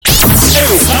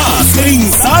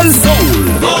del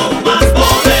Soul. Con más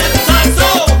poder,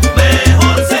 Salsón,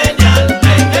 mejor señal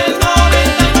en el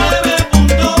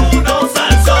 99.1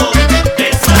 Salsón.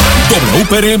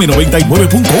 WPRM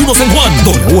 99.1 San Juan,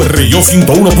 WRIO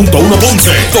 101.1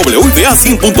 Ponce, WPA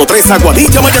 100.3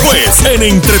 Aguadilla Mayagüez. En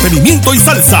entretenimiento y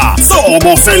salsa,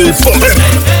 somos el poder. En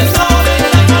el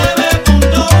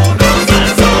 99.1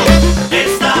 Salsón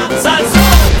está Salsón.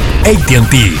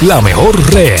 AT&T, la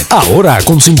mejor red. Ahora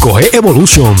con 5G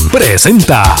Evolution.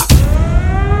 Presenta.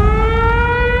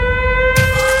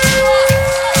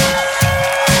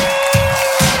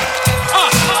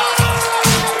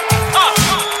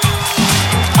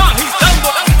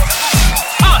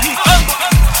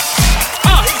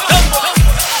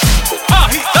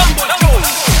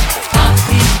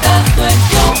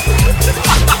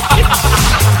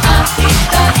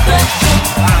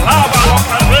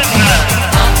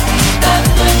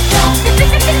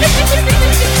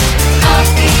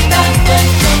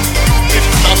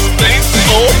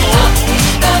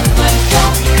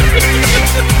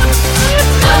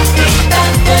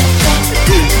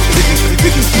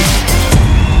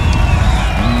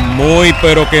 Muy,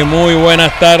 pero que muy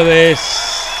buenas tardes,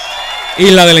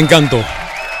 Isla del Encanto.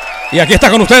 Y aquí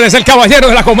está con ustedes el caballero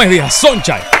de la comedia,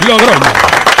 Sunshine Logroño.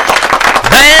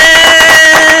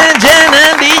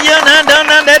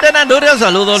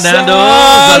 Saludos, Nando.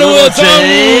 Saludos,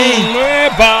 Che.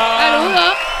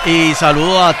 Y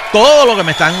saludos a todos los que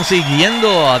me están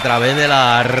siguiendo a través de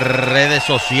las redes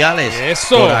sociales.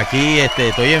 Eso. Por aquí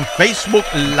estoy en Facebook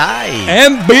Live.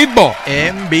 En vivo.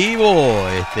 En vivo.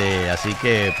 Así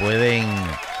que pueden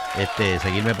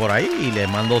seguirme por ahí y les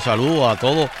mando saludos a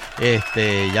todos.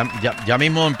 Ya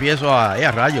mismo empiezo a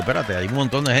rayo, espérate, hay un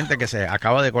montón de gente que se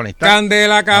acaba de conectar.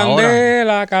 Candela,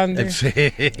 candela, candela. Sí.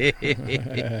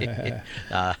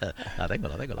 la tengo.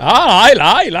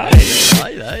 Candela,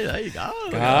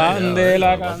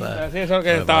 Candela. candela. Sí, eso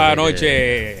que estaba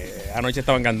anoche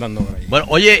estaban cantando por ahí. Bueno,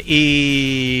 oye,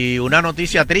 y una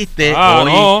noticia triste.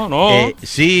 Hoy, no.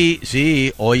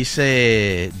 Sí, hoy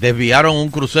se desviaron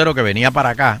un crucero que venía para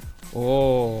acá.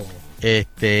 Oh.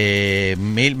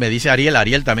 Me dice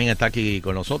Ariel también está aquí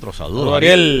con nosotros. Saludos,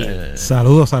 Ariel.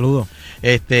 Saludos.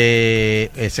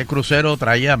 Ese crucero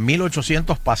traía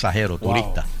 1,800 pasajeros,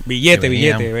 turistas. Billete,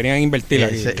 venían a invertir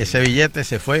aquí. Ese billete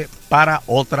se fue para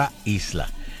otra isla.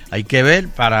 Hay que ver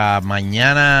para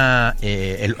mañana,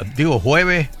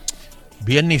 jueves,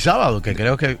 viernes y sábado, que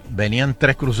creo que venían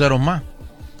 3 cruceros más.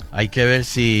 Hay que ver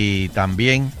si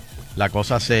también la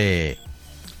cosa se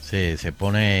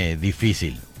pone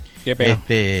difícil. Qué pena.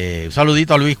 Un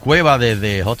saludito a Luis Cueva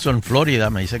desde Hudson,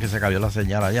 Florida. Me dice que se cayó la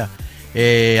señal allá.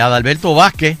 Adalberto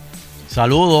Vázquez,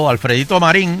 saludo. Alfredito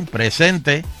Marín,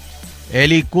 presente.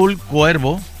 Eli Cool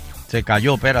Cuervo, se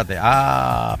cayó, espérate,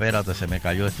 se me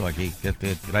cayó esto aquí.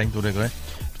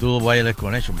 Tu wireless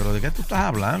connection. ¿Pero de qué tú estás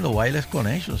hablando? Wireless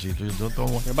connection. Si yo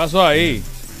tomo... ¿Qué pasó ahí?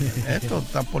 Esto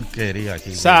está porquería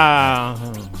aquí.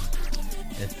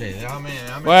 Déjame.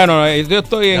 Bueno, yo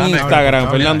estoy en Instagram,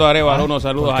 Fernando Arevalo, unos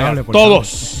saludos a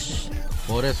todos.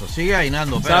 Por eso, sigue ahí,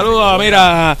 Nando. Saludos,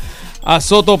 mira, a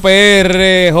Soto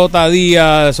PR, J.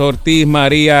 Díaz, Ortiz,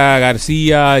 María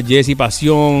García, Jessy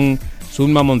Pasión,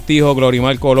 Zulma Montijo,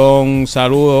 Glorimar Colón,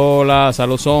 saludos, hola,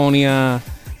 saludos Sonia,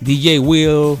 DJ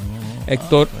Will,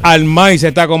 Héctor Almaiz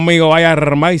está conmigo, vaya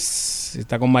Armaiz,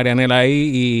 está con Marianela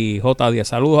ahí y J. Díaz,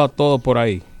 saludos a todos por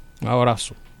ahí, un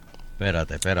abrazo.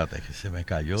 Espérate, que se me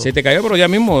cayó. Se te cayó, pero ya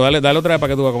mismo, dale otra vez para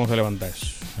que tú veas cómo se levanta eso.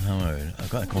 Déjame ver.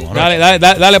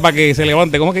 Dale para que se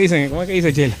levante. ¿Cómo que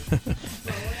dice Chela?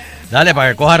 Dale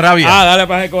para que coja rabia. Dale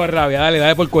para que coja rabia.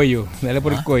 Dale por el cuello. Dale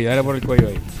por el cuello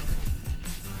ahí.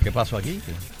 ¿Qué pasó aquí?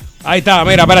 Ahí está,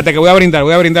 mira, espérate que voy a brindar.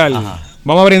 Ajá.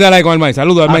 Vamos a brindar ahí con el maíz.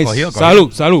 Saludos al maíz. Cogió.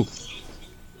 Salud.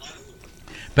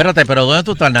 Espérate, pero ¿dónde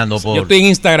tú estás, Nando? Yo estoy en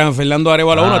Instagram, Fernando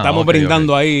Arevalo 1. Estamos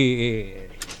brindando okay. ahí.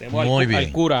 Tenemos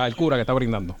al cura que está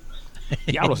brindando.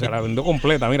 Diablo, se la vendió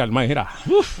completa. Mira, el maíz, mira.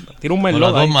 Tiene un melón.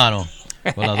 Con las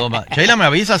dos manos. Sheila, me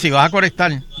avisa si vas a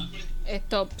conectar.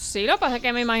 Sí, lo que pasa es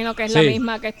que me imagino que es la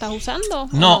misma que estás usando.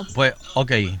 No, pues,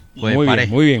 ok. Pues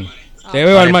muy bien. Te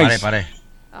veo al maíz. Pare.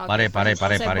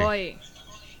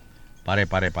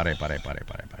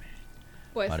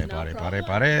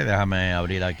 Pare. Déjame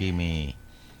abrir aquí mi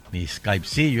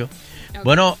Skypecillo. Okay.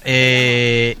 Bueno,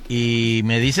 y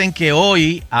me dicen que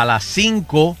hoy a las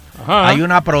 5 hay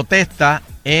una protesta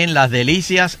en Las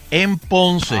Delicias en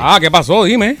Ponce. ¿Qué pasó?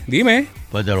 Dime.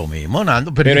 Pues de lo mismo,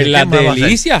 Nando. Pero en Las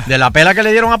Delicias. De la pela que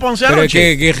le dieron a Ponce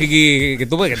anoche. Pero que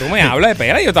tú me hablas de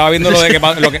pela. Yo estaba viendo yo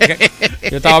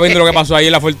estaba viendo lo que pasó ahí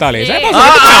en la Fortaleza. ¿Qué pasó?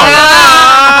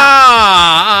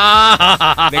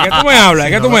 ¿De qué tú me hablas?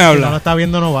 ¿De qué tú me Si no lo hablas? está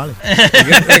viendo, no vale.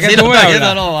 ¿De qué Si tú no me está hablas?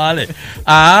 viendo, no vale.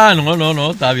 Ah,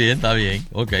 no, está bien.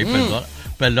 Ok,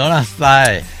 perdona,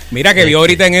 ¿sabes? Mira que vi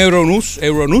ahorita en Euronews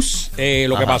lo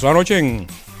que Ajá. pasó anoche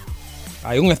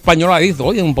hay un español ahí,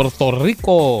 oye, en Puerto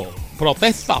Rico,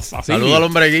 protestas así. Saludos al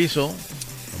hombre guiso.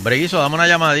 Hombre guiso, dame una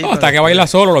llamadita. No, hasta que baila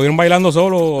solo, lo vieron bailando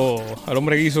solo al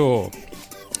hombre guiso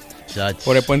Chach.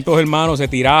 por el puente de los hermanos, se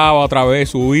tiraba otra vez,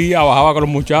 subía, bajaba con los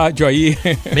muchachos allí.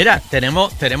 Mira, tengo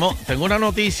una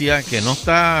noticia que no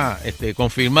está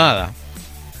confirmada.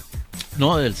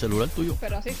 No, del celular tuyo.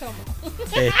 Pero así somos.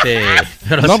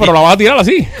 No, pero la vas a tirar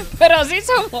así, Pero así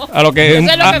somos. a lo que, Eso es lo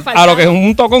que a lo faltaba. que es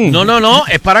un tocón. No,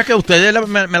 es para que ustedes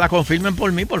me la confirmen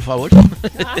por mí, por favor.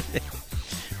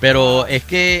 Pero es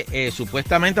que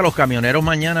supuestamente los camioneros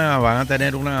mañana van a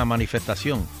tener una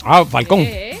manifestación Ah, Falcón.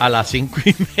 ¿Qué? a las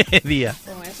 5:30.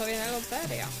 Con eso viene el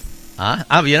lotería.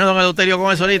 ¿Viene don Eleuterio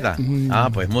con eso ahorita?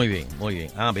 Mm. Pues muy bien.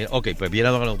 Bien, ok, pues viene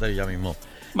don Eleuterio ya mismo.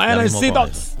 Mañana Ya mismo el con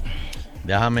Citox. eso.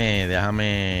 Déjame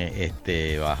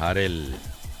bajar el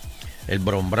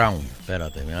Bron Brown.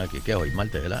 Espérate, mira aquí, ¿qué es hoy?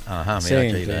 Martes, ¿verdad? Ajá, mira, Sí,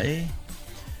 Sheila sí. ahí.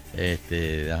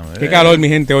 Déjame Qué ver. calor, mi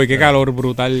gente, hoy, qué calor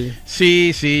brutal.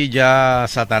 Sí, ya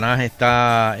Satanás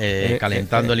está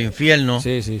calentando el infierno.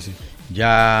 Sí.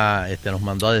 Ya nos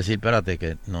mandó a decir, espérate,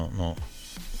 que no.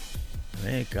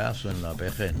 Me caso en la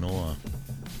peja desnuda.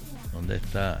 ¿Dónde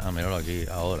está? Míralo aquí,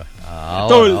 ahora,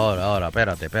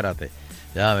 espérate.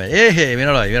 Déjame ver.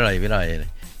 Míralo ahí.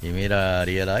 Y mira a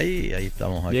Ariel ahí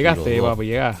estamos aquí. Llegaste, los dos. papi,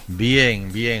 llegaste.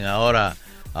 Bien, ahora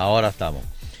estamos.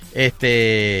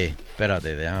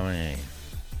 Espérate, déjame.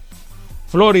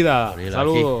 Florida, Florida,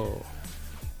 saludos.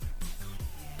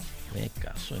 Me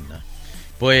caso en nada.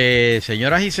 Pues,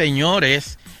 señoras y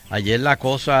señores, ayer la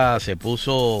cosa se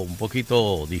puso un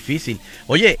poquito difícil.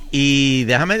 Oye, y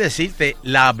déjame decirte,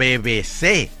 la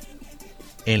BBC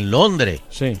en Londres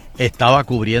Sí, estaba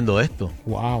cubriendo esto.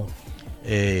 wow.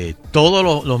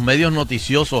 Todos los medios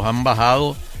noticiosos han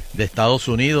bajado de Estados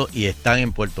Unidos y están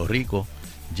en Puerto Rico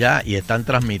ya y están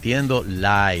transmitiendo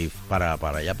live para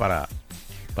allá, para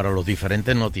los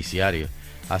diferentes noticiarios.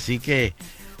 Así que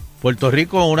Puerto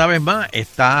Rico una vez más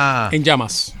está... En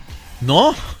llamas.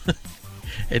 No,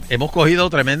 hemos cogido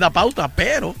tremenda pauta,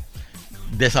 pero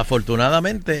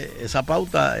desafortunadamente esa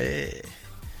pauta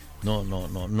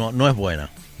no es buena.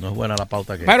 No es buena la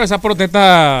pauta que... Pero esas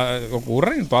protestas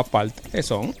ocurren en todas partes. ¿Qué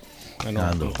son?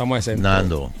 Bueno, no estamos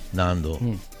exentos. Nando.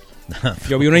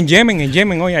 Yo vi uno en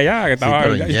Yemen hoy allá, que estaba...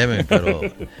 pero en Yemen, pero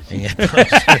en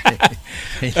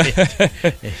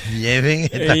Yemen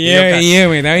está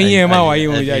Yemen, está bien yemado ahí,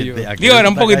 muchacho. Digo, era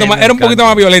un poquito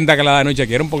más violenta que la de anoche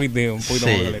aquí, era un poquito más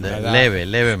violenta.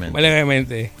 levemente.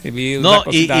 Levemente. No,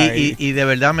 y de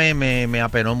verdad me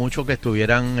apenó mucho que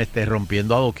estuvieran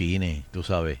rompiendo adoquines, tú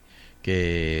sabes.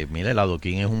 Que, mire, el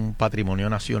adoquín es un patrimonio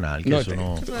nacional. Que No, eso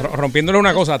no... rompiéndole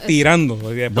una cosa, tirando.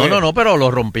 No, pero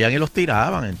los rompían y los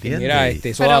tiraban, ¿entiendes? Mira, eso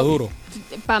Pero- da duro.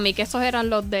 Para mí que esos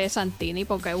eran los de Santini,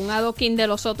 porque un adoquín de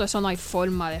los otros, eso no hay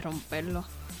forma de romperlo.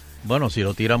 Bueno, si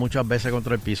lo tira muchas veces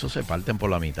contra el piso, se parten por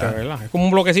la mitad. Es verdad, es como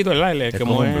un bloquecito, ¿verdad? Es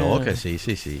como un bloque,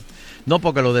 sí. No,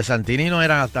 porque los de Santini no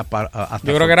eran hasta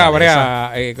Yo creo que era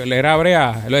Fortaleza. brea, era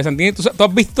brea. Lo de Santini, ¿tú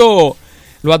has visto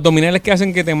los abdominales que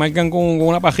hacen que te marcan con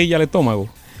una pajilla al estómago?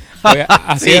 Pues,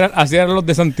 así, Sí. así eran los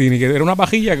de Santini, que era una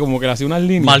pajilla como que le hacía unas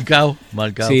líneas. Marcado.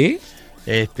 Sí.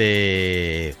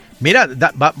 Mira,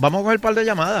 vamos a coger un par de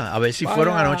llamadas, a ver si Vaya.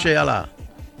 fueron anoche a la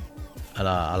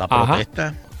Ajá.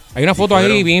 protesta. Hay una Si foto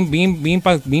ahí fueron- bien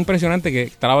impresionante que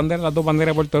está la bandera, las dos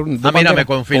banderas de Puerto Rico. Mira, me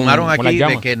confirmaron con las aquí de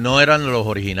llamas. que no eran los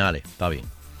originales. Está bien.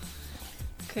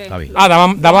 ¿Qué? Está bien.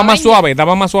 Daba más suave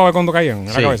cuando caían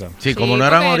en la cabeza. Sí, como Sí, no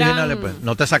eran porque originales, eran- pues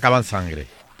no te sacaban sangre.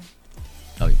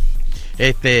 Está bien.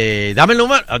 Dame el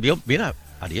número. Adiós, mira,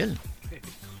 Ariel.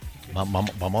 Vamos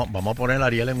a poner a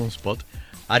Ariel en un spot.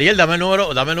 Ariel, dame el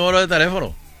número de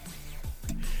teléfono.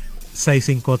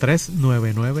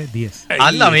 653-9910.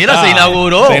 Anda, mira, se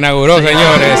inauguró. Se inauguró,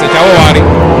 señores. Ese chavo Bari.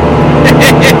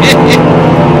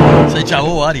 Se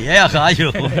chavó, Ari, a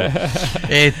gallo.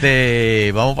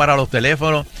 Vamos para los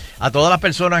teléfonos. A todas las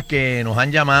personas que nos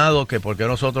han llamado, que porque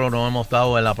nosotros no hemos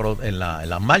estado en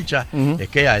las marchas, Ujú. es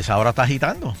que a esa hora está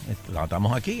agitando.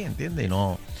 Estamos aquí, ¿entiendes? Y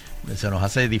no se nos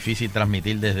hace difícil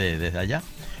transmitir desde allá.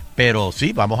 Pero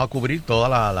sí, vamos a cubrir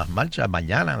todas las marchas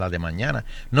mañana, las de mañana.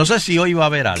 No sé si hoy va a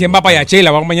haber algo. ¿Quién va para allá?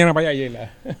 Chela, vamos mañana para allá, Chela.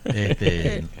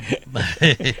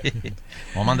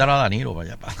 Vamos a mandar a Danilo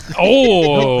para allá.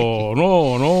 Oh,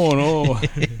 no.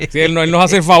 Sí, él nos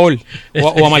hace el favor.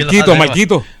 O a Marquito.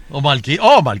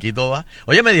 Marquito va.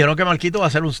 Oye, me dijeron que Marquito va a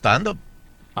hacer un stand-up.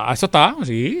 Ah, eso está,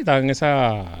 sí, está en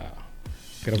esa...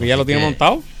 Creo que ya Así lo tiene que-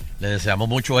 montado. Le deseamos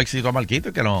mucho éxito a Marquito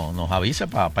y que nos avise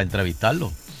para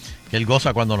entrevistarlo. Que él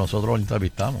goza cuando nosotros lo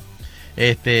entrevistamos.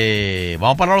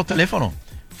 Vamos para los teléfonos.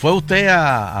 ¿Fue usted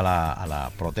a la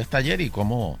protesta ayer y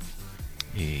cómo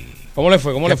le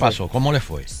fue? ¿Qué pasó? ¿Cómo le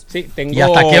fue? Sí, tengo... ¿Y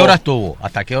hasta qué hora estuvo?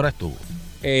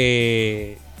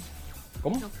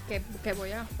 ¿Cómo? No, que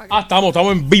voy a pagar. Estamos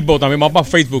en vivo también, vamos para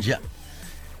Facebook. Ya.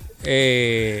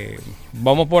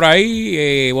 Vamos por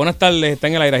ahí. Buenas tardes, está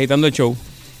en el aire agitando el show.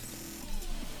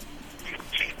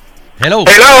 Hello.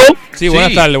 Sí,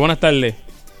 buenas tardes. Sí, buenas tardes.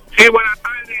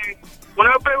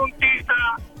 Una preguntita.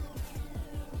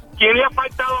 ¿Quién le ha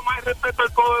faltado más respeto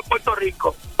al pueblo de Puerto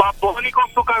Rico? ¿Bad Bunny con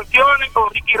sus canciones o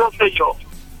Ricky Rosselló?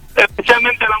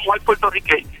 Especialmente a la mujer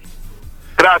puertorriqueña.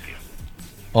 Gracias.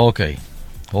 Ok.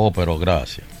 Pero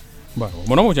gracias.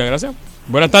 Bueno, muchas gracias.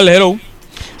 Buenas tardes, hello.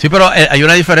 Sí, pero hay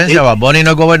una diferencia. Bad Bunny no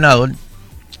es gobernador.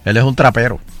 Él es un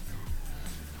trapero.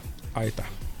 Ahí está.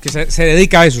 Que se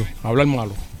dedica a eso, a hablar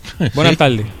malo. Buenas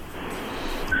tardes.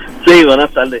 Sí,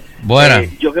 buenas tardes.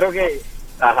 Buenas. Yo creo que...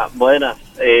 buenas.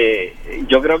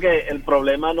 Yo creo que el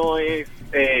problema no es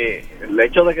el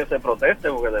hecho de que se proteste,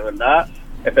 porque de verdad,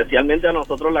 especialmente a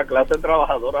nosotros, la clase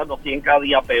trabajadora, nos tiene cada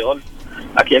día peor.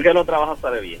 Aquí el que no trabaja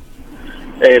sale bien.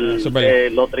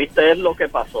 Lo triste es lo que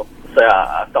pasó. O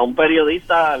sea, hasta un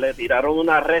periodista le tiraron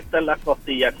una resta en las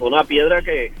costillas con una piedra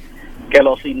que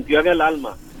lo sintió en el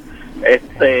alma.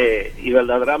 Y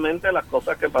verdaderamente las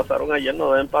cosas que pasaron ayer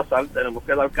no deben pasar. Tenemos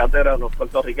que dar cátedra. Los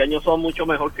puertorriqueños son mucho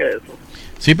mejor que eso.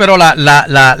 Sí, pero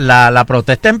la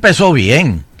protesta empezó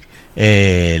bien.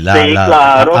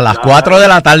 Claro, a las 4 de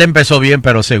la tarde empezó bien,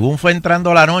 pero según fue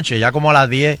entrando la noche, ya como a las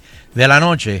 10 de la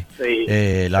noche,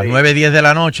 las 9:10 de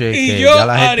la noche, y que yo ya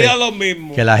la gente, haría lo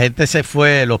mismo. Que la gente se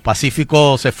fue, los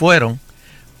pacíficos se fueron,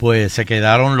 pues se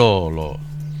quedaron los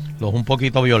un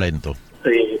poquito violentos.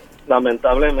 Sí,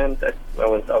 lamentablemente.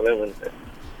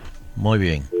 Muy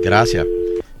bien, gracias.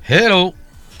 Hello.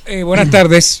 Buenas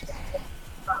tardes.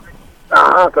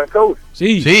 Franco.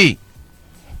 Sí.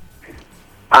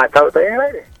 ¿Está usted en el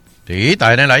aire? Sí,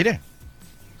 estás en el aire.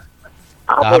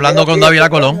 Estás hablando con David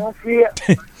Colón.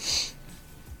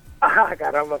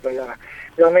 Caramba, perdona.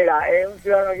 Yo, mira, es un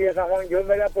ciudadano aquí de San Juan. Yo, en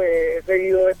verdad, pues, he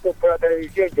seguido esto por la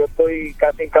televisión. Yo estoy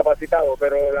casi incapacitado,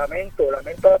 pero lamento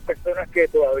a las personas que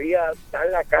todavía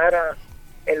dan la cara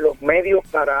en los medios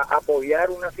para apoyar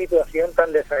una situación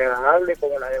tan desagradable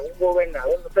como la de un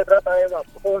gobernador. No se trata de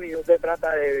vapor, no se trata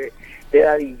de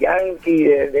Daddy Yankee,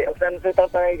 o sea, no se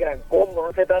trata de Gran Combo,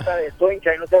 no se trata de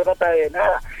Soncha, no se trata de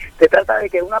nada. Se trata de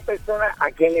que una persona a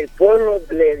quien el pueblo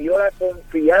le dio la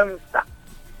confianza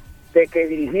de que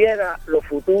dirigiera los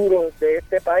futuros de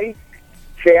este país,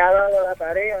 se ha dado la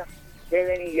tarea de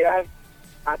denigrar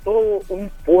a todo un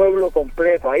pueblo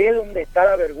completo. Ahí es donde está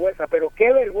la vergüenza. Pero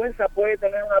qué vergüenza puede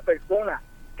tener una persona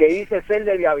que dice ser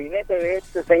del gabinete de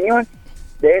este señor,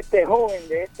 de este joven,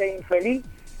 de este infeliz,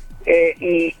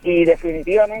 y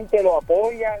definitivamente lo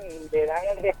apoyan y le dan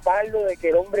el respaldo de que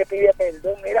el hombre pide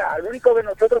perdón. Mira, lo único que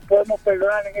nosotros podemos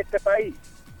perdonar en este país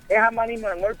es a Manny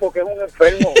Manuel, porque es un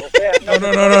enfermo. O sea,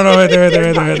 no, vete.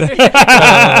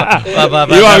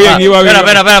 Iba bien.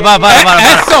 Espera.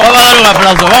 Eso. Vamos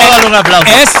a darle un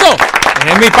aplauso. Eso.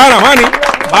 Es mi pana, Manny.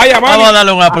 Vaya, Manny. Vamos a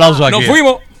darle un aplauso aquí. Nos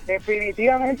fuimos.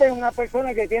 Definitivamente es una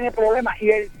persona que tiene problemas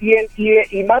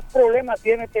y más problemas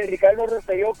tiene que Ricardo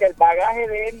Rosselló, que el bagaje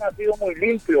de él no ha sido muy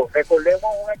limpio. Recordemos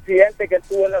un accidente que él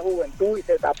tuvo en la juventud y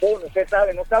se tapó, no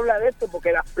se habla de esto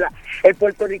porque el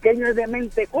puertorriqueño es de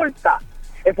mente corta.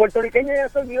 El puertorriqueño ya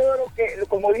se olvidó de lo que,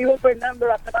 como dijo Fernando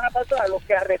la semana pasada, los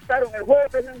que arrestaron, el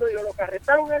jueves Fernando dijo, los que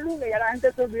arrestaron el lunes, ya la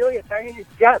gente se olvidó y están en el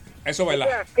chat. Eso es verdad. O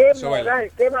sea, qué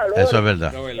moral, qué valor. Eso es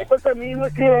verdad. Después el mismo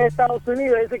escribe de Estados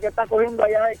Unidos, dice que está cogiendo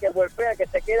allá y que golpea, que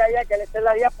se queda allá, que él está en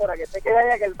la diáspora, que se queda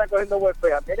allá, que él está cogiendo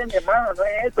golpea. Miren, mi hermano, no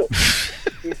es eso.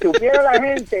 Si supiera la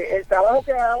gente el trabajo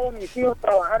que ha dado mis hijos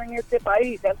trabajar en este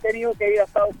país, se han tenido que ir a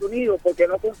Estados Unidos porque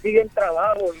no consiguen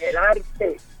trabajo en el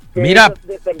arte. Mira,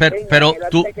 pero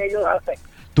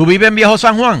 ¿tú vives en Viejo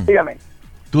San Juan? Dígame.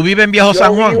 ¿Tú vives en Viejo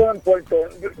San Juan? Vivo en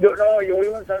yo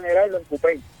vivo en San Gerardo, en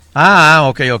Cupey.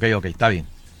 Ok, está bien.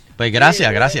 Pues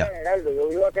gracias. Yo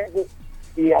vivo acá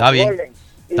y está bien.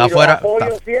 Está afuera.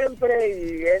 Apoyo siempre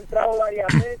y he entrado varias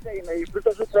veces y me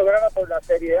disfruto su programa por la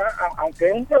seriedad, aunque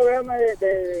es un programa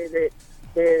de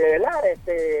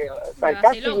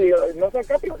sarcástico, no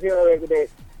sarcástico, sino de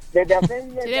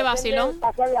hacer vacilón.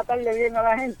 Pasar la tarde bien a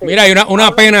la gente. Mira, hay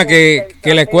una pena que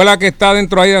la escuela que está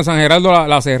dentro ahí de San Gerardo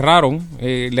la cerraron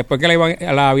después que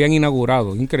la habían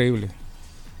inaugurado. Increíble.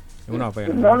 Es una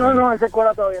pena. No, esa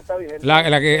escuela todavía está bien.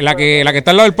 La que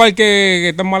está al lado del parque que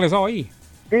está emmalezado ahí.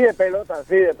 Sí, de pelota,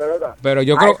 sí, de pelota. Pero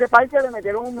yo a creo... ese parque le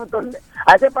metieron un montón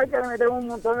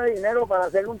de dinero para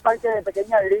hacer un parque de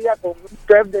pequeñas ligas con un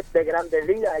turf de grandes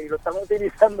ligas y lo están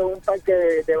utilizando en un parque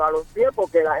de balompié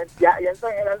porque la gente ya en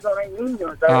San Gerardo no hay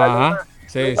niños, ¿sabes? Ajá,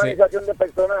 sí, una organización de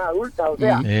personas adultas, o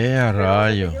sea.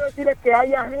 Rayo. Lo que quiero decir es que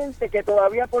haya gente que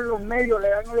todavía por los medios le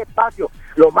dan el espacio.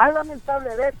 Lo más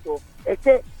lamentable de esto es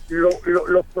que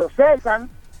los procesan,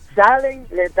 salen,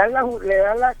 le dan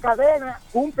la cadena,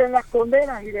 cumplen las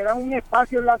condenas y le dan un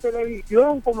espacio en la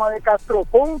televisión como a de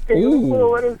Castropón, que yo no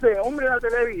puedo ver ese hombre en la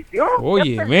televisión.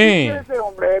 Óyeme. Ese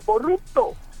hombre de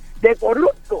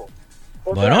corrupto.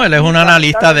 Bueno, él es un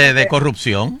analista de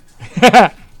corrupción.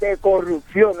 De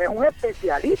corrupción, es un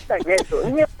especialista en eso, es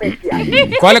un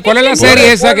especialista. ¿Cuál es la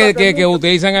serie esa que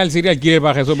utilizan al serial killer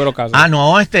para resolver los casos?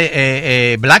 No,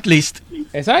 Blacklist.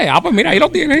 Esa es, pues mira, ahí lo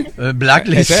tiene.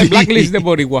 Blacklist. Ese es Blacklist de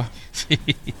Boricua. Sí.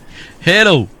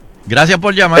 Hello, gracias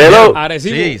por llamar. Hello.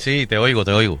 Sí, te oigo.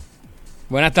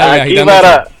 Buenas tardes. Aquí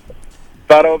Agitando.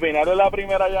 para opinar de la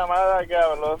primera llamada que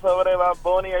habló sobre Bad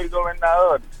Bunny y el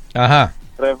gobernador. Ajá.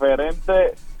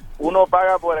 Referente, uno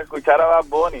paga por escuchar a Bad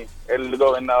Bunny. El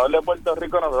gobernador de Puerto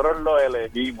Rico nosotros lo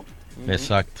elegimos.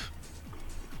 Exacto.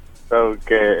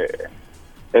 Porque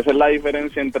esa es la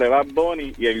diferencia entre Bad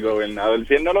Bunny y el gobernador.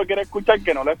 Si él no lo quiere escuchar,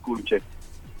 que no lo escuche.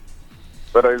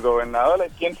 Pero el gobernador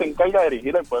es quien se encarga de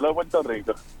dirigir al pueblo de Puerto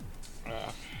Rico.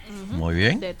 Muy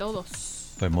bien. De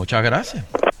todos. Pues muchas gracias.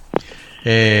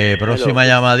 Próxima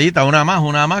llamadita, una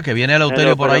más, que viene el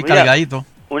Eleuterio por ahí cargadito.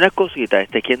 Una cosita,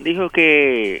 ¿quién dijo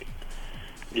que...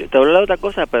 Yo te hablo de otra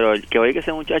cosa, pero que oí que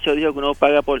ese muchacho dijo que uno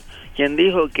paga por... ¿Quién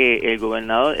dijo que el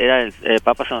gobernador era el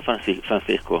Papa San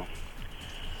Francisco?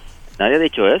 Nadie ha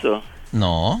dicho eso.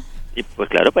 No. Y pues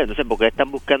claro, pues entonces, ¿por qué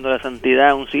están buscando la santidad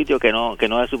en un sitio que no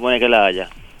se supone que la haya?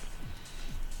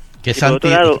 ¿Qué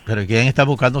santidad? ¿Pero quién está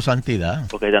buscando santidad?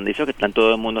 Porque te han dicho que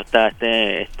todo el mundo está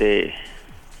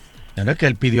No es que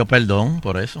él pidió perdón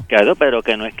por eso. Claro, pero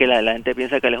que no es que la gente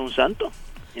piensa que él es un santo.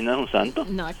 Y no es un santo.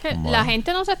 No, es que la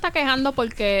gente no se está quejando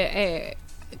porque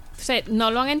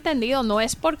no lo han entendido. No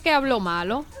es porque habló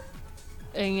malo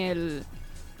en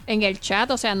el chat.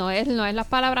 O sea, no es las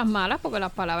palabras malas, porque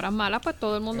las palabras malas, pues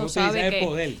todo el mundo sabe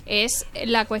que es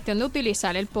la cuestión de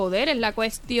utilizar el poder. Es la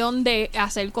cuestión de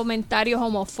hacer comentarios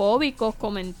homofóbicos,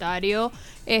 comentarios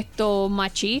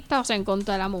machistas, o sea, en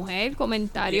contra de la mujer,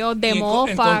 comentarios de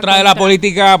mofa, en contra de la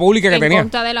política pública que tenía, en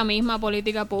contra de la misma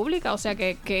política pública, o sea,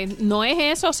 que no es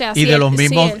eso, o sea, y de los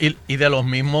mismos y de los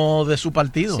mismos de su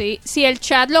partido. Sí, si el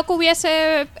chat lo que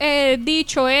hubiese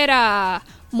dicho era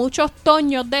muchos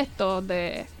toños de estos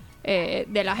de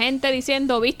la gente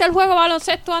diciendo, ¿viste el juego de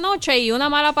baloncesto anoche? Y una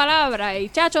mala palabra, y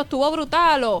chacho, estuvo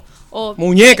brutal, o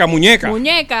muñeca,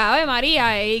 Ave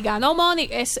María, y ganó Money,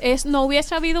 no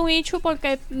hubiese habido un issue,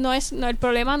 porque el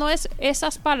problema no es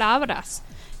esas palabras,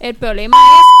 el problema es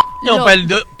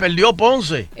perdió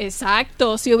Ponce.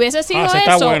 Exacto, si hubiese sido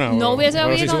eso, bueno, no hubiese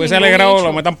habido si se hubiese alegrado, issue.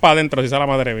 lo metan para adentro, si sea la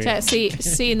madre mía. O sea,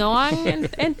 si no han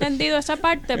entendido esa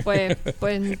parte, pues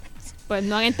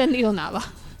no han entendido nada.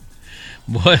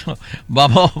 Bueno,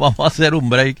 vamos a hacer un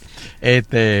break.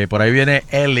 Por ahí viene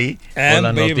Eli con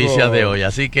las noticias de hoy.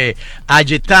 Así que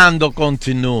Agitando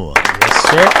continúa.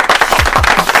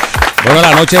 Bueno,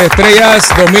 la Noche de Estrellas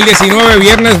 2019,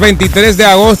 viernes 23 de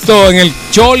agosto en el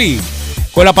Choli,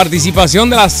 con la participación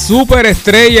de la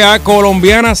superestrella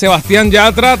colombiana Sebastián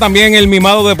Yatra, también el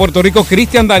mimado de Puerto Rico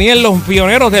Cristian Daniel, los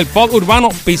pioneros del pop urbano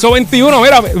Piso 21.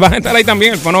 Mira, van a estar ahí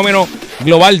también el fenómeno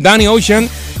global Danny Ocean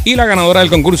y la ganadora del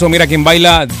concurso Mira Quién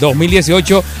Baila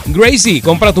 2018, Gracie.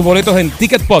 Compra tus boletos en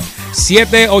Ticketpot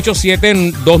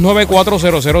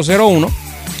 787-294-0001.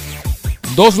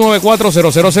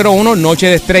 294-0001, Noche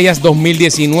de Estrellas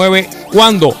 2019.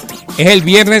 ¿Cuándo? Es el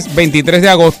viernes 23 de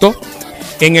agosto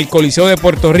en el Coliseo de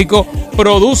Puerto Rico.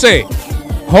 Produce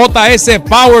JS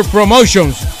Power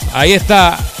Promotions. Ahí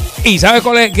está. ¿Y sabes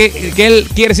qué él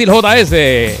quiere decir JS,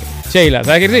 Sheila?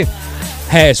 ¿Sabes qué quiere decir?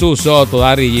 Jesús Soto,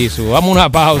 Dari Gisu. Vamos a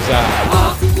una pausa.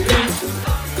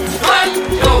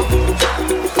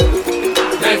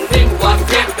 De 5 a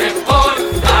 7 por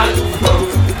algo.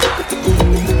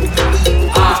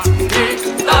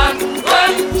 Agitando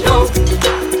el show.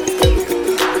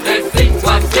 De 5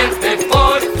 a 7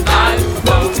 por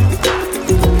algo.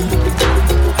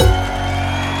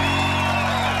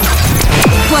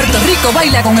 Puerto Rico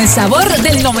baila con el sabor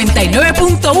del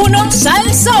 99.1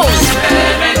 Sal Soul.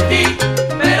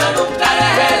 Pero nunca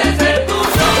dejes de ser tú.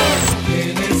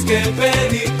 Tienes que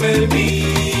pedir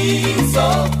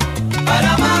permiso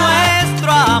para amar.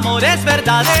 Nuestro amor es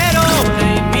verdadero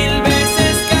y 1000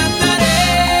 veces cantaré.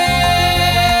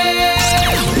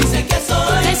 Dicen que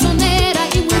soy traicionera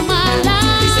y muy mala.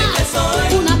 Dicen que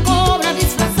soy una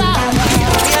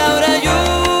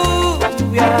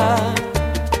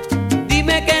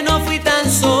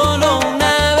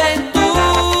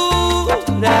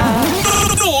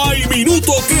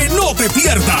te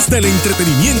pierdas del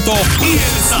entretenimiento y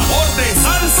el sabor de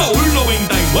Salsa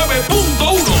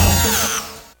 99.1.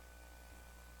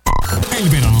 El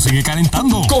verano sigue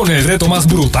calentando con el reto más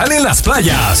brutal en las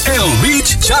playas, el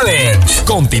Beach Challenge.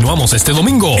 Continuamos este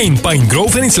domingo en Pine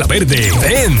Grove en Isla Verde.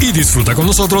 Ven y disfruta con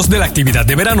nosotros de la actividad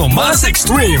de verano más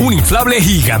extreme. Un inflable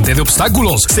gigante de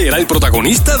obstáculos será el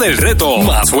protagonista del reto.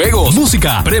 Más juegos,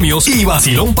 música, premios y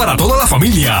vacilón para toda la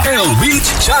familia. El Beach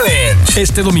Challenge.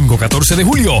 Este domingo 14 de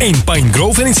julio en Pine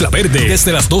Grove en Isla Verde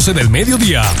desde las 12 del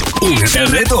mediodía. Únete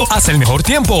al reto, haz el mejor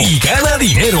tiempo y gana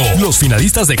dinero. Los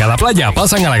finalistas de cada playa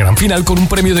pasan a la gran final con un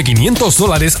premio de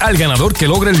 $500 al ganador que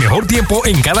logre el mejor tiempo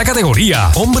en cada categoría.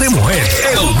 Hombre-mujer.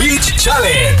 El Beach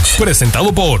Challenge.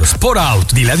 Presentado por Sport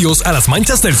Out. Dile adiós a las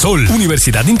manchas del sol.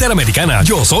 Universidad Interamericana.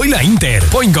 Yo soy la Inter.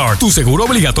 Point Guard. Tu seguro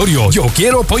obligatorio. Yo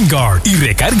quiero Point Guard. Y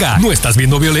recarga. No estás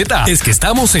viendo violeta. Es que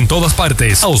estamos en todas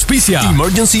partes. Auspicia.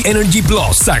 Emergency Energy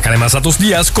Plus. Sácale más a tus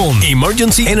días con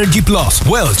Emergency Energy Plus.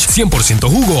 Welch. 100%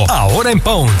 jugo. Ahora en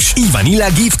Punch. Y Vanilla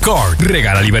Gift Card.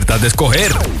 Regala libertad de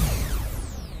escoger.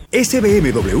 Ese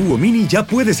BMW o Mini ya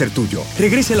puede ser tuyo.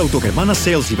 Regresa el Autogermana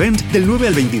Sales Event del 9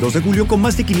 al 22 de julio con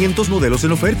más de 500 modelos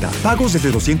en oferta. Pagos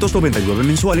desde $299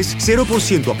 mensuales,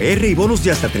 0% APR y bonos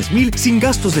de hasta $3,000 sin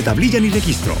gastos de tablilla ni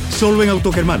registro. Solo en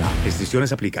Autogermana.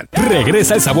 Restricciones aplican.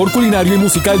 Regresa el sabor culinario y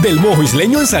musical del Mojo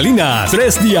Isleño en Salinas.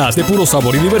 3 días de puro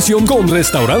sabor y diversión con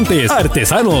restaurantes,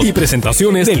 artesanos y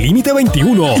presentaciones del Límite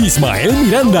 21. Ismael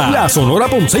Miranda, La Sonora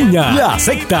Ponceña, La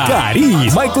Secta,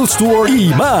 Cariz, Michael Stewart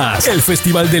y más. El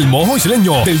Festival del Mojo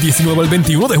Isleño del 19 al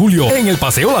 21 de julio en el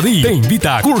Paseo Ladí. Te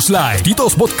invita Coors Light,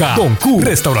 Titos Vodka, Concu,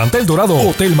 Restaurante El Dorado,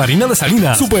 Hotel Marina de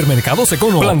Salinas, Supermercado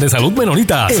Secono, Plan de Salud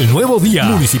Menonitas, El Nuevo Día,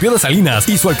 Municipio de Salinas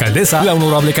y su alcaldesa, la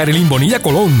honorable Carolyn Bonilla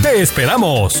Colón. ¡Te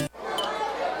esperamos!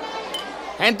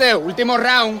 Gente, último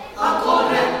round. A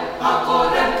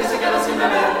correr, que se queda sin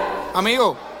beber.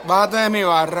 Amigo, bájate de mi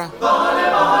barra.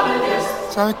 Bájale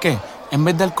 10. ¿Sabes qué? En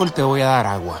vez de alcohol te voy a dar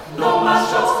agua. No más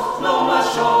shots, no más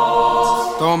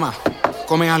shots. Toma,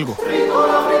 come algo.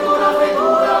 Fritura.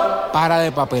 Para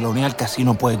de papelonear que así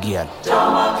no puedes guiar.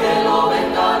 Llama que lo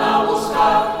vengan a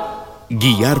buscar.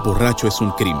 Guiar borracho es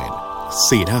un crimen.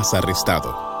 Serás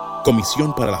arrestado.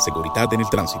 Comisión para la Seguridad en el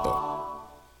Tránsito.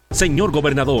 Señor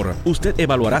gobernador, usted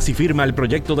evaluará si firma el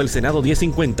proyecto del Senado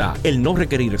 1050. El no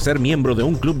requerir ser miembro de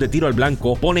un club de tiro al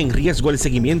blanco pone en riesgo el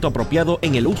seguimiento apropiado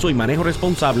en el uso y manejo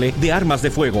responsable de armas de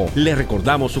fuego. Le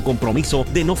recordamos su compromiso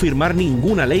de no firmar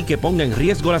ninguna ley que ponga en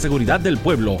riesgo la seguridad del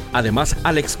pueblo. Además,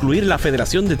 al excluir la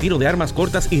Federación de Tiro de Armas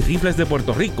Cortas y Rifles de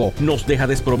Puerto Rico, nos deja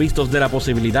desprovistos de la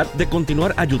posibilidad de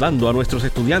continuar ayudando a nuestros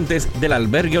estudiantes del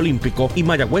Albergue Olímpico y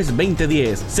Mayagüez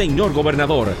 2010. Señor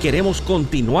gobernador, queremos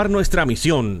continuar nuestra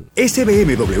misión. Ese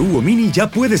BMW o Mini ya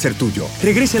puede ser tuyo.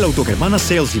 Regresa el Autogermana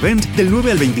Sales Event del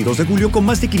 9 al 22 de julio con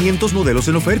más de 500 modelos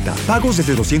en oferta. Pagos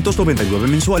desde $299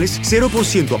 mensuales,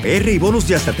 0% APR y bonos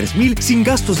de hasta $3,000 sin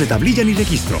gastos de tablilla ni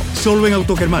registro. Solo en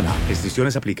Autogermana.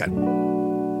 Restricciones aplican.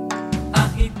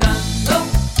 Agitando,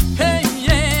 hey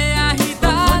yeah,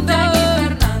 agitando.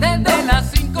 Desde las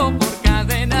 5 por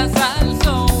cadena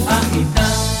Salso.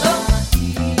 Agitando,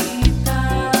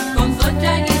 con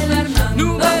Socha y Fernando.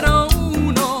 Número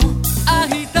 1,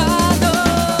 agitando.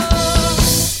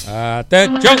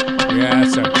 Atención.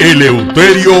 Yes, sir.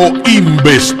 Eleuterio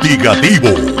Investigativo.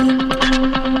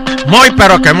 Muy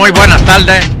pero que muy buenas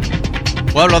tardes,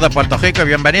 pueblo de Puerto Rico, y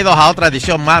bienvenidos a otra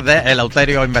edición más de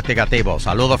Eleuterio Investigativo.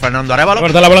 Saludos, Fernando Arevalo.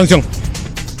 Corta la balanción.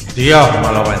 Dios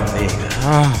me lo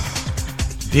bendiga.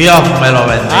 Dios me lo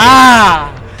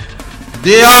bendiga.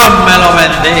 Dios me lo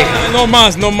bendiga. No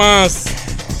más, no más.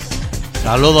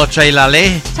 Saludos, Sheila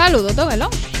Lee. Saludos, Tómelo.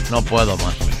 No puedo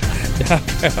más.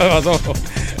 ¿Qué pasó?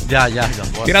 Ya no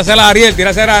puedo. Tírasela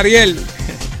a Ariel.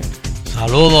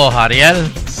 Saludos,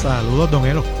 Ariel. Saludos, Don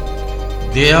Elo.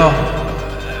 Dios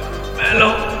me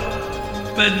lo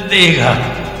bendiga.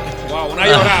 Wow,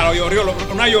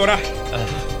 una llorada.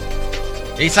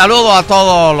 Y saludos a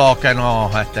todos los que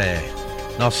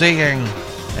nos siguen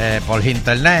por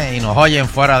internet y nos oyen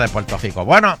fuera de Puerto Rico.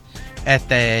 Bueno,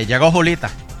 llegó Julita.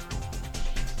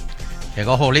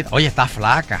 Oye, está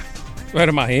flaca.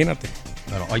 Pero imagínate.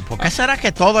 Pero, oye, ¿por qué será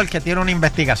que todo el que tiene una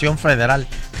investigación federal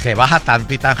rebaja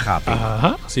tanto y tan rápido?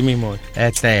 Ajá, así mismo.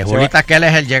 Julita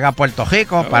Keller llega a Puerto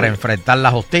Rico para enfrentar la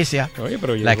justicia. Oye,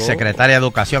 pero la exsecretaria de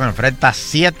Educación enfrenta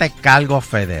 7 cargos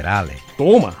federales.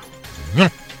 Toma.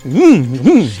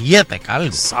 7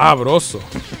 cargos. Sabroso.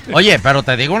 Oye, pero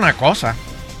te digo una cosa.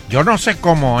 Yo no sé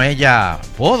cómo ella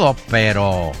pudo,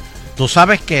 pero tú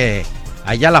sabes que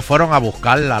a ella la fueron a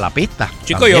buscar a la pista.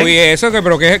 Chico, yo vi eso,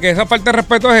 pero que esa falta de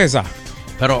respeto es esa.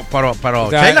 Pero, o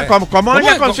sea, Sheila, ¿cómo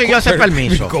ella consiguió ese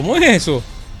permiso? ¿Cómo es eso?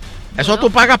 ¿Eso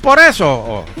tú pagas por eso?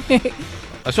 ¿O?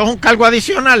 ¿Eso es un cargo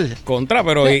adicional? Contra,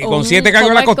 pero y con 7 cargos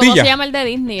en la costilla. ¿Cómo se llama el de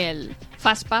Disney? El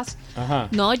Fast Pass. Ajá.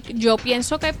 No, yo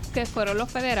pienso que fueron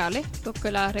los federales los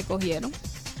que la recogieron.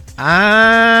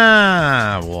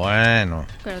 Ah, bueno.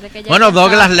 Bueno,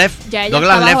 Douglas Leff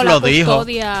lo dijo.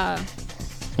 Custodia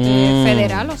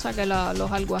federal, o sea que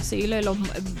los alguaciles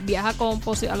viaja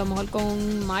a lo mejor con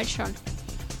un Marshall.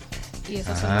 Y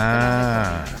esas son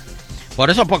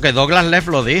por eso, porque Douglas Leff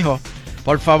lo dijo.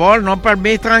 Por favor, no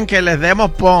permitan que les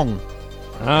demos pon.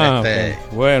 Okay.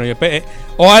 Bueno,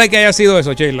 ojalá que haya sido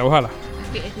eso, Sheila, ojalá.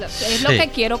 Es lo que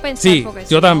quiero pensar. Sí, porque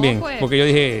yo también, no, pues... porque yo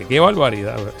dije, qué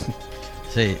barbaridad.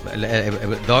 Sí,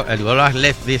 el Douglas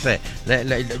Leff dice,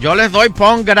 yo les doy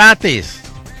pon gratis.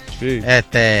 Sí.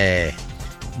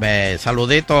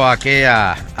 Saludito aquí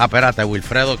espérate,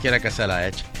 Wilfredo quiere que se la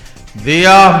eche.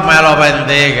 Dios me lo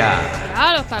bendiga.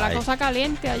 Claro, está la cosa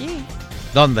caliente allí.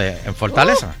 ¿Dónde? ¿En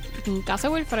Fortaleza? En casa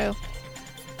de Wilfredo.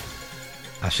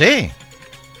 ¿Así?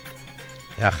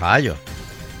 Ya hallo.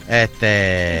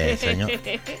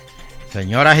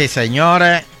 Señoras y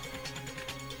señores,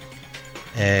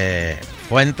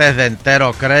 fuentes de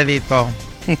entero crédito.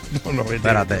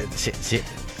 Espérate,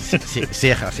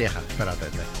 cierra, espérate.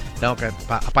 Tengo que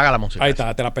apaga la música. Ahí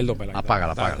está, te la perdono.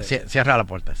 Apágala. Cierra la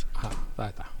puerta esa. Ajá, ahí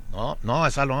está. No,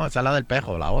 esa es la del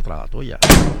Pejo, la otra, la tuya.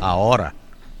 Ahora.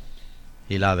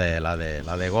 Y la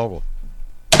de Gogo.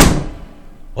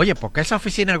 Oye, ¿por qué esa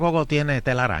oficina de Gogo tiene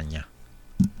telaraña?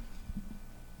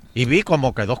 Y vi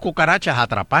como que 2 cucarachas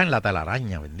atrapadas en la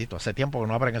telaraña, bendito. Hace tiempo que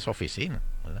no abren esa oficina,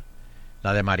 ¿verdad?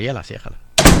 La de Mariela, ciéjala.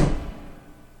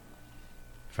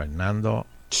 Fernando.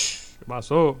 ¿Qué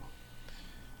pasó?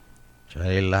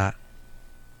 Sheila.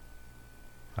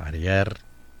 Ariel.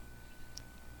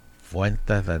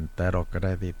 Fuentes de entero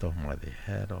crédito me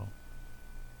dijeron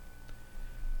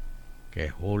que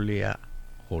Julita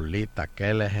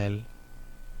Kelleher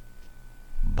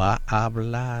va a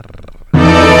hablar.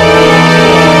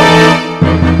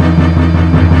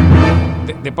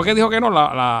 Después que dijo que no,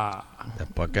 la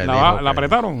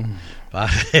apretaron.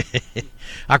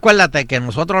 Acuérdate que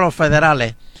nosotros los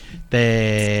federales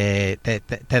te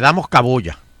damos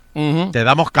cabulla. Uh-huh. Te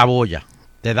damos cabulla.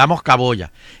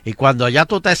 Y cuando ya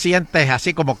tú te sientes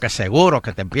así como que seguro,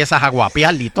 que te empiezas a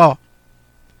guapear y todo,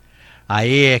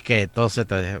 ahí es que entonces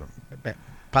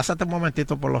pásate un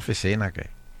momentito por la oficina que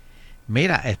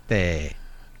mira,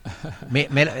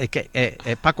 mira, es que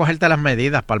es para cogerte las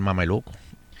medidas para el mameluco.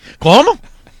 ¿Cómo?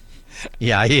 Y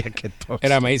ahí es que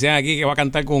entonces... me dicen aquí que va a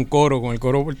cantar con el coro de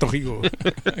Puerto Rico,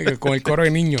 con el coro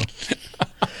de niños.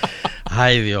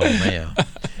 Ay, Dios mío.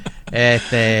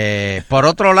 Por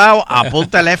otro lado,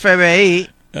 apunta el FBI.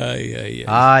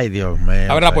 Ay, Dios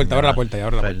mío. Abre la puerta.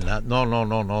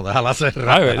 No, déjala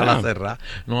cerrar.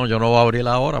 No, yo no voy a abrir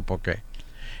ahora porque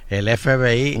el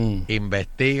FBI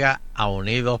investiga a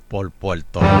Unidos por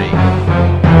Puerto Rico.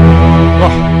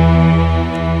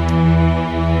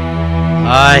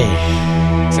 Ay.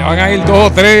 Se van a ir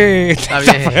 2 o 3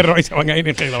 perros y se van a ir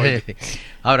entre los. Sí.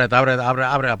 Abre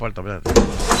la puerta.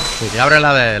 Y abre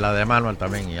la de Manuel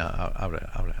también. Y abre.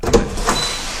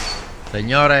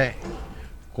 Señores,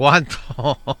 ¿cuánto?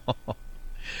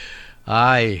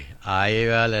 Ay, ahí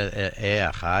va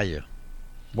el Jayo.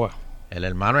 Bueno. ¿El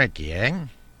hermano de quién?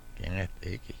 ¿Quién es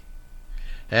Tiki?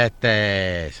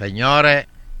 Señores,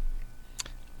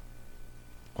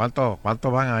 ¿cuántos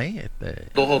van ahí?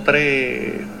 2 o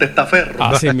 3 testaferros.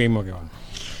 Así mismo que van.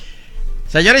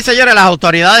 Señores y señores, las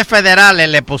autoridades federales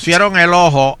le pusieron el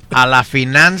ojo a las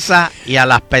finanzas y a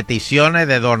las peticiones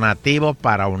de donativos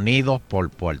para Unidos por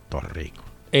Puerto Rico.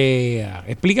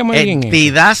 Explícame bien.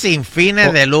 Entidad sin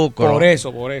fines de lucro. Por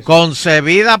eso.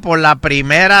 Concebida por la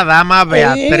primera dama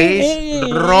Beatriz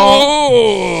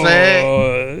Rosselló.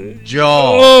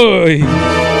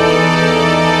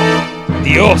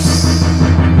 Dios.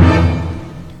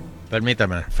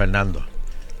 Permíteme, Fernando.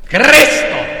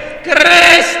 ¡Cristo!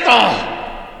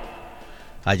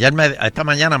 Esta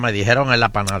mañana me dijeron en la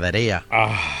panadería,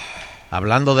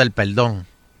 hablando del perdón,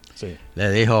 sí.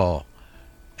 Le dijo,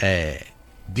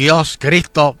 Dios,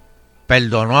 Cristo,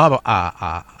 perdonó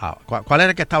 ¿cuál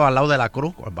era el que estaba al lado de la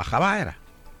cruz? ¿Bajaba era?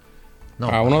 No,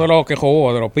 a uno de los que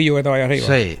jugó, de los pillos que estaba allá arriba.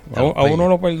 Sí. A uno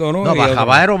lo perdonó. No,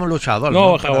 Bajaba era un luchador.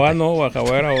 No, Bajaba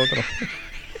era otro.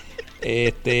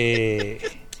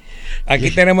 Aquí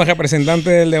tenemos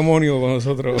representante del demonio con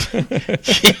nosotros.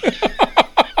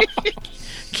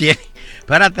 ¿Quién?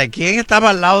 Espérate, ¿quién estaba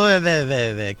al lado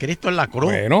de Cristo en la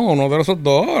cruz? Bueno, uno de esos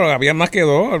 2, había más que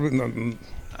 2.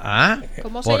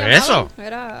 ¿Cómo por se llamaba? eso.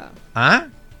 Era...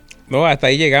 No, hasta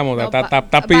ahí llegamos. No,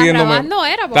 estás pidiéndome. no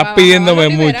era, estás pidiéndome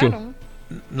mucho.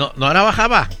 ¿No era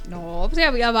Bajaba? No. No, si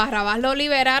a Barrabás lo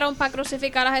liberaron para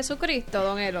crucificar a Jesucristo,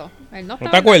 don Elo. Él no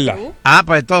estaba te acuerdas? en la cruz.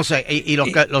 Pues entonces, y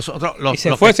los otros... Y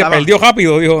se fue, se perdió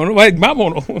rápido. Dijo, no,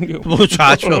 vámonos.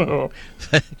 Muchacho,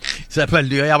 se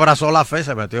perdió y abrazó la fe,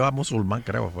 se metió a musulmán,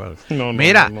 creo. Fue.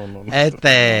 Mira, no.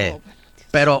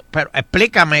 Pero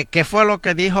explícame, ¿qué fue lo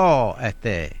que dijo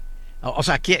o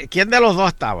sea, ¿quién de los dos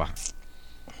estaba?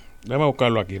 Déjame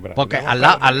buscarlo aquí. Porque al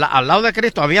lado de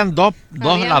Cristo habían dos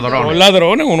ladrones. Dos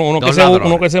ladrones,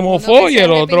 uno que se mofó y el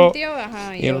otro.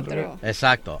 Y el otro.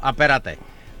 Exacto. Espérate.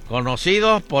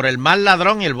 Conocidos por el mal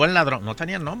ladrón y el buen ladrón. No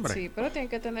tenían nombre. Sí, pero tienen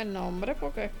que tener nombre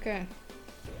porque es que...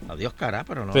 Adiós, cara,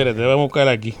 pero no. Espérate, debemos buscar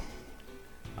aquí.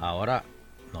 Ahora,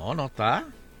 no está.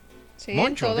 Sí,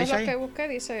 Moncho, en todo dice lo ahí. que busqué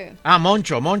dice...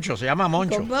 Moncho, se llama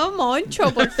Moncho. ¿Cómo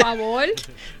Moncho, por favor?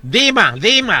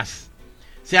 Dimas.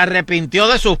 Se arrepintió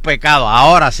de sus pecados.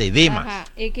 Ahora sí, Dimas. Ajá.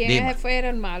 ¿Y quién Dimas. fue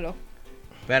el malo?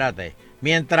 Espérate.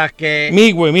 Mientras que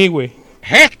Migüe.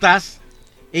 Gestas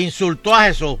insultó a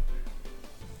Jesús.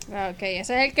 Ok, ese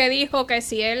es el que dijo que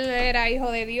si él era hijo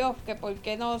de Dios, que por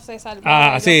qué no se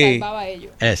salvaba, salvaba a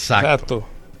ellos. Exacto.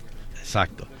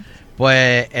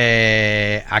 Pues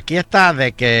aquí está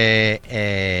de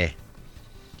que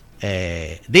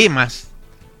Dimas,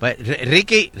 pues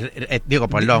Ricky,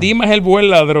 perdón. Dimas es el buen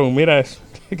ladrón, mira eso.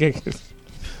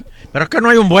 Pero es que no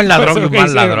hay un buen ladrón y un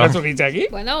mal ladrón. ¿Eso que dice aquí?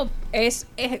 Bueno,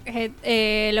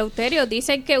 Eleuterio,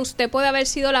 dicen que usted puede haber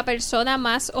sido la persona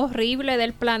más horrible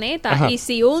del planeta. Ajá. Y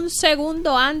si un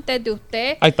segundo antes de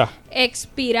usted Ahí está.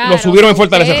 expirar, Lo subieron en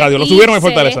Fortaleza Radio, lo subieron en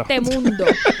Fortaleza. Este mundo.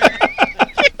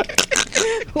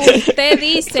 Usted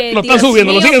dice, lo están Dios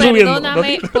subiendo, mío, lo siguen subiendo.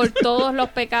 perdóname por todos los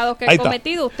pecados que he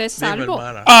cometido, usted es salvo.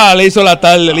 Le hizo la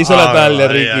tarde,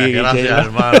 Ricky. Gracias,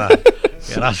 hermana.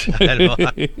 Gracias,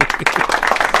 hermana.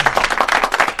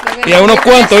 Y a unos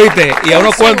cuantos, ¿viste? Y a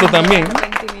unos cuantos también.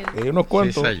 Y a unos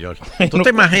cuantos. Sí, señor. ¿Tú te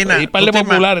imaginas? Y par de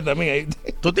populares también ahí.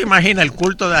 ¿Tú te imaginas el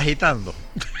culto de Agitando?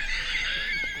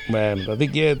 Bueno, estate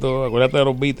quieto, acuérdate de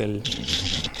los Beatles.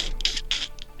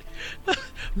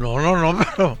 No,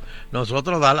 pero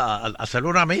nosotros hacerle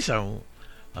una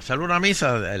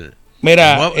misa.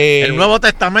 Mira, el Nuevo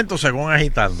Testamento según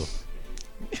Agitando.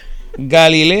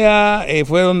 Galilea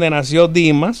fue donde nació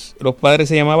Dimas. Los padres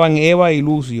se llamaban Eva y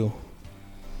Lucio.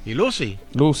 ¿Y Lucy?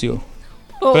 Lucio.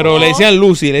 Pero le decían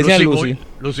Lucy,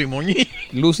 Lucy Muñiz.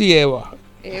 Lucy y Eva.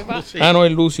 Lucy. No,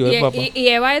 es Lucio, es papá. Y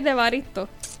Eva es de Baristo.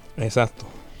 Exacto.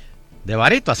 ¿De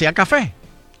Baristo? ¿Hacía café?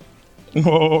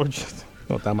 No,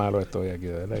 está malo esto aquí,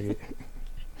 de verdad que...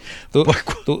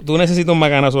 Tú necesitas un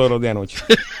macanazo de los de anoche.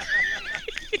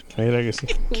 Mira que sí.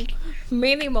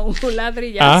 Mínimo un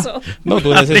ladrillazo. No,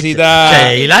 tú necesitas...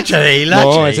 Cheila.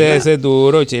 No, ese es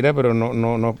duro, Chira, pero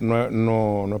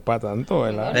no es para tanto,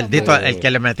 ¿verdad? El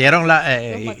que le metieron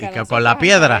con la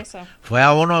piedra fue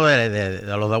a uno de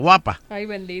los de Guapa. Ay,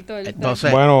 bendito.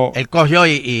 Entonces, él cogió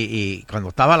y cuando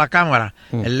estaba la cámara,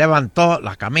 él levantó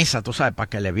la camisa, tú sabes, para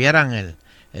que le vieran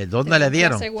dónde le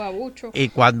dieron. Y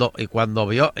cuando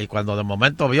de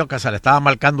momento vio que se le estaba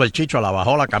marcando el chicho, la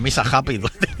bajó la camisa rápido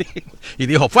y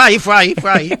dijo, fue ahí.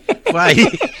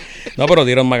 No, pero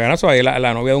dieron macanazo ahí.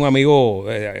 La novia de un amigo,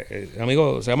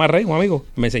 se llama Rey, un amigo,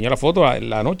 me enseñó la foto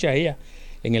la noche a ella.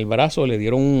 En el brazo le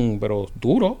dieron, pero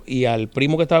duro, y al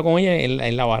primo que estaba con ella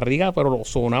en la barriga, pero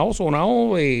sonado,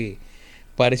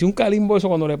 parecía un calimbo eso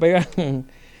cuando le pegan.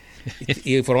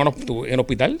 y fueron en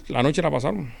hospital, la noche la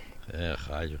pasaron.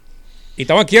 Y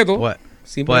estaban quietos,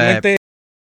 simplemente.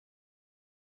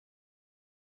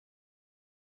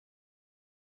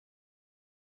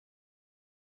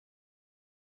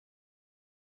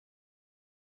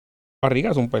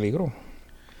 Barriga es un peligro.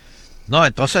 No,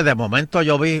 entonces de momento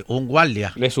yo vi un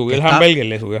guardia. Le subió el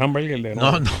hamburger de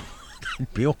no.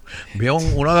 Vio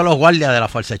uno de los guardias de la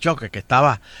Fuerza de Choque que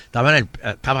estaba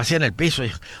así en el piso.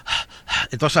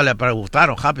 Entonces le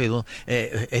preguntaron rápido,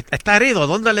 ¿está herido?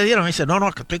 ¿Dónde le dieron? Y dice,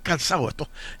 no, que estoy cansado. Esto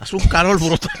hace un calor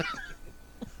brutal.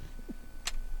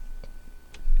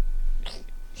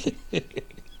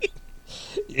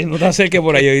 No te acerques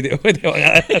por ahí, te van a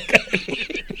dar.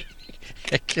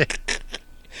 Es que,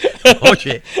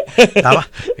 oye,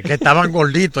 es que estaban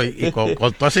gorditos y con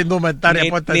toda esa indumentaria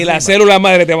puesta ni encima. la célula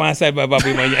madre te van a hacer,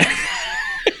 papi, mañana.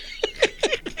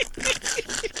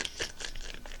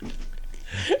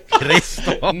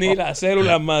 Cristo. Ni la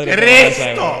célula madre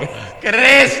Cristo.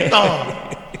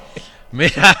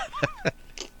 Mira,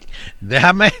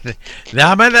 déjame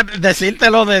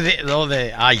decirte lo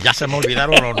de ay, ya se me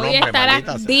olvidaron los nombres,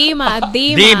 maldita sea. Dimas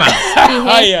y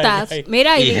Gestas.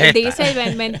 Mira, y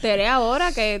dice, me enteré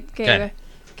ahora que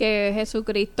que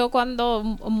Jesucristo cuando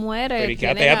muere... Pero ¿y qué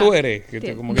atea tú eres?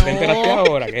 Como que te enteraste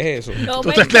ahora, ¿qué es eso? No ¿Tú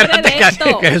me te enteré enteraste de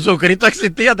esto. que Jesucristo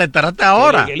existía? ¿Te enteraste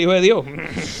ahora? Que el Hijo de Dios.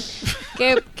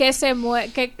 Que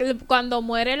cuando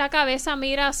muere la cabeza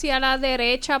mira hacia la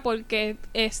derecha porque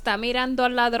está mirando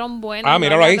al ladrón bueno. Ah, no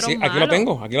míralo al ahí, ladrón sí, aquí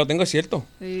lo tengo, es cierto.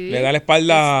 Sí. Le da la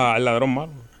espalda al ladrón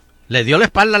malo. ¿Le dio la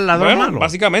espalda al ladrón Bueno, malo?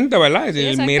 básicamente, ¿verdad? Sí, Él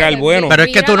exacto, mira al bueno. Pero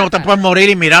es que tú no te puedes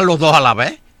morir y mirar los dos a la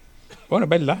vez. Bueno, es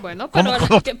verdad. Bueno, ¿Cómo?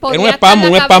 pero Era un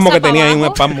espasmo que tenía ahí, un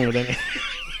espasmo que tenía.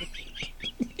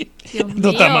 Dios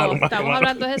No está mío, malo, estamos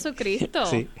hablando de Jesucristo.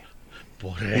 Sí.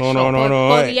 Por eso.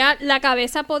 No. La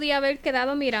cabeza podía haber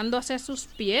quedado mirando hacia sus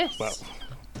pies. Wow.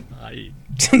 Ay.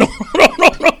 No,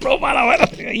 para,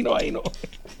 ahí no. Ahí no.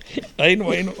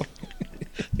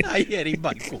 Ay,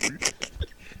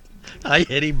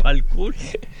 Erin Balcour.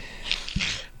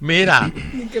 Mira.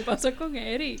 ¿Qué pasó con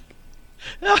Eric?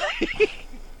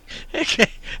 Es que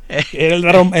Era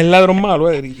el ladrón malo,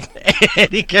 Eric.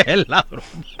 Eric es el ladrón.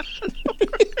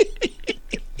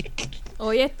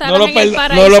 Hoy está No en el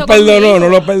paraíso lo perdonó, conmigo. no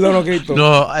lo perdonó, Cristo.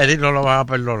 No, Eric no lo van a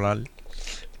perdonar.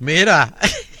 Mira,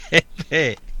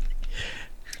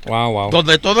 Wow.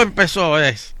 donde todo empezó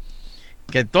es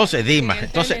que entonces Dimas,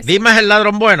 Sí, Dimas es el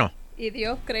ladrón bueno. Y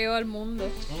Dios creó al mundo.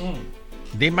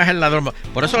 Dimas es el ladrón bueno.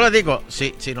 Por eso le digo,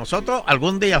 si nosotros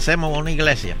algún día hacemos una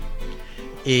iglesia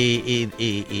y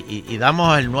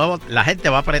damos el nuevo, la gente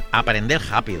va a aprender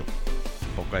rápido.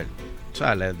 Porque, o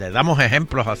sea, le damos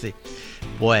ejemplos así.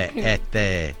 Pues,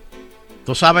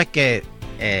 tú sabes que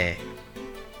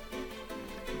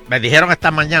me dijeron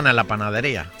esta mañana en la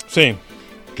panadería. Sí.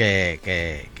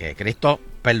 Que Cristo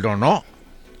perdonó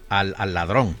al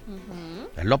ladrón.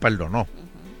 Él lo perdonó.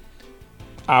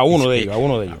 A uno de ellos.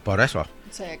 Por eso.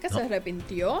 O sea, que se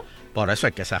arrepintió. Por eso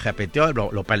es que se arrepintió y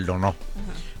lo perdonó.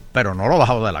 Pero no lo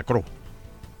bajó de la cruz.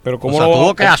 Pero o sea,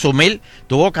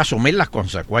 tuvo que asumir las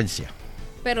consecuencias.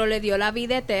 Pero le dio la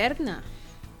vida eterna.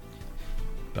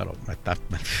 Pero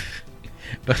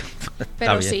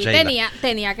Pero bien, sí, Sheila.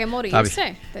 tenía que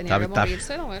morirse. Tenía que está-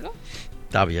 morirse, ¿no? ¿Verdad?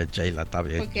 Está bien, Sheila, está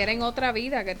bien. Porque era en otra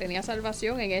vida que tenía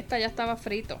salvación. En esta ya estaba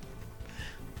frito.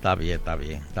 Está bien.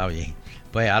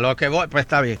 Pues a lo que voy, pues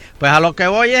está bien. Pues a lo que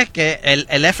voy es que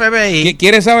el FBI...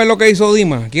 ¿Quieren saber lo que hizo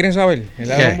Dimas? ¿Quieren saber? El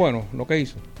ladrón ¿Qué? bueno, lo que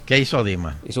hizo. ¿Qué hizo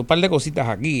Dimas? Hizo un par de cositas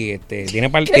aquí. Tiene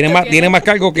 ¿Tienes más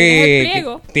cargo ¿Tienes el que...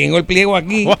 pliego? Tengo el pliego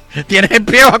aquí. ¿Tienes el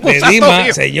pliego De acusatorio?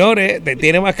 Dimas, señores.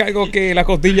 Tiene más cargo que la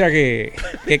costilla que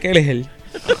él.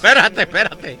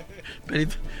 Espérate.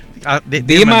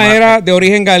 Dimas era de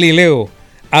origen galileo.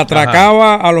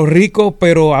 Atracaba a los ricos,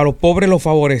 pero a los pobres los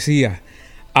favorecía.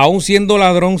 Aún siendo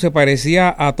ladrón, se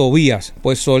parecía a Tobías,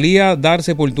 pues solía dar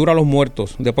sepultura a los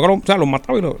muertos. Después los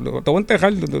mataba y los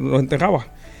enterraba.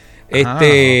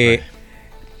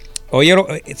 Oye,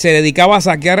 se dedicaba a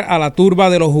saquear a la turba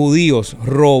de los judíos.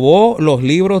 Robó los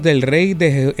libros del rey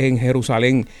en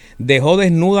Jerusalén. Dejó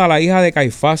desnuda a la hija de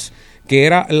Caifás, que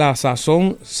era la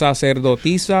sazón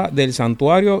sacerdotisa del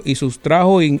santuario, y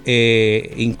sustrajo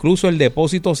incluso el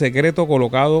depósito secreto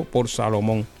colocado por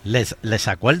Salomón. ¿Le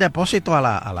sacó el depósito a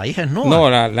la hija desnuda? No,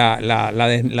 la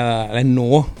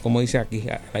desnudó, como dice aquí,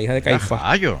 a la hija de Caifás.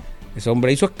 Rayo. Ese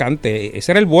hombre hizo escante.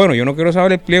 Ese era el bueno. Yo no quiero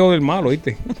saber el pliego del malo,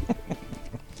 ¿viste?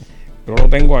 Yo lo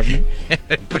tengo aquí.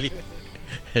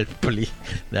 El pliego.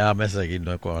 Déjame seguir,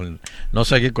 no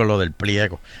seguir con lo del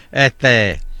pliego.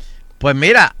 Pues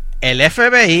mira, el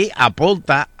FBI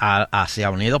apunta hacia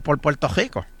Unidos por Puerto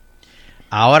Rico.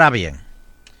 Ahora bien,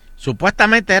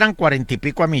 supuestamente eran 40 y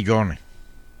pico millones.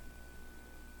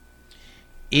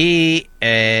 Y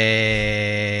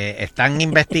están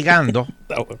investigando.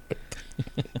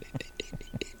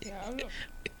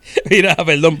 Mira,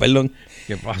 perdón.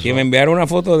 ¿Qué pasó? Que me enviaron una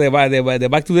foto de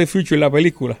Back to the Future, la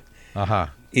película.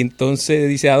 Ajá. Entonces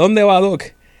dice, ¿a dónde va Doc?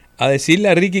 A decirle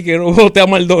a Ricky que no vote a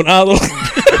Maldonado.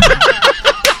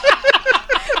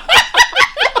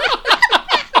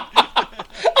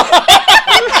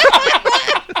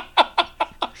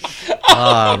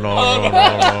 No.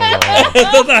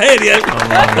 Esto está genial.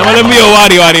 No me lo envió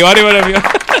Bari me lo envió.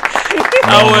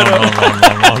 Bueno.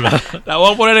 La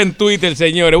voy a poner en Twitter,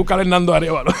 señores. Búscale Hernando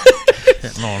Arevalo.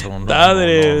 Está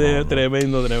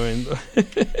tremendo.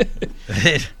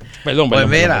 Perdón. Pues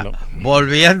mira,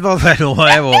 volviendo de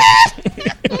nuevo.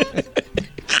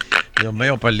 Dios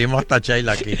mío, perdimos hasta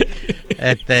Sheila aquí.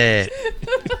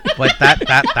 Pues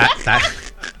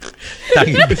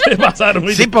Se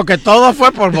pasaron. Sí, porque todo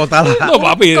fue por votar. No,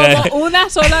 papi. Como una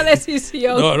sola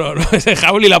decisión. No. Ese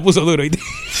Jauli la puso duro.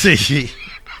 Sí.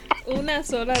 Una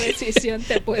sola decisión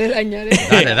te puede dañar.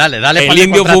 Dale.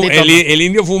 El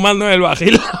indio fumando en el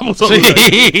bajil la puso duro.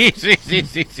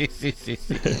 Sí.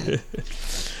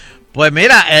 Pues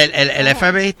mira, el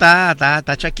FBI está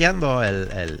chequeando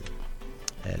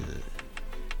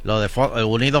lo de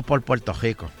Unidos por Puerto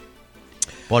Rico.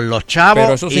 Por los chavos.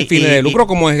 Pero eso sin fines de lucro,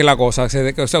 ¿cómo es la cosa? O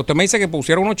sea, usted me dice que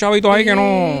pusieron unos chavitos ahí que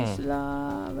no...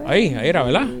 Ahí era,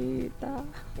 ¿verdad?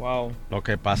 Wow. Lo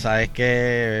que pasa es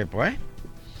que, pues,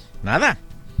 nada.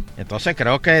 Entonces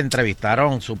creo que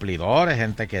entrevistaron suplidores,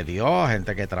 gente que dio,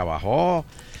 gente que trabajó,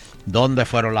 dónde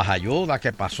fueron las ayudas,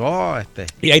 qué pasó.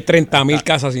 Y hay 30,000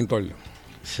 casas sin toldo.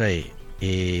 Sí.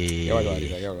 Y, qué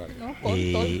barbaridad, qué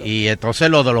barbaridad. Y entonces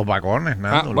lo de los vagones,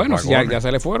 Nando, bueno, los vagones. Ya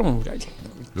se le fueron, muchachos.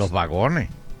 Los vagones.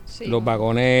 Sí, los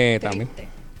vagones también.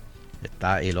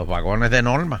 Y los vagones de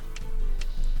Norma.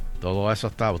 Todo eso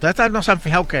está. Ustedes no se han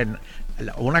fijado que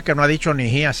una que no ha dicho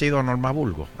ni ha sido Norma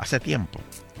Burgos hace tiempo.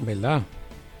 ¿Verdad?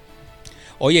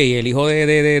 Oye, y el hijo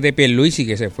de Pierluisi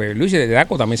que se fue, Luis de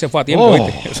Daco también se fue a tiempo.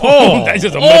 Hombre,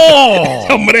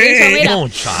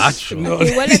 muchacho. No,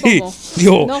 y huele como,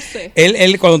 Dios, no sé.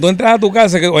 Él cuando tú entras a tu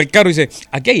casa o el carro dice,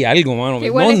 aquí hay algo, mano.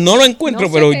 No lo encuentro,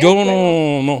 no pero sé yo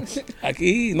qué, no.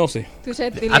 Aquí no sé.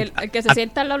 El que se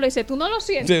sienta al lado le dice, ¿tú no lo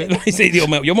sientes? Dice, Dios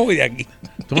mío, yo me voy de aquí.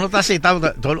 Tú no estás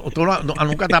citado,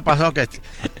 nunca te ha pasado que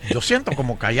yo siento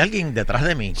como que hay alguien detrás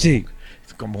de mí. Sí.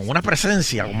 Como una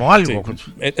presencia, como algo.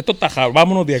 Sí. Esto está jaro,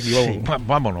 vámonos de aquí,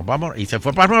 vámonos. Vámonos. Y se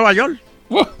fue para Nueva York.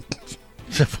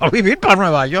 Se fue a vivir para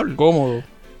Nueva York. Cómodo.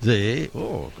 Sí.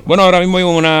 Bueno, ahora mismo hay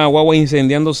una guagua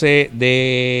incendiándose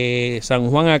de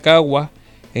San Juan a Caguas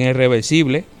en el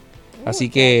reversible. Así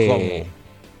que... ¿Cómo?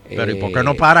 Pero ¿y por qué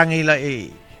no paran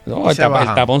no, el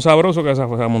tapón sabroso que se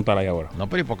fue a montar ahí ahora. No,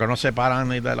 pero ¿y por qué no se paran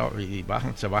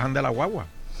se bajan de la guagua?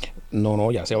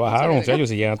 No, ya se bajaron, en serio,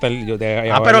 si llegan hasta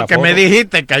pero que me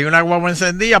dijiste que hay una guagua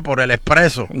encendida por el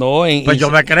expreso. No, pues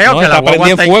yo me creo que la guagua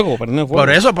está en fuego. Por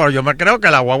eso, pero yo me creo que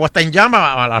la guagua está en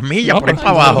llamas a las millas por ahí para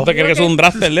abajo. ¿No te crees que es un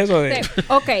drafter de eso?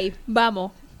 Ok,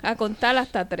 vamos a contar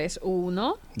hasta 3.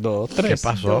 1, 2, 3. ¿Qué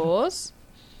pasó? 2,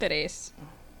 3.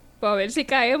 Para ver si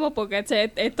caemos, porque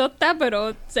esto está,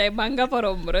 pero se manga por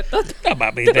hombro. Esto está,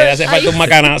 papi, te hace falta un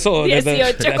macanazo.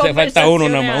 18 te hace falta uno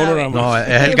nada más. No,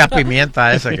 es el gas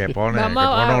pimienta ese que pone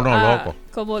uno loco.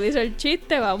 Como dice el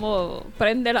chiste, vamos,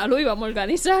 prende la luz y vamos a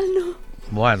organizarnos.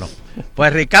 Bueno,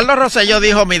 pues Ricardo Rosselló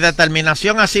dijo, mi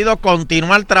determinación ha sido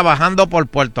continuar trabajando por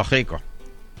Puerto Rico.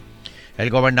 El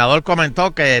gobernador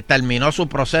comentó que terminó su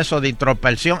proceso de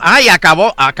introspección. ¡Ay,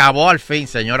 acabó al fin,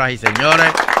 señoras y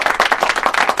señores!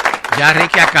 Ya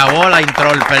Ricky acabó la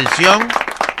introspección,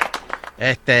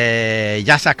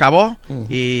 ya se acabó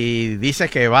y dice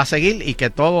que va a seguir y que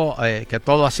todo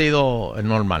ha sido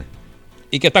normal.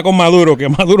 Y que está con Maduro, que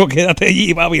Maduro quédate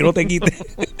allí, papi, no te quites.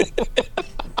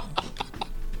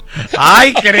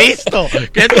 ¡Ay, Cristo!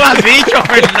 ¿Qué tú has dicho,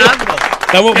 Fernando?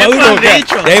 Maduro,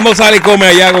 ya hemos salido y come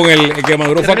allá con el que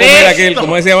Maduro fue a comer aquel,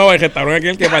 ¿cómo se llamaba? El restaurante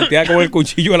aquel que partía con el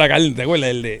cuchillo a la carne, ¿te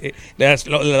acuerdas? Le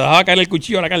dejaba caer el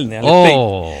cuchillo a la carne.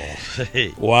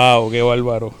 Sí. Wow, qué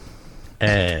bárbaro.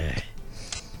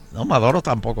 No, Maduro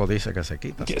tampoco dice que se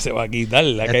quita. Que se va a quitar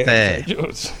la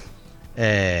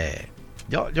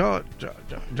yo,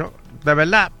 de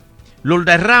verdad,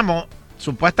 Lourdes Ramos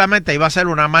supuestamente iba a hacer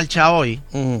una marcha hoy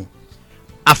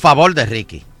a favor de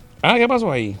Ricky. ¿Qué pasó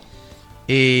ahí?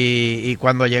 Y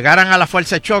cuando llegaran a la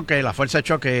fuerza de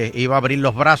choque iba a abrir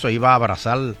los brazos, iba a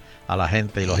abrazar a la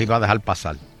gente y los iba a dejar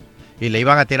pasar. Y le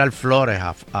iban a tirar flores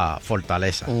a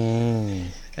Fortaleza.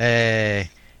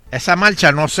 Esa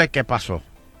marcha no sé qué pasó.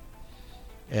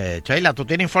 Sheila, ¿tú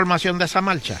tienes información de esa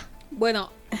marcha?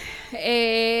 Bueno,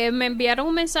 me enviaron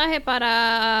un mensaje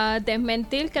para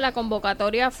desmentir que la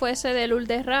convocatoria fuese de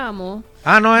Lourdes Ramos.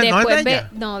 No es de ella.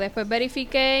 Después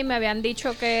verifiqué y me habían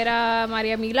dicho que era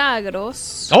María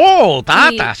Milagros.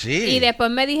 Tata, sí. Y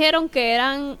después me dijeron que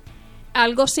eran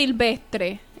algo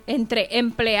silvestre entre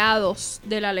empleados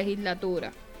de la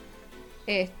legislatura.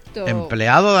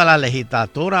 Empleados de la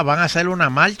legislatura van a hacer una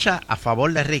marcha a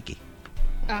favor de Ricky.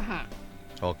 Ajá.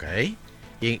 Ok.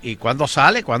 ¿Y cuándo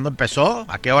sale? ¿Cuándo empezó?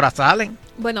 ¿A qué hora salen?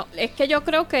 Bueno, es que yo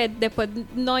creo que después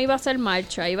no iba a ser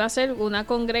marcha, iba a ser una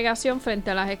congregación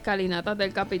frente a las escalinatas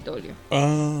del Capitolio.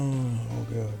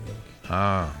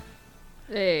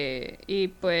 Y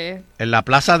pues... En la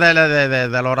plaza de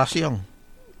la oración.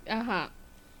 Ajá.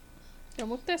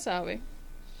 ¿Cómo usted sabe?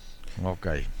 Ok.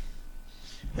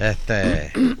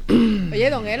 Oye,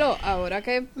 don Elo, ahora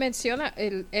que menciona,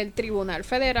 el Tribunal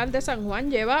Federal de San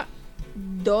Juan lleva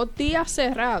 2 días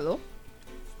cerrado.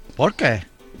 ¿Por qué?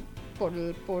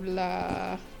 Por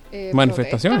la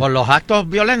manifestación. Por los actos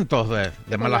violentos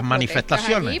de las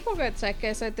manifestaciones. Allí, porque sabes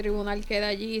que ese tribunal queda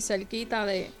allí cerquita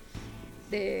de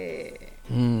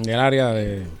Del área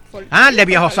de... El de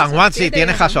Viejo San Juan, sí,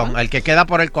 tienes razón. El que queda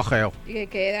por el cogeo. Y que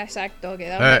queda, exacto,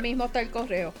 queda donde mismo está el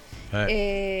correo.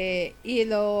 Y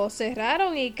lo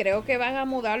cerraron y creo que van a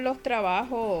mudar los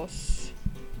trabajos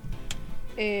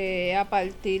a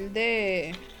partir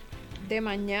de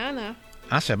mañana.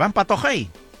 ¿Se van para Tojei?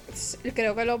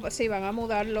 Creo que sí, van a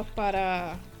mudarlos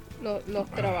para los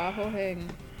trabajos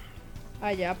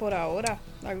allá por ahora,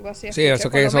 algo así. Sí, eso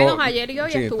por que lo eso, menos ayer y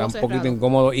hoy sí, estuvo está un cerrado. poquito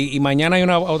incómodo. Y mañana hay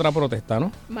otra protesta,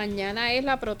 ¿no? Mañana es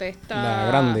la protesta. La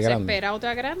grande. Espera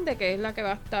otra grande, que es la que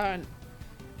va a estar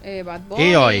Bad Bunny.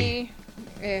 ¿Y hoy?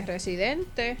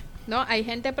 Residente. No, hay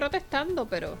gente protestando,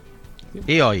 pero...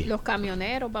 ¿Y hoy? Los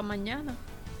camioneros van mañana.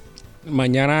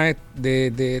 Mañana es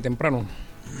de temprano.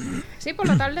 Sí, por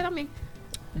la tarde también.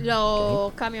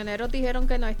 Los camioneros dijeron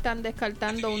que no están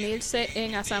descartando unirse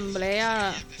en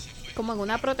asamblea, como en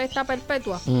una protesta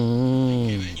perpetua.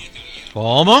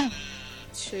 ¿Cómo?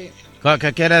 Sí.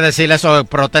 ¿Qué quiere decir eso de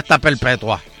protesta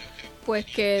perpetua? Pues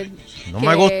que... No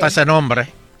me gusta ese nombre.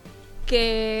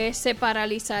 Que se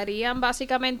paralizarían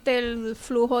básicamente el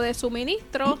flujo de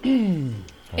suministro.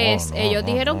 Ellos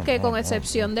dijeron que con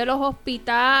excepción de los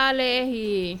hospitales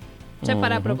y... O sea,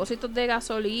 para propósitos de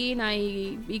gasolina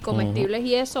y comestibles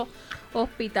y eso,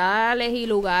 hospitales y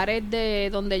lugares de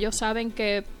donde ellos saben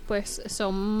que pues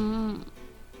son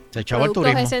productos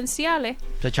esenciales.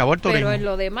 Se chavó el turismo. Pero en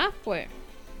lo demás, pues...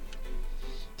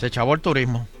 Se chavó el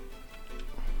turismo.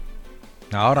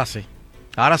 Ahora sí.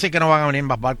 Ahora sí que no van a venir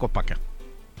más barcos para acá.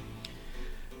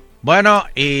 Bueno,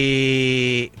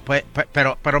 y... pues,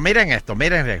 pero miren esto.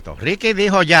 Ricky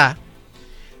dijo ya...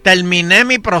 Terminé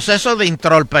mi proceso de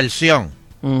introspección.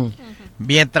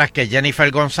 Mientras que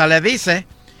Jennifer González dice,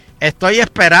 estoy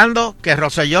esperando que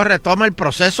Rosselló retome el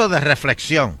proceso de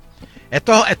reflexión.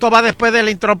 Esto va después de la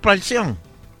introspección.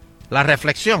 La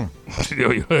reflexión.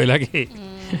 Dios, ¿verdad que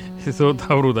eso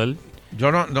está brutal?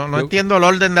 Yo no entiendo el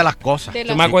orden de las cosas.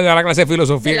 Yo me acuerdo de la clase de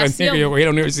filosofía que yo cogí en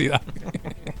la universidad.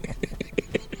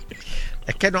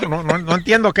 Es que no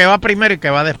entiendo qué va primero y qué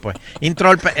va después.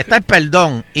 Está el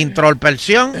perdón,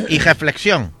 introspección y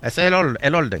reflexión. Ese es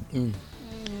el orden.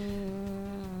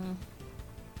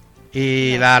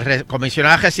 Y la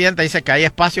comisionada residente dice que hay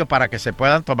espacio para que se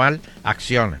puedan tomar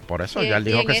acciones. Por eso ya él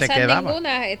dijo que se quedaba.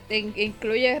 Ninguna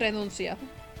incluye renuncia.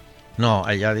 No,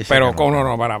 ella dice. Pero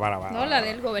no, para. No, la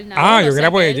del gobernador. Yo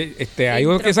quería, pues, hay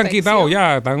unos que se han quitado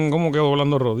ya. Están como que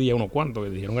doblando rodillas, unos cuantos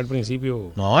que dijeron al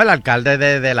principio. No, el alcalde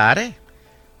de Lares.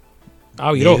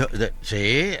 Viró.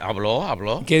 Sí,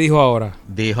 habló. ¿Qué dijo ahora?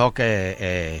 Dijo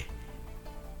que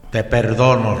te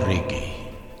perdono, Ricky.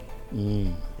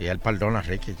 Y él perdona a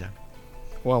Ricky ya.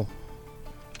 Wow.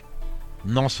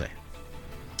 No sé.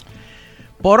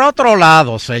 Por otro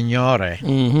lado, señores,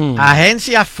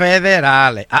 agencias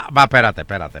federales. Espérate.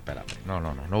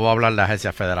 No voy a hablar de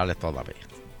agencias federales todavía.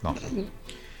 No.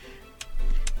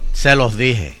 Se los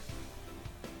dije.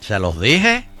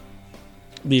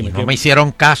 Dime, no me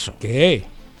hicieron caso. ¿Qué?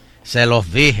 Se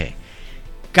los dije.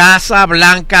 Casa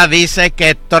Blanca dice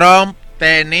que Trump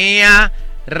tenía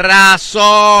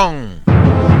razón.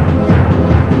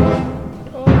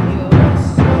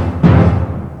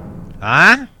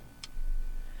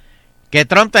 Que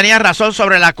Trump tenía razón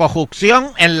sobre la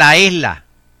corrupción en la isla.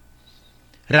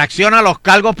 Reacciona a los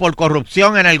cargos por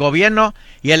corrupción en el gobierno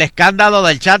y el escándalo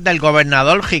del chat del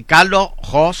gobernador Ricardo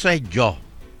Rosselló.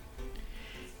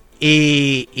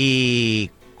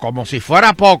 Y como si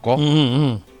fuera poco,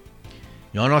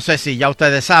 yo no sé si ya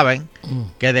ustedes saben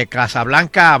que de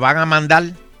Casablanca van a mandar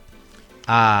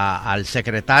al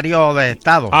secretario de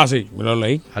Estado. Sí, me lo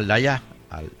leí. Al de allá,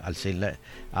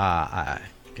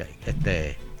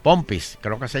 Pompis,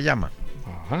 creo que se llama.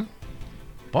 Ajá.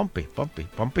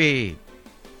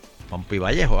 Pompi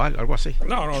Vallejo, algo así.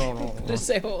 No.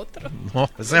 Ese es otro. No,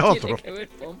 ese es otro. Tiene que ver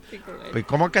Pompi con él. ¿Y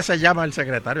cómo es que se llama el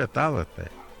secretario de Estado?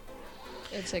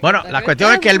 Bueno, la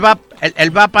cuestión es que él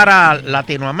va para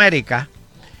Latinoamérica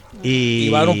y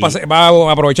va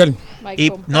a aprovechar.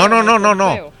 Y no.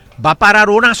 Va a parar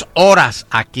unas horas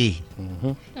aquí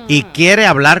y quiere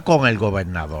hablar con el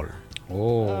gobernador.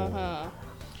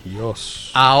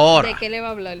 Dios. Ahora. ¿De qué le va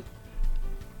a hablar?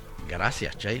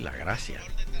 Gracias, Sheila, gracias.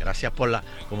 Gracias por la,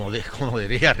 como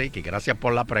diría Ricky, gracias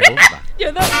por la pregunta.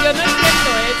 yo no entiendo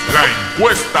eso. La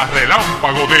encuesta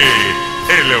relámpago de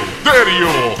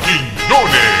Eleuterio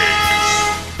Quiñones.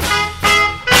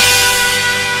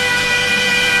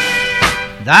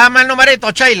 Dame el numerito,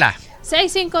 Sheila.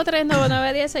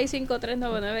 6539910,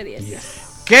 6539910.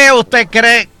 ¿Qué usted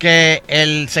cree que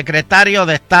el secretario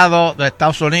de Estado de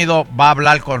Estados Unidos va a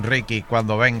hablar con Ricky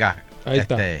cuando venga ahí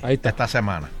está. Esta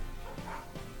semana?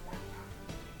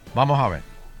 Vamos a ver.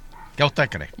 ¿Qué usted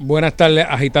cree? Buenas tardes,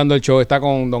 agitando el show. Está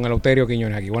con don Eleuterio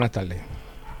Quiñones aquí. Buenas tardes.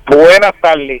 Buenas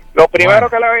tardes. Lo primero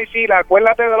que le voy a decir,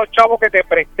 acuérdate de los chavos que te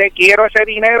presté, quiero ese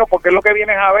dinero porque es lo que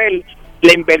vienes a ver,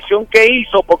 la inversión que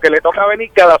hizo, porque le toca venir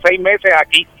cada 6 meses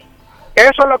aquí.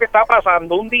 Eso es lo que está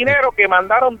pasando, un dinero que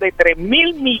mandaron de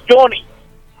 3,000 millones.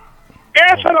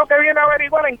 Eso es lo que viene a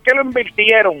averiguar en qué lo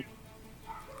invirtieron.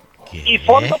 ¿Qué? Y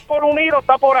Fondos por Unido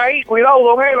está por ahí, cuidado,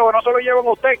 don Elo, que no se lo lleven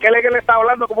a usted, que él es que le está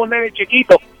hablando como un nene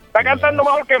chiquito. Está cantando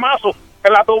mejor que Mazo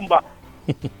en la tumba.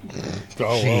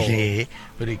 Sí,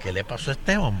 pero ¿y qué le pasó a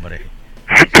este hombre?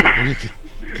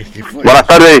 ¿Qué fue? Buenas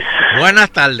tardes.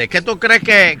 Buenas tardes. ¿Qué tú crees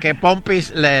que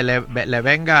Pompis le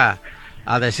venga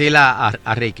a decir a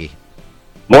Ricky?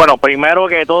 Bueno, primero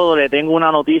que todo le tengo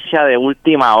una noticia de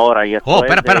última hora. Y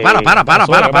espera.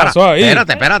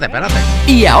 Espérate.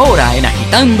 Y ahora en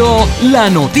Agitando, la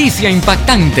noticia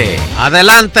impactante.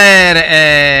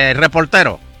 Adelante,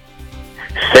 reportero.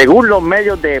 Según los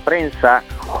medios de prensa,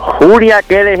 Julia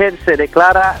Kelleher se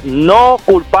declara no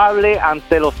culpable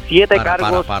ante los 7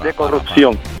 cargos de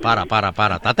corrupción. Para.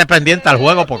 Estate pendiente al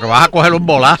juego porque vas a coger un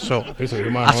bolazo.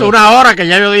 Hace una hora que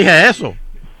ya yo dije eso.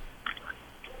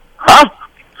 ¿Ah?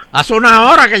 Hace una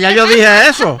hora que ya yo dije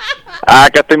eso.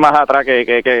 Que estoy más atrás que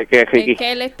Ricky. Es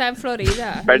que él está en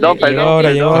Florida. Perdón.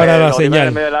 Llegó ahora la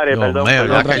señal.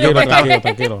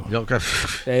 Tranquilo.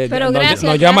 Pero gracias.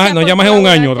 Nos llamas en un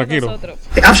año, tranquilo.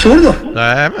 Es absurdo.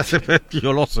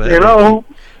 Yo lo sé. Hello.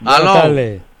 Buenas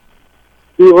tardes.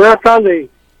 Sí, buenas tardes.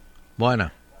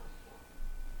 Buenas.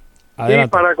 Sí,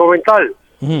 para comentar.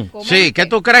 Sí, ¿qué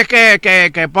tú crees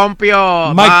que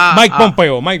Pompeo Mike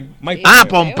Pompeo.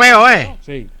 Pompeo,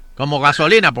 Sí. Como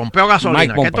gasolina, Pompeo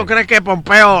gasolina. ¿Qué tú crees que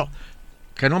Pompeo...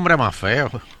 Qué nombre más feo.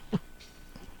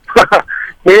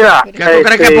 Mira, ¿Qué tú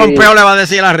crees que Pompeo le va a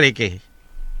decir a Ricky?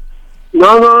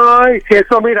 No, si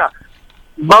eso, mira,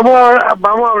 vamos a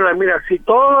hablar, mira, si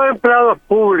todos los empleados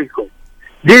públicos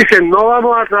dicen no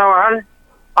vamos a trabajar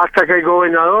hasta que el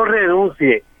gobernador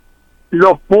renuncie,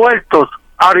 los puertos,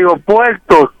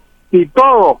 aeropuertos y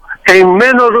todo, en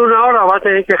menos de una hora va a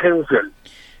tener que renunciar.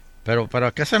 Pero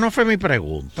es que esa no fue mi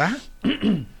pregunta.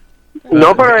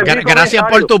 No, pero gracias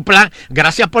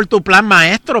por tu plan,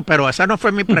 maestro, pero esa no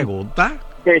fue mi pregunta.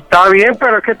 Está bien,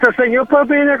 pero es que este señor pues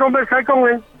viene a conversar con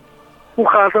él un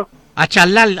rato. A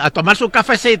charlar, a tomar su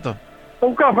cafecito.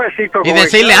 Un cafecito. Y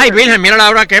decirle, ay, Virgen, mira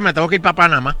la hora que es, me tengo que ir para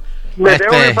Panamá. Me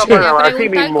tengo que ir para Panamá, así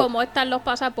mismo. Cómo están los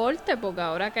pasaportes, porque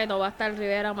ahora que no va a estar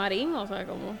Rivera Marín, o sea,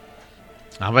 como...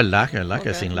 verdad,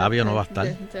 que sin labio no va a estar.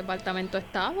 Departamento de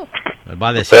Estado. Él va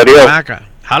a decir, acá.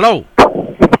 Hello.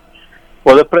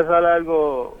 ¿Puedo expresar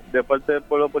algo de parte del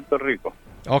pueblo de Puerto Rico?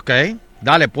 Ok,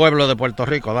 dale, pueblo de Puerto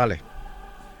Rico, dale.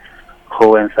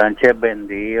 Joven Sánchez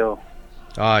vendido.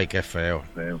 Ay, qué feo.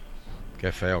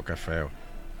 Qué feo.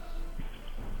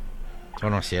 Eso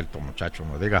no es cierto, muchacho,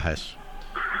 no digas eso.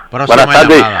 Buenas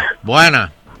tardes.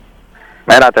 Buena.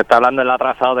 Mira, te está hablando el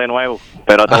atrasado de nuevo,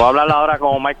 pero te voy a hablar ahora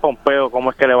como Mike Pompeo,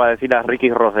 cómo es que le va a decir a Ricky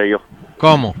Rosselló.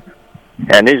 ¿Cómo?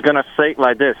 And he's gonna say it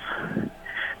like this.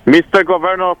 Mr.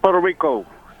 Governor of Puerto Rico,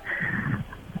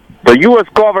 the U.S.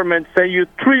 government sent you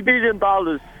 $3 billion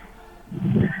to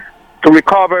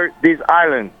recover this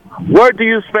island. Where do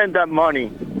you spend that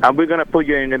money? And we're gonna put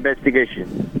you in an investigation.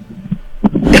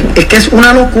 Es que es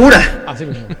una locura. Así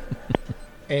mismo.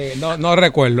 No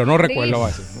recuerdo. No recuerdo.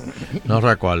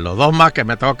 2 más que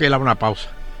me tengo que ir a una pausa.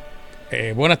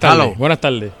 Buenas tardes. Buenas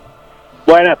tardes.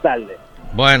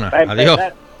 Buenas, adiós.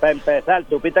 Para empezar,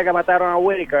 ¿supiste que mataron a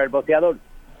Whitaker, el boxeador?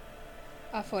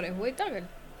 ¿A Forrest Whitaker?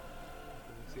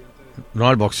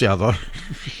 No, el boxeador.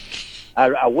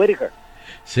 ¿A Whitaker?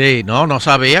 Sí, no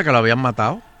sabía que lo habían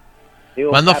matado. Sí,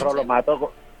 ¿cuándo lo mató con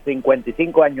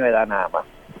 55 años de edad nada más?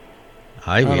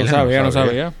 Ay, no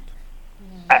sabía.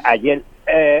 Ayer.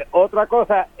 Otra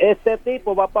cosa, este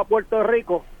tipo va para Puerto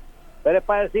Rico, pero es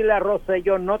para decirle a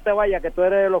Rosselló, no te vayas, que tú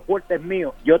eres de los fuertes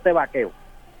míos, yo te vaqueo.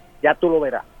 Ya tú lo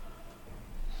verás.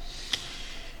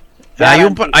 Hay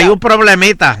un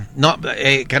problemita. No,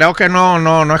 creo que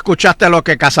no escuchaste lo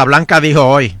que Casablanca dijo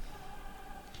hoy.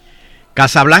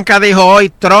 Casablanca dijo hoy,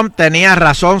 Trump tenía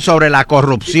razón sobre la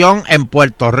corrupción en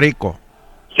Puerto Rico.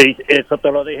 Sí, eso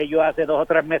te lo dije yo hace 2 o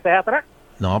 3 meses atrás.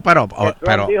 No, pero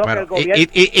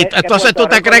entonces tú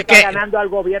te crees que está ganando al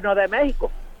gobierno de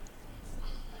México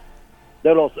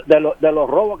de los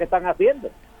robos que están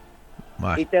haciendo.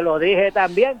 Bueno. Y te lo dije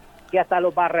también que hasta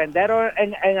los barrenderos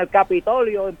en el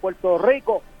Capitolio en Puerto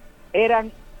Rico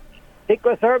eran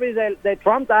Secret Service de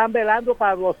Trump estaban velando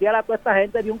para bloquear a toda esta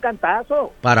gente de un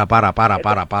cantazo. Para.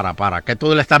 ¿Qué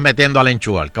tú le estás metiendo al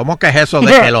enchual? ¿Cómo que es eso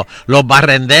de que los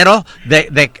barrenderos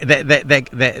del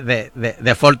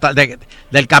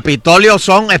Capitolio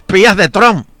son espías de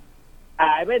Trump?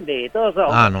 Ay, bendito.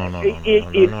 Son. No.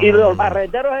 Y los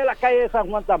barrenderos de la calle de San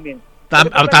Juan también.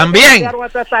 ¿También?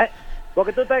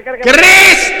 Porque tú te crees que...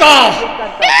 ¡Cristo!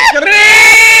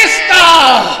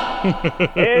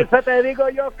 Eso te digo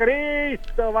yo,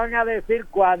 Cristo, van a decir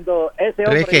cuando ese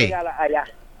hombre llegue allá.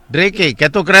 Ricky, ¿qué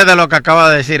tú crees de lo que acaba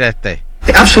de decir este?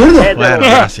 Es absurdo. Bueno,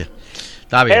 gracias.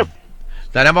 Está bien.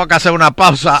 Tenemos que hacer una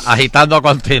pausa. Agitando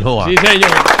continúa. Sí,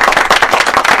 señor.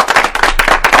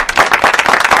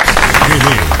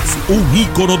 Un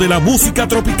ícono de la música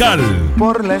tropical.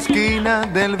 Por la esquina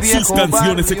del viejo Sus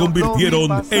canciones se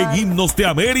convirtieron en himnos de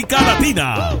América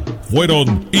Latina.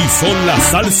 Fueron y son la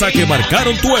salsa que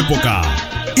marcaron tu época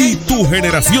y tu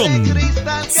generación.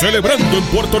 Celebrando en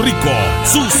Puerto Rico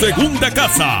su segunda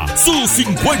casa, sus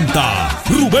 50.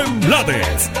 Rubén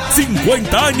Blades,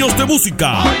 50 años de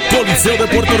música. Coliseo de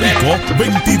Puerto Rico,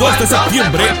 22 de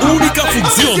septiembre, única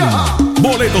función.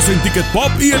 Boletos en Ticket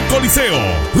Pop y el Coliseo.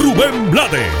 Rubén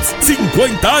Blades,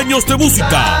 50 años de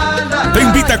música. Te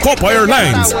invita Copa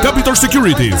Airlines, Capital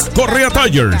Securities, Correa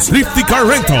Tires, Lifty Car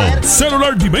Rental,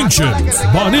 Cellular Dimensions,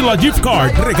 Vanilla Gift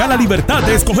Card. Regala libertad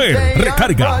de escoger.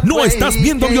 Recarga. No estás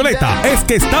viendo Violeta, es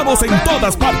que estamos en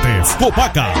todas partes.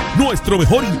 Copaca, nuestro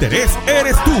mejor interés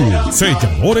eres tú.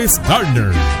 Selladores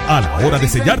Garner. A la hora de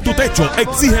sellar tu techo,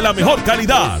 exige la mejor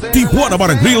calidad. Tijuana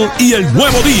Bar and Grill y El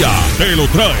Nuevo Día te lo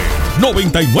trae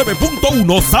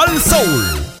 99.1 Sal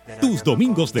Soul. Tus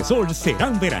domingos de sol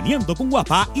serán veraneando con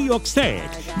Guapa y Oxtec.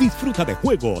 Disfruta de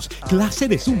juegos, clase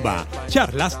de zumba,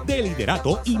 charlas de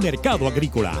liderato y mercado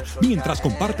agrícola, mientras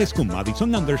compartes con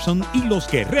Madison Anderson y los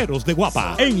guerreros de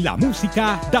Guapa. En la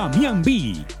música, Damián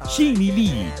B, Shinny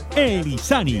Lee,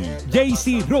 Elizani,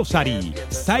 JC Rosary,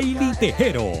 Saily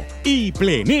Tejero y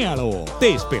Plenéalo.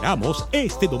 Te esperamos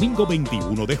este domingo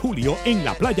 21 de julio en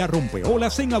la playa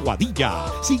Rompeolas en Aguadilla.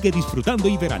 Sigue disfrutando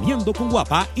y veraneando con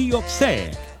Guapa y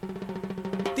Oxtec.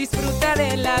 Disfruta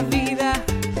de la vida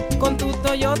con tu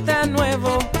Toyota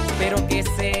nuevo, pero que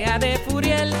sea de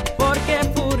Furiel, porque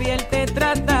Furiel te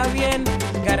trata bien.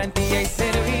 Garantía y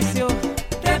servicio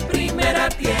de primera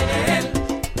tiene él.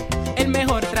 El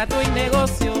mejor trato y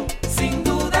negocio, sin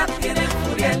duda tiene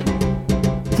Furiel.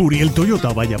 Furiel Toyota,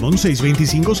 Bayamón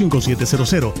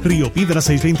 625-5700, Río Piedra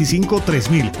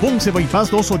 625-3000, Ponce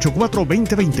Bypass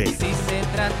 284-2020. Si se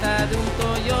trata de un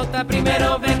Toyota,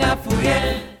 primero ven a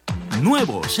Furiel.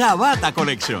 Nuevo Shabata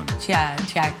Collection.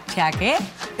 ¿Qué?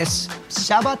 ¿Es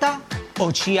Shabata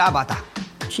o Chiabata?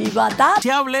 ¿Chibata?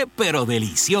 Fiable pero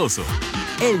delicioso.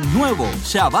 El nuevo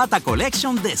Shabata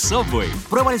Collection de Subway.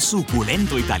 Prueba el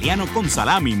suculento italiano con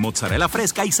salami, mozzarella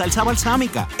fresca y salsa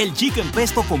balsámica. El chicken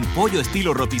pesto con pollo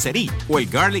estilo rotisserie. O el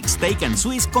garlic steak and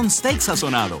Swiss con steak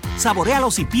sazonado.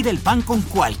 Saboréalos y pide el pan con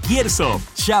cualquier sub.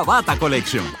 Shabata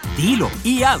Collection. Dilo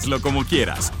y hazlo como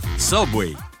quieras.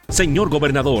 Subway. Señor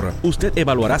gobernador, usted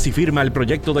evaluará si firma el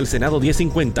proyecto del Senado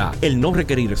 1050. El no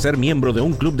requerir ser miembro de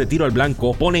un club de tiro al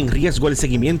blanco pone en riesgo el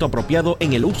seguimiento apropiado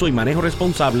en el uso y manejo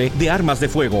responsable de armas de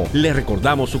fuego. Le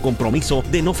recordamos su compromiso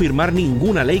de no firmar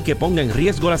ninguna ley que ponga en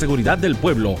riesgo la seguridad del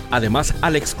pueblo. Además,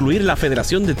 al excluir la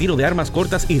Federación de Tiro de Armas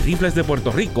Cortas y Rifles de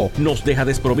Puerto Rico, nos deja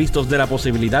desprovistos de la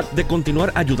posibilidad de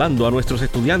continuar ayudando a nuestros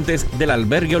estudiantes del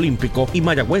Albergue Olímpico y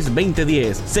Mayagüez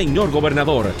 2010. Señor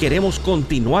gobernador, queremos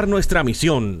continuar nuestra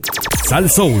misión. Sal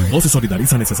Soul no se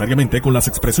solidariza necesariamente con las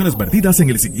expresiones vertidas en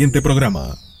el siguiente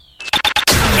programa.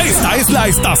 Esta es la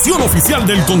estación oficial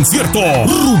del concierto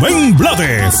Rubén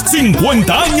Blades,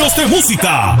 50 años de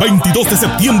música. 22 de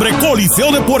septiembre,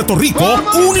 Coliseo de Puerto Rico,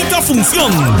 única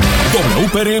función.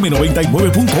 WPRM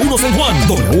 99.1 San Juan,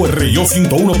 WRIO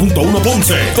 101.1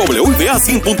 Ponce, WBA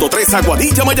 100.3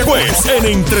 Aguadilla Mayagüez. En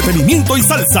entretenimiento y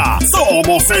salsa,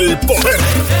 somos el poder.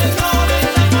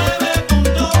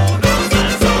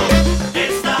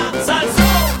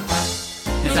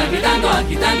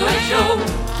 Agitando el show,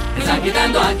 está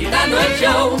agitando el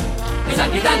show, está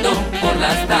agitando por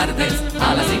las tardes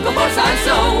a las 5 por Sal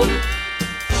Soul.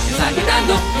 Está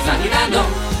agitando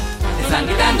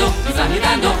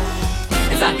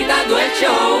el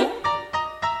show.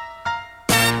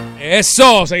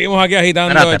 Eso, seguimos aquí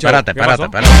agitando el show. Espérate.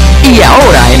 Y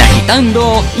ahora en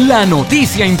Agitando, la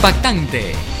noticia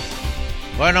impactante.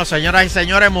 Bueno, señoras y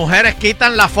señores, mujeres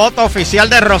quitan la foto oficial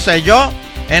de Rosselló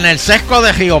en el sesco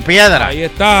de Río Piedra. Ahí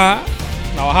está.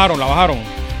 La bajaron.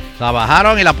 La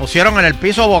bajaron y la pusieron en el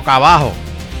piso boca abajo.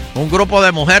 Un grupo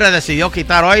de mujeres decidió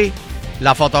quitar hoy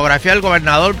la fotografía del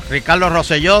gobernador Ricardo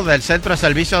Rosselló del Centro de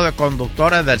Servicios de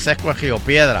Conductores del Sesco de Río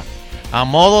Piedra, a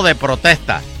modo de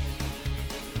protesta,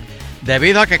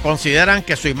 debido a que consideran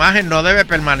que su imagen no debe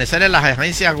permanecer en las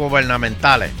agencias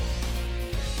gubernamentales.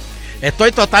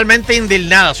 Estoy totalmente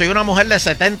indignada, soy una mujer de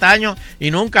 70 años y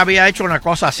nunca había hecho una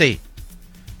cosa así,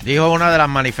 dijo una de las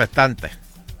manifestantes.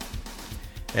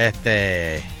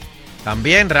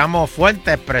 También Ramos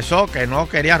Fuentes expresó que no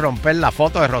quería romper la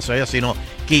foto de Rosselló, sino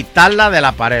quitarla de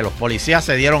la pared. Los policías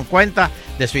se dieron cuenta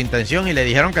de su intención y le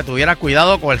dijeron que tuviera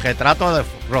cuidado con el retrato de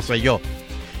Rosselló.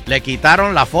 Le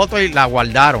quitaron la foto y la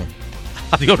guardaron.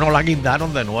 Adiós, no la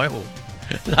guindaron de nuevo.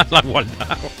 La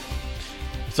guardaron.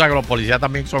 O sea que los policías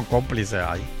también son cómplices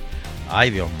ahí. Ay,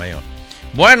 Dios mío.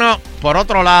 Bueno, por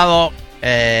otro lado,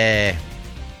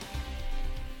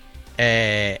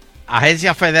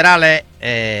 agencias federales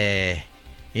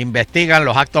investigan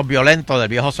los actos violentos del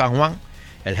Viejo San Juan.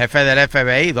 El jefe del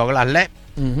FBI, Douglas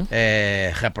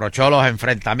Leigh, reprochó los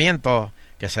enfrentamientos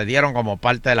que se dieron como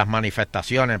parte de las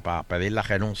manifestaciones para pedir la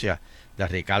renuncia de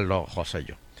Ricardo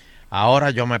Rosselló.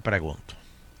 Ahora yo me pregunto.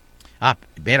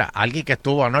 Mira, alguien que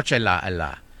estuvo anoche en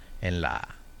la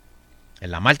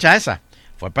marcha esa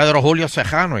fue Pedro Julio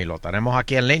Cejano y lo tenemos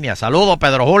aquí en línea. Saludos,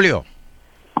 Pedro Julio.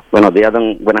 Buenos días,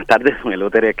 buenas tardes, don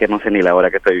Eleuterio, es que no sé ni la hora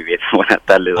que estoy viviendo. Buenas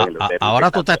tardes, don Eleuterio. Ahora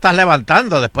tú te estás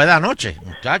levantando después de anoche,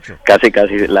 muchacho. Casi,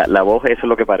 la voz, eso es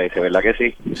lo que parece, ¿verdad que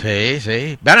sí?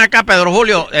 Sí. Ven acá, Pedro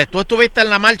Julio, ¿tú estuviste en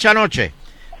la marcha anoche?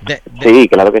 Sí,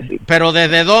 claro que sí. ¿Pero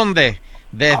desde dónde?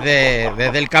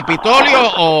 ¿Desde el Capitolio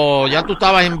o ya tú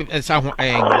estabas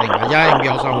allá en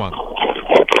Viejo San Juan?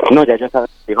 No, ya yo estaba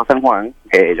en Viejo San Juan,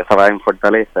 yo estaba en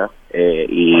Fortaleza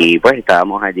y pues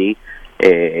estábamos allí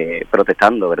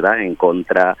protestando, ¿verdad?, en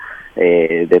contra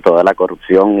de toda la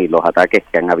corrupción y los ataques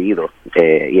que han habido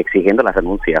y exigiendo la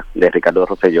renuncia de Ricardo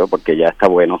Rosselló, porque ya está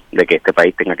bueno de que este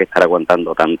país tenga que estar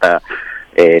aguantando tanto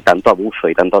abuso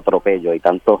y tanto atropello y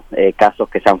tantos casos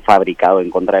que se han fabricado en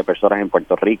contra de personas en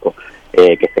Puerto Rico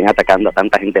que estén atacando a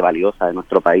tanta gente valiosa de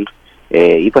nuestro país.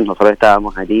 Y pues nosotros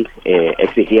estábamos allí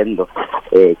exigiendo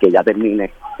que ya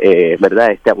termine, ¿verdad?,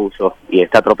 este abuso y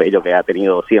este atropello que ha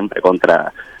tenido siempre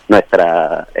contra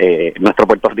nuestro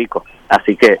Puerto Rico.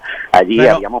 Así que allí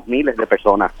habíamos miles de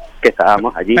personas que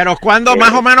estábamos allí. Pero ¿cuándo,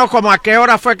 más o menos, como a qué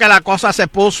hora fue que la cosa se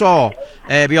puso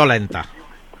violenta?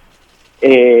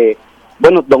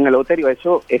 Bueno, don Eleuterio,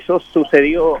 eso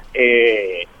sucedió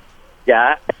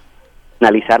ya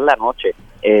analizar la noche.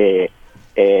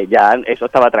 Ya eso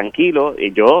estaba tranquilo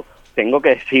y yo tengo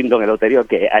que decir, don Eleuterio,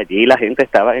 que allí la gente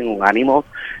estaba en un ánimo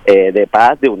de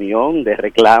paz, de unión, de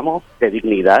reclamo, de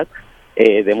dignidad,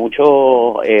 de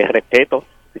mucho respeto,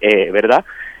 ¿verdad?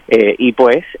 Y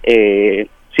pues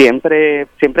siempre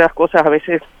las cosas a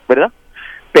veces, ¿verdad?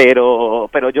 Pero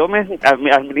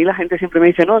a mí la gente siempre me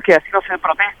dice, no, que así no se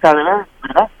protesta, ¿verdad?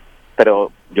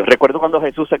 Pero yo recuerdo cuando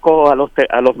Jesús secó a los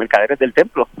mercaderes del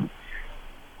templo.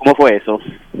 ¿Cómo fue eso?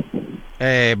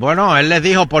 Bueno, él les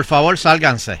dijo, por favor,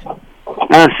 sálganse.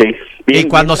 Sí. Y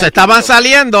cuando se estaban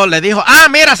saliendo, le dijo,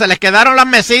 mira, se les quedaron las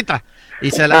mesitas. Y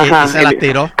se las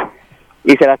tiró.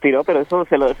 Y se las tiró, pero eso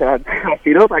se las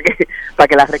tiró para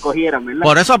que las recogieran, ¿verdad?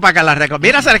 Por eso, para que las recogieran.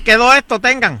 Mira, se les quedó esto,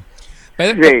 tengan.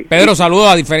 Pedro,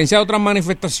 saludos. A diferencia de otras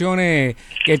manifestaciones,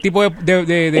 ¿qué tipo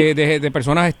de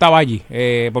personas estaba allí?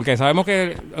 Porque sabemos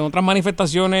que en otras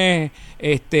manifestaciones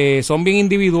son bien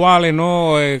individuales,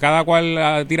 ¿no? Cada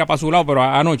cual tira para su lado, pero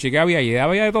anoche, ¿qué había allí?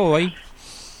 Había de todo ahí.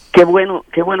 Qué bueno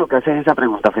que haces esa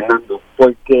pregunta, Fernando,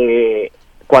 porque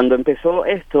cuando empezó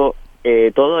esto,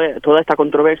 toda esta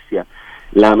controversia,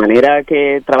 la manera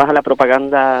que trabaja la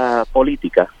propaganda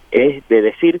política es de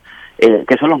decir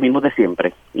que son los mismos de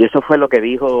siempre. Y eso fue lo que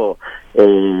dijo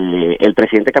el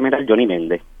presidente cameral Johnny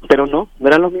Méndez. Pero no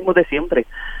eran los mismos de siempre.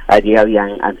 Allí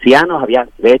habían ancianos,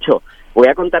 de hecho, voy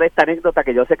a contar esta anécdota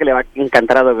que yo sé que le va a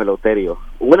encantar a don Eleuterio.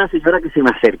 Hubo una señora que se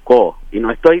me acercó, y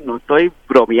no estoy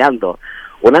bromeando,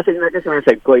 una señora que se me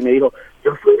acercó y me dijo,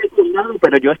 yo soy de condado,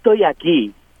 pero yo estoy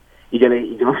aquí. Y yo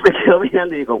me quedo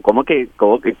mirando y digo, ¿cómo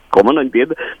no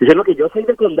entiendo? Dice, no, que yo soy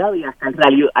de condado, y hasta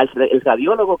el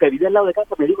radiólogo que vive al lado de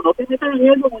casa me dijo, no te metas en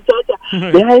eso, muchacha,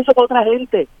 deja eso con otra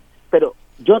gente. Pero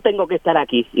yo tengo que estar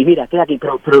aquí. Y mira, estoy aquí,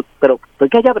 pero estoy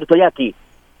callado, pero estoy aquí.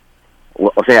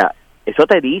 O sea, eso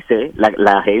te dice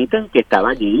la gente que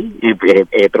estaba allí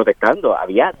protestando.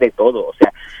 Había de todo, o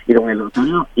sea, y don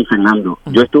Eleuterio y Fernando,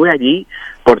 yo estuve allí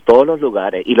por todos los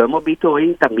lugares y lo hemos visto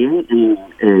hoy también en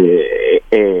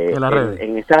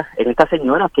estas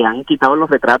señoras que han quitado los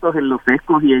retratos en los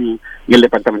frescos y en el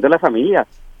departamento de la familia.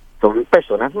 son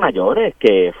personas mayores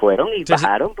que fueron y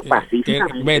bajaron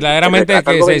pacíficamente. Verdaderamente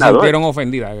que se sintieron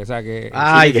ofendidas. O sea, que,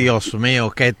 ay, Dios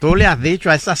mío, que tú le has dicho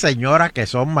a esas señoras que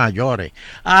son mayores.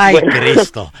 Ay, bueno.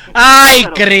 Cristo. Ay,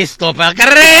 Cristo.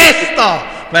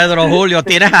 Pedro Julio,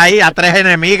 tienes ahí a 3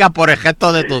 enemigas por el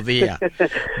gesto de tus días.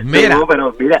 Mira. No,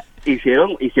 pero mira,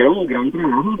 hicieron un gran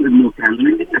trabajo mostrando la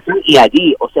indignación. Y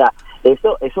allí, o sea,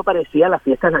 eso parecía la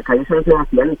fiesta en la calle San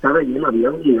Sebastián, estaba lleno,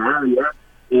 había unidad, había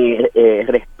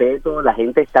respeto, la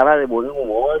gente estaba de buen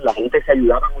humor, la gente se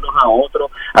ayudaba unos a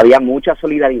otros, había mucha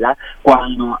solidaridad.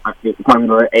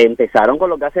 Cuando empezaron con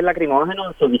los gases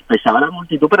lacrimógenos se dispersaba la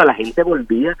multitud, pero la gente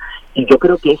volvía, y yo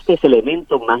creo que este es el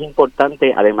elemento más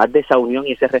importante, además de esa unión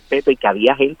y ese respeto, y que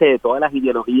había gente de todas las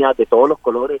ideologías, de todos los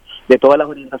colores, de todas las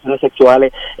orientaciones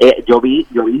sexuales. Yo vi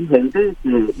gente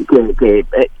que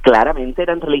claramente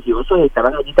eran religiosos,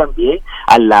 estaban allí también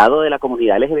al lado de la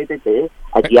comunidad LGBT.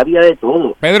 Aquí había de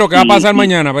todo. Pedro, ¿qué va a pasar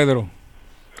mañana, Pedro?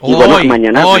 Y bueno,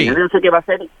 mañana no sé qué va a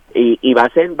ser, y va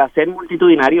a ser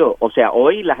multitudinario. O sea,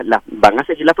 hoy van a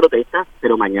seguir las protestas,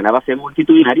 pero mañana va a ser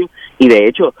multitudinario. Y de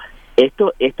hecho,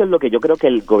 esto es lo que yo creo que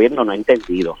el gobierno no ha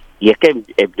entendido. Y es que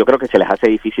yo creo que se les hace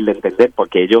difícil de entender,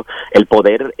 porque el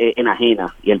poder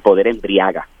enajena y el poder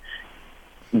embriaga.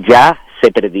 Ya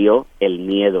se perdió el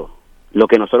miedo. Lo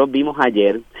que nosotros vimos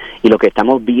ayer y lo que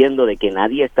estamos viendo de que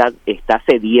nadie está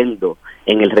cediendo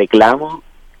en el reclamo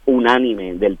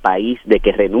unánime del país de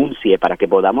que renuncie para que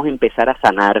podamos empezar a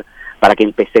sanar, para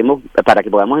que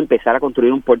podamos empezar a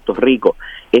construir un Puerto Rico.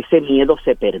 Ese miedo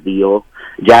se perdió.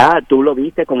 Ya tú lo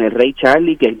viste con el Rey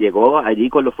Charlie, que llegó allí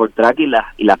con los Ford Track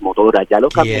y las motoras. Ya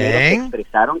los camioneros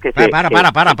expresaron que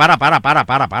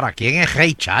para. ¿Quién es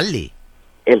Rey Charlie?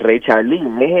 El Rey Charlie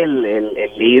es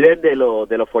el líder de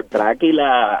los Ford Track y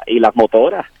las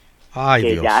motoras. Ay,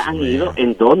 que Dios ya han mío. ido,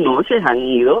 en 2 noches han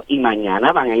ido, y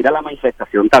mañana van a ir a la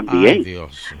manifestación también. Ay,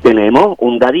 Dios. Tenemos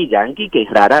un Daddy Yankee que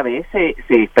rara vez se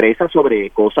expresa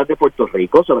sobre cosas de Puerto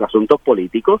Rico, sobre asuntos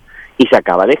políticos, y se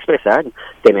acaba de expresar.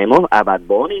 Tenemos a Bad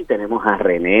Bunny, tenemos a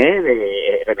René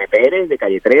Pérez de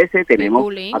Calle 13,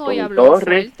 tenemos a Tony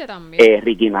Torres,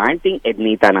 Ricky Martin,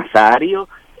 Ednita Nazario,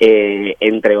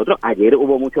 entre otros. Ayer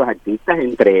hubo muchos artistas,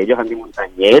 entre ellos Andy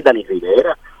Montañez, Dani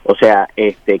Rivera, o sea,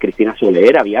 Cristina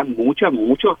Soler. Había muchos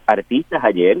artistas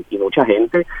ayer y mucha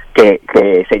gente que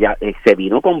se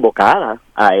vino convocada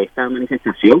a esta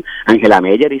manifestación. Ángela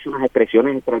Meyer hizo unas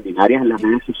expresiones extraordinarias en las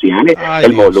redes sociales. Ay,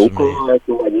 el Dios Moluco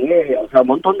estuvo allí, o sea, un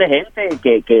montón de gente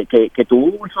que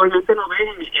tú usualmente no ves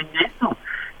en esto.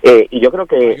 Y yo creo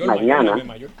que mañana,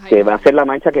 que va a ser la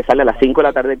marcha que sale a las 5 de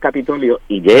la tarde del Capitolio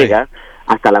y llega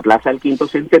hasta la Plaza del Quinto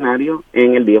Centenario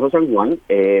en el Viejo San Juan,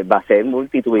 va a ser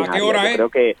multitudinaria. Yo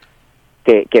creo que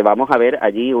vamos a ver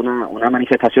allí una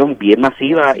manifestación bien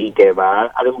masiva, y que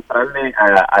va a demostrarle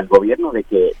al gobierno de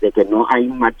que no hay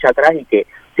marcha atrás, y que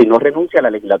si no renuncia,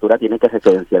 la legislatura tiene que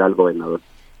residenciar al gobernador.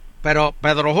 Pero,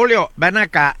 Pedro Julio, ven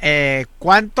acá,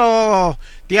 ¿cuánto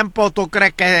tiempo tú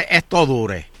crees que esto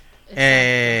dure?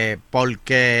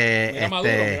 Porque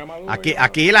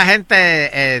aquí la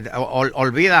gente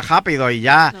olvida rápido y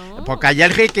ya, porque ayer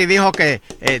Ricky dijo que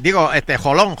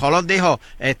Jolón dijo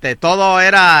todo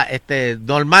era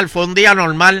normal, fue un día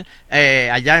normal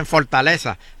allá en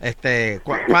Fortaleza.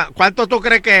 ¿Cuánto tú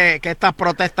crees que estas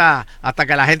protestas, hasta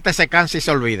que la gente se canse y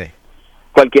se olvide?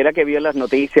 Cualquiera que vio las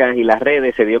noticias y las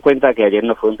redes se dio cuenta que ayer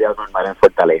no fue un día normal en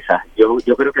Fortaleza. Yo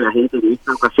creo que la gente en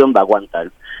esta ocasión va a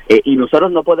aguantar. Y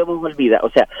nosotros no podemos olvidar, o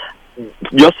sea,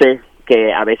 yo sé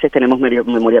que a veces tenemos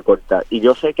memoria corta, y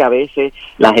yo sé que a veces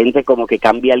la gente como que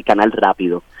cambia el canal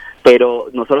rápido, pero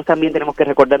nosotros también tenemos que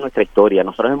recordar nuestra historia.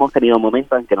 Nosotros hemos tenido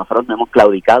momentos en que nosotros nos hemos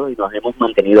claudicado y nos hemos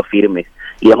mantenido firmes,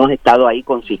 y hemos estado ahí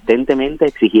consistentemente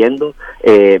exigiendo,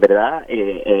 ¿verdad?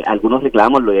 Algunos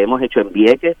reclamos lo hemos hecho en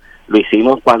Vieques, lo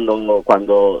hicimos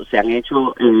cuando se han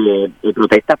hecho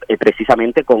protestas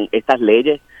precisamente con estas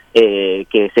leyes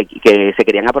que se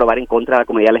querían aprobar en contra de la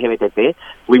comunidad LGBT.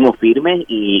 Fuimos firmes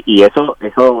y eso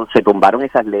se tumbaron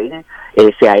esas leyes.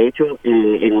 Se ha hecho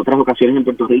en otras ocasiones en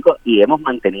Puerto Rico, y hemos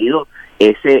mantenido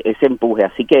ese empuje.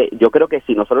 Así que yo creo que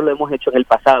si nosotros lo hemos hecho en el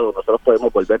pasado, nosotros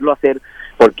podemos volverlo a hacer,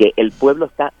 porque el pueblo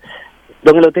está...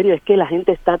 Don Eleuterio, es que la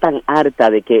gente está tan harta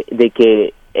de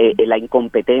que la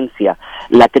incompetencia,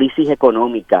 la crisis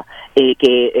económica,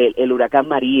 que el huracán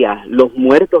María, los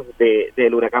muertos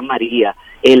del huracán María,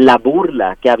 la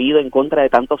burla que ha habido en contra de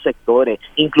tantos sectores,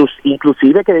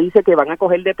 inclusive que dice que van a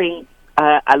coger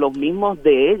a los mismos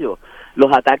de ellos,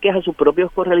 los ataques a sus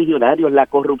propios correligionarios, la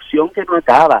corrupción que no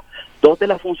acaba. 2 de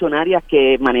las funcionarias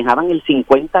que manejaban el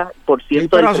 50%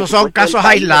 pero esos son casos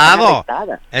aislados.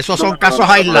 Esos son casos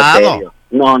aislados.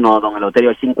 No, don Eleuterio,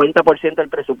 el 50% del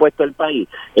presupuesto del país,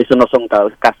 eso no son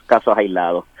casos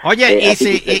aislados. Oye,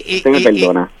 usted me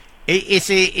perdona. Y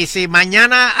si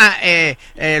mañana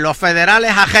los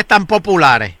federales gestan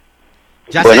populares,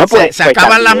 ya Bueno, se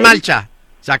acaban las también. marchas,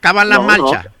 se acaban las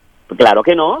marchas. No, claro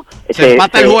que no. Se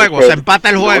empata el juego, se empata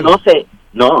el juego.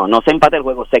 No se empata el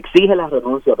juego, se exige la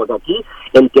renuncia, porque aquí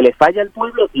el que le falla al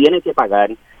pueblo tiene que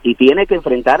pagar y tiene que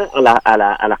enfrentar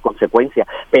a las consecuencias,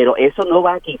 pero eso no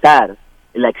va a quitar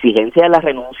la exigencia de la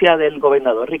renuncia del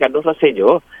gobernador Ricardo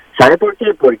Rosselló. ¿Sabe por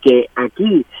qué? Porque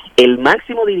aquí el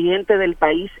máximo dirigente del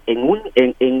país en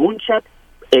un chat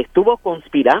estuvo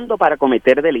conspirando para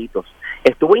cometer delitos,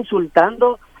 estuvo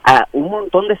insultando a un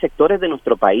montón de sectores de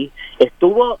nuestro país,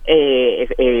 estuvo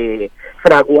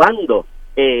fraguando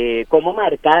cómo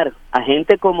marcar a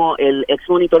gente como el ex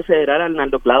monitor federal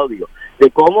Arnaldo Claudio,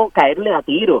 de cómo caerle a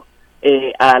tiro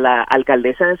a la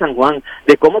alcaldesa de San Juan,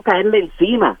 de cómo caerle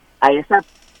encima a esa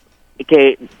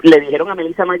que le dijeron a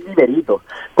Melissa Margarito,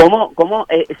 cómo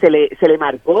se le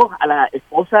marcó a la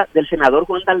esposa del senador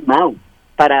Juan Dalmau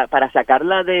para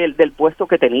sacarla del puesto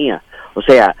que tenía. O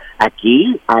sea,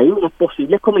 aquí hay unas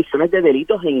posibles comisiones de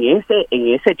delitos en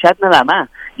ese chat nada más,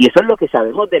 y eso es lo que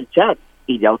sabemos del chat.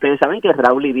 Y ya ustedes saben que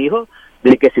Raúl dijo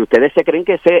de que si ustedes se creen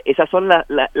que esas son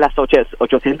las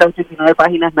 889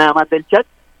 páginas nada más del chat,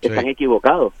 están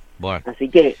equivocados. Bueno. Así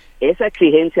que esa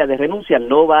exigencia de renuncia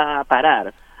no va a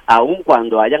parar, aun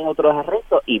cuando hayan otros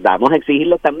arrestos, y vamos a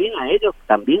exigirles también a ellos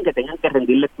también que tengan que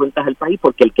rendirles cuentas al país,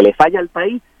 porque el que le falla al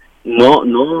país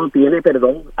no tiene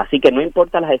perdón. Así que no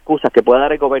importa las excusas que pueda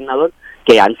dar el gobernador,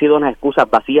 que han sido unas excusas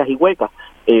vacías y huecas,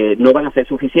 no van a ser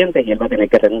suficientes y él va a tener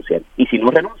que renunciar. Y si no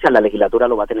renuncia, la legislatura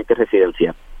lo va a tener que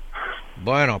residenciar.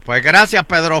 Bueno, pues gracias,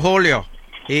 Pedro Julio.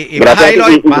 ¿Y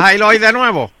Gracias, vas a ir hoy de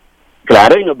nuevo?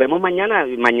 Claro, y nos vemos mañana.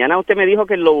 Mañana usted me dijo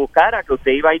que lo buscara, que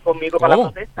usted iba a ir conmigo para la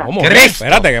protesta. ¿Cómo?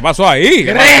 Espérate, ¿qué pasó ahí?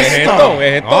 ¿Qué es esto?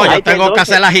 No, yo tengo que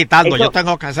hacer agitando,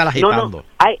 No.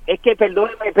 Ay, es que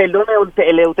perdóneme,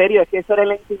 Eleuterio, es que eso era en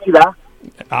la intimidad.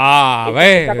 A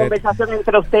ver. Esa conversación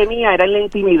entre usted y mía era en la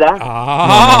intimidad.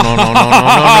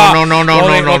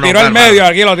 No. Lo tiró al medio,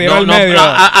 aquí lo tiró al medio.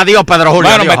 Adiós, Pedro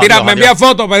Julio. Bueno, me envía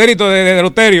fotos, Pedrito, de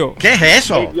Eleuterio. ¿Qué es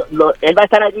eso? Él va a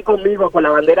estar allí conmigo con la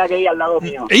bandera gay al lado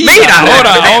mío. Mira,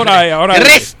 ahora.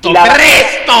 ¡Cristo!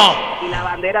 Y la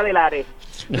bandera del Ares.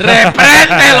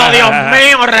 ¡Repréndelo, Dios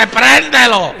mío!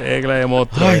 ¡Repréndelo!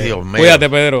 Ay, Dios mío. Cuídate,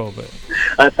 Pedro.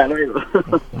 Hasta luego.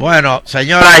 Bueno,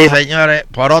 señoras y señores,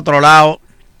 por otro lado,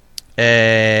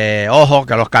 ojo,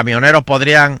 que los camioneros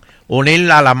podrían unir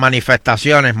a las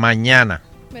manifestaciones mañana.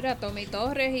 Mira, Tommy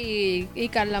Torres y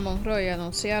Carla Monroy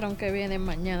anunciaron que vienen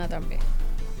mañana también.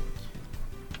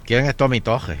 ¿Quién es Tommy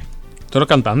Torres? Tú eres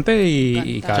cantante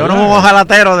y Carla. Yo no soy un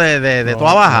ojalatero de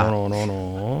Toa Baja.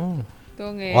 No.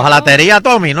 Ojalatería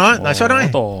Tommy, ¿no? Eso no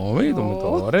es. Tommy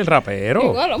Torres, el rapero.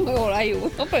 Digo, a lo mejor hay uno,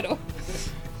 pero...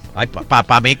 Ay,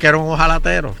 para mí que era un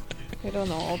ojalatero. Pero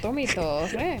no, Tommy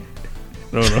Torres.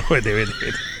 No, vete.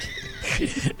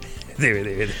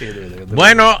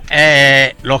 Bueno,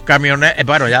 los camioneros,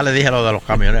 bueno, ya le dije lo de los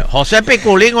camioneros. José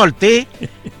Piculín Ortiz,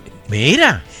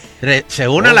 mira, se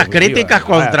une a las críticas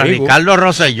contra Ricardo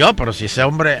Rosselló, pero si ese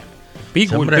hombre,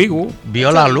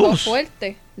 vio la luz.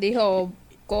 Fuerte. Dijo,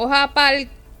 coja pa'l...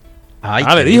 Ay,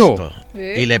 le dijo.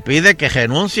 Y le pide que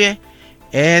renuncie.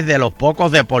 Es de los pocos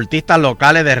deportistas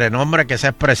locales de renombre que se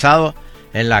ha expresado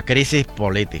en la crisis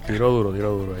política. Tiró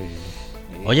duro ahí.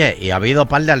 Oye, y ha habido un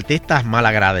par de artistas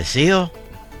malagradecidos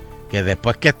que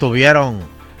después que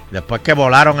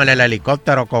volaron en el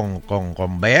helicóptero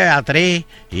con Beatriz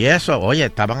y eso, oye,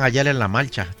 estaban ayer en la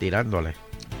marcha tirándole.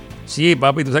 Sí,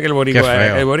 papi, tú sabes que el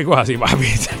boricua es así, papi.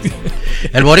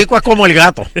 El boricua es como el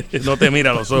gato. No te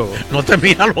mira a los ojos.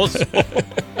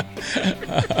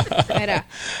 Mira,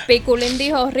 Piculín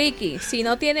dijo, Ricky, si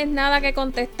no tienes nada que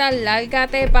contestar,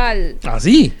 lárgate pa'l...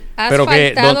 ¿Así? Has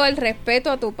faltado el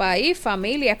respeto a tu país,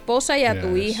 familia, esposa y a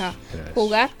tu hija.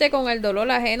 Jugaste con el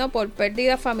dolor ajeno por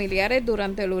pérdidas familiares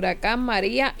durante el huracán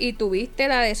María y tuviste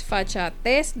la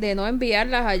desfachatez de no enviar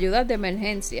las ayudas de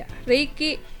emergencia.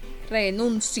 Ricky,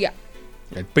 renuncia.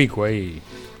 El pico ahí,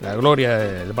 la gloria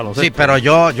del baloncesto. Sí, pero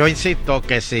yo insisto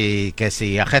que si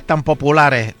gestan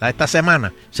populares esta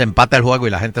semana, se empata el juego y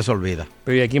la gente se olvida.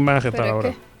 Pero ¿y a quién van a gestar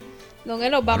ahora? Don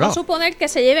Elo, vamos a suponer que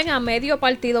se lleven a medio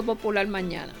Partido Popular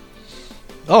mañana.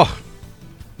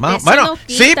 Bueno,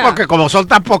 sí, porque como son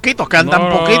tan poquitos, que andan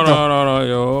poquitos. No,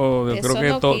 yo eso creo que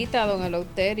no quita, don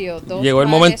Eleuterio. Llegó el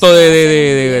momento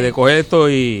de coger esto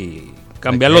y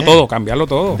cambiarlo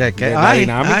todo. ¿De qué? La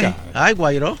dinámica. Ay,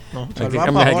 Guairó. No, hay que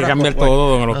cambiar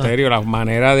todo, don Eleuterio. La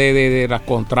manera de los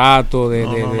contratos,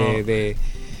 de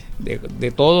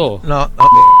de todo. No,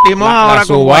 La ahora con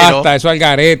subasta, Guairo. eso al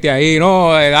garete ahí,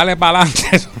 no, dale para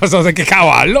adelante, eso hay que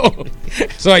acabarlo.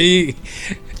 Eso ahí.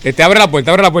 Abre la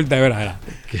puerta, verá.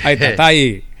 Ahí está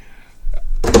ahí.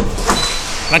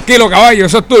 Tranquilo, caballo,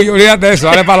 eso es tuyo, olvídate de eso,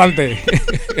 dale para adelante.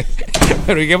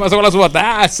 Pero ¿y qué pasó con la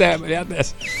subasta? Olvídate de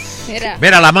eso.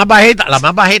 Mira, la más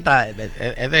bajita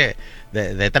es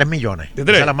de 3 millones. ¿De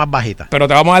 3? Esa es la más bajita. Pero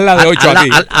te vamos a dar la de 8 a ti.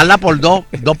 Hazla por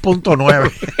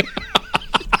 2.9.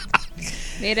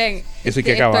 Miren, eso hay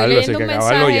que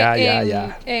acabarlo,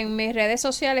 ya. En mis redes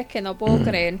sociales que no puedo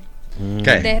creer.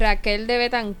 ¿Qué? De Raquel de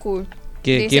Betancourt.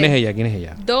 ¿Quién es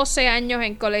ella? 12 años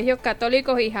en colegios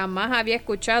católicos y jamás había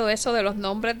escuchado eso de los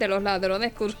nombres de los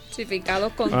ladrones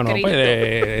crucificados con Cristo.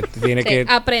 Pues, tiene que...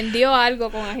 Aprendió algo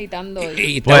con Agitando Hoy.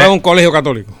 Y estaba en un colegio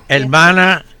católico.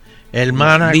 Hermana,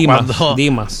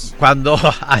 Dimas. cuando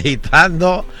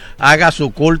Agitando haga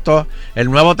su culto,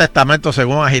 el Nuevo Testamento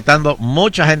según Agitando,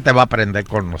 mucha gente va a aprender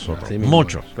con nosotros. Sí,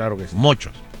 muchos. Claro que sí.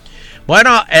 Muchos.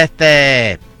 Bueno,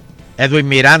 Edwin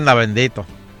Miranda, bendito.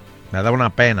 Me da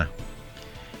una pena.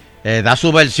 Da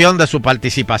su versión de su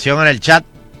participación en el chat.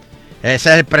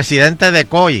 Ese es el presidente de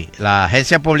COI, la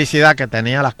agencia de publicidad que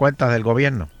tenía las cuentas del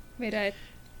gobierno. Mira,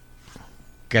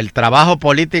 que el trabajo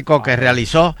político que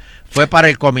realizó fue para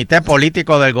el comité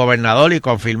político del gobernador y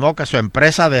confirmó que su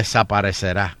empresa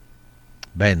desaparecerá.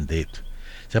 Bendito.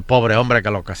 Ese pobre hombre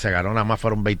que lo que se ganó nada más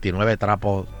fueron 29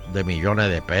 trapos de millones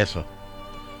de pesos.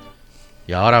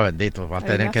 Y ahora, bendito, va a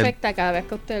tener que... afecta cada vez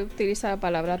que usted utiliza la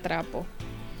palabra trapo.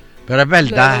 Pero es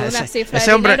verdad. Una cifra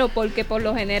de hombre... dinero, porque por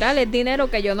lo general es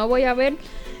dinero que yo no voy a ver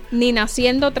ni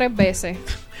naciendo 3 veces.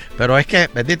 Pero es que,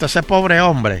 bendito, ese pobre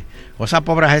hombre, o esa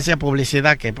pobre agencia de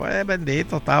publicidad que, pues,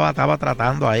 bendito, estaba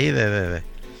tratando ahí de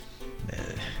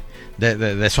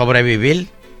sobrevivir.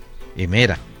 Y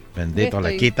mira, bendito,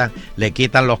 le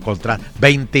quitan los contratos.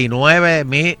 29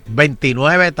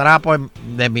 trapos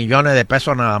de millones de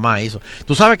pesos nada más hizo.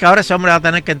 ¿Tú sabes que ahora ese hombre va a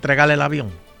tener que entregarle el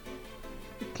avión?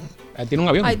 Él tiene un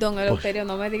avión. Ay, don Eleuterio,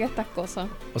 no me diga estas cosas.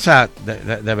 O sea,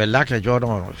 de verdad que yo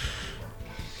no...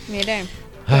 Miren,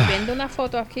 estoy viendo una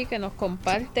foto aquí que nos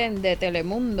comparten de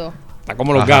Telemundo. Está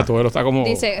como los gatos, él está como...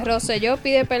 Dice, Rosselló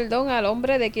pide perdón al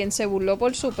hombre de quien se burló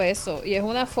por su peso. Y es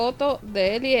una foto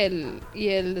de él y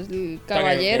el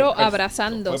caballero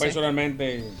abrazándose. Fue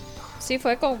personalmente... Sí,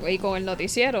 fue con el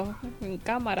noticiero en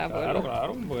cámara.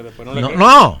 Claro, porque después no le crean.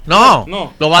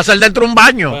 No. Lo va a hacer dentro de un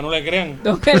baño. Pues no le crean.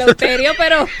 Don Eleuterio,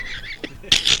 pero...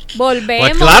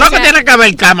 Volvemos. Pues claro, que tiene que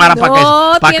haber cámara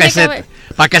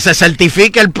para que se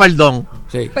certifique el perdón.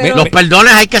 Sí. Los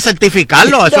perdones hay que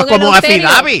certificarlos. Eso es como un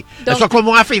affidavit. Eso es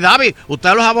como un affidavit.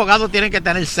 Ustedes los abogados tienen que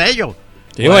tener sello.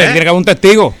 Sí, tiene que haber un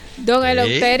testigo. Don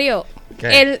Eleuterio,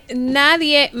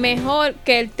 nadie mejor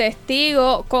que el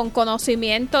testigo con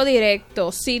conocimiento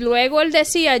directo. Si luego él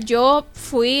decía, yo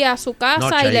fui a su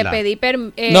casa y le pedí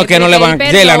perdón. Que no le van a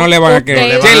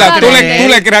creer. Sheila, tú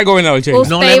le crees al gobernador, Sheila.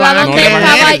 Usted iba donde el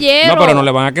caballero. No, pero no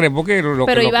le van a creer porque...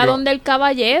 Pero iba donde el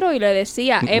caballero y le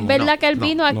decía, ¿es verdad que él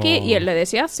vino aquí? Y él le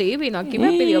decía, sí, vino aquí y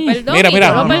me pidió perdón. Mira, yo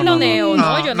lo perdoné yo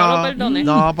no lo perdoné.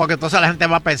 No, porque entonces la gente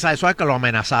va a pensar, eso es que lo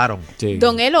amenazaron. Sí.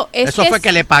 Don Elo, eso fue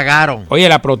que le pagaron. Oye,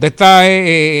 la protesta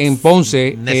en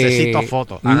Ponce. Necesito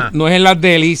fotos. No es en Las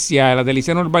Delicias. Las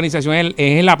Delicias en urbanización es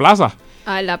en la plaza.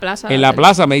 En la plaza. En la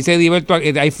plaza, me dice Ediberto.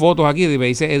 Hay fotos aquí, me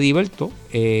dice Ediberto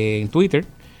en Twitter.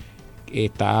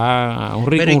 Está un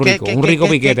rico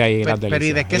piquete ahí en Las Delicias. Pero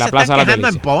 ¿y de qué en la se plaza está quejando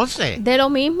Las en Ponce? De lo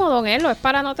mismo, don Elo. Es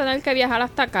para no tener que viajar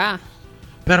hasta acá.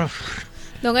 Pero...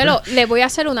 Don Elo, le voy a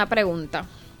hacer una pregunta.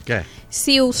 ¿Qué?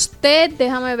 Si usted,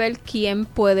 déjame ver quién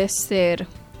puede ser.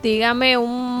 Dígame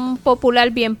un popular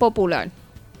bien popular.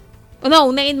 No,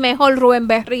 un mejor Rubén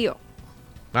Berrío.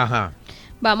 Ajá.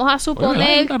 Vamos a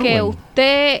suponer que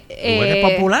usted... ¿Rubén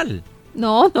es popular?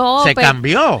 No. ¿Se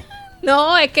cambió?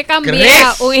 No, es que cambió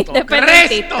un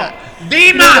independentista.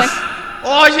 ¡Dimas!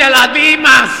 ¡Oye, las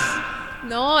Dimas!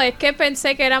 No, es que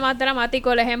pensé que era más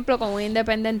dramático el ejemplo con un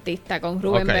independentista, con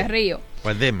Rubén Berrío.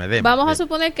 Pues dime. Vamos a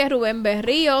suponer que Rubén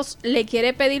Berríos le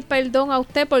quiere pedir perdón a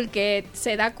usted porque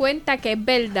se da cuenta que es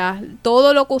verdad.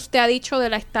 Todo lo que usted ha dicho de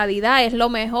la estadidad es lo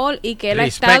mejor y que él ha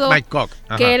estado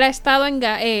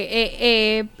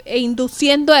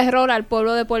induciendo error al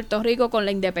pueblo de Puerto Rico con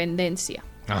la independencia.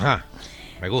 Ajá,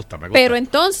 me gusta. Pero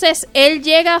entonces él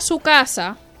llega a su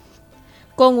casa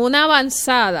con una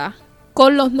avanzada,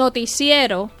 con los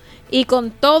noticieros y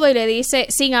con todo, y le dice,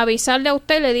 sin avisarle a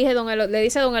usted, le dice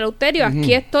don Eleuterio,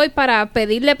 aquí estoy para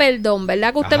pedirle perdón,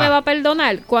 ¿verdad que usted me va a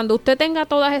perdonar? Cuando usted tenga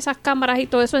todas esas cámaras y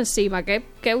todo eso encima, ¿qué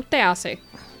usted hace?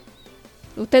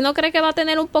 ¿Usted no cree que va a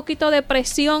tener un poquito de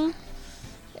presión?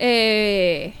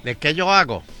 ¿De qué yo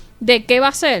hago? ¿De qué va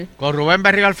a ser? Con Rubén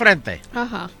Berrío al frente.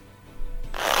 Ajá.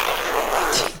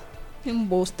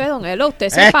 Embuste, don Elo. Usted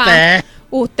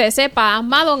se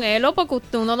pasma, don Elo, porque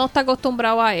uno no está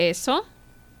acostumbrado a eso.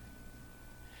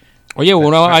 Oye,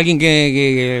 hubo alguien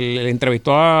que le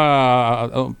entrevistó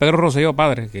a Pedro Rosselló,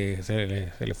 padre, que se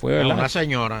le fue, ¿verdad? Una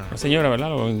señora. Una señora, ¿verdad?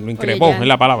 Lo increpó, es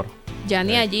la palabra. Ya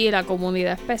ni allí, la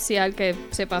comunidad especial que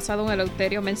se pasa don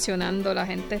Eleuterio mencionando, la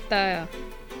gente está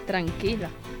tranquila.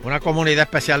 Una comunidad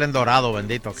especial en Dorado,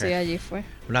 bendito. Que sí, allí fue.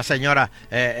 Una señora,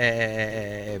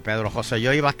 Pedro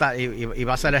Rosselló iba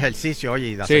a hacer ejercicio, oye,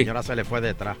 y la señora se le fue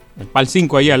detrás. El Pal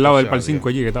 5 allí, al lado del Pal 5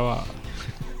 allí, que estaba...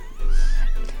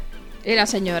 Y la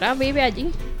señora vive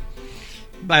allí.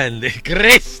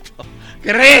 ¡Cristo!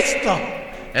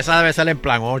 Esa debe ser en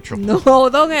plan 8. No,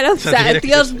 don Elo,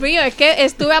 Dios mío, es que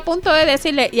estuve a punto de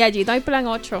decirle, y allí no hay plan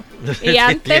 8. Y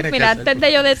antes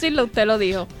de yo decirlo, usted lo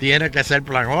dijo. Tiene que ser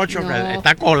plan 8, no. Que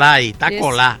está colada ahí, está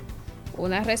colada.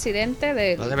 Una residente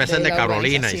de... No debe ser de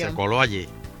Carolina y se coló allí.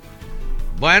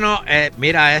 Bueno,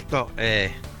 mira esto.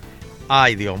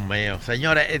 Ay, Dios mío.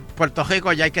 Señores, Puerto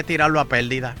Rico ya hay que tirarlo a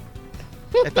pérdida.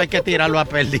 Esto hay que tirarlo a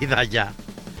pérdida ya.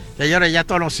 Señores, ya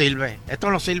esto no sirve.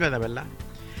 Esto no sirve de verdad.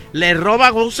 Le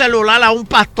roban un celular a un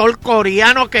pastor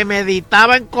coreano que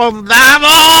meditaba en condado.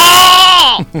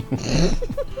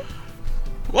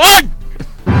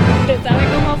 ¿Usted sabe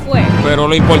cómo fue? Pero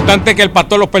lo importante es que el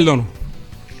pastor los perdonó.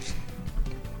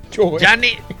 Ya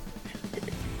ni...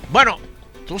 Bueno,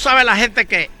 tú sabes la gente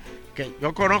que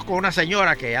yo conozco una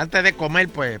señora que antes de comer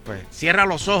pues cierra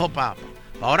los ojos para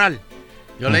orar.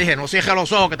 Yo le dije, no cierres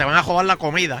los ojos que te van a robar la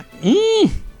comida.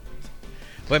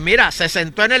 Pues mira, se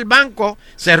sentó en el banco,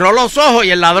 cerró los ojos y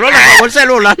el ladrón le robó el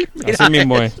celular. Mira, así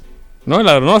mismo es. No, el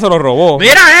ladrón no se lo robó.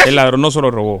 Mira eso. El ladrón no se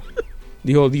lo robó.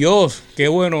 Dijo, Dios, qué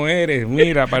bueno eres.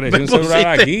 Mira, apareció un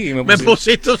celular aquí. Me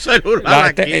pusiste un celular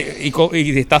aquí.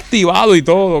 Y está activado y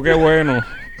todo, qué bueno.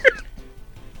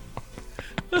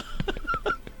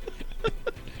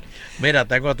 Mira,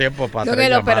 tengo tiempo para 3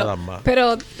 llamadas más.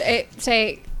 Pero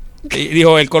y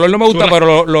dijo, el color no me gusta,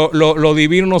 pero lo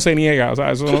divino no se niega. O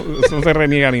sea, eso no se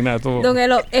reniega ni nada. Todo. Don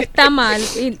Elo, está mal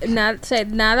y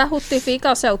nada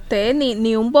justifica. O sea, usted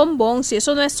ni un bombón. Si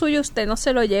eso no es suyo, usted no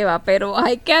se lo lleva. Pero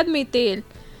hay que admitir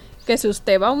que si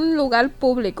usted va a un lugar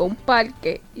público, un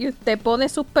parque, y usted pone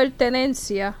sus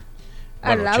pertenencias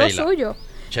al lado suyo,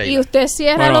 y usted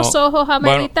cierra los ojos a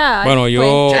meditar. Bueno,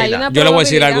 yo le voy a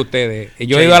decir algo a ustedes.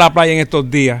 Yo he ido a la playa en estos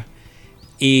días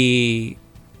y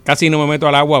casi no me meto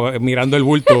al agua mirando el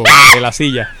bulto de la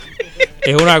silla.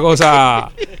 Es una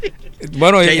cosa...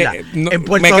 Bueno, me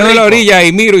quedo en la orilla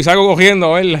y miro y salgo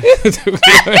cogiendo a verla.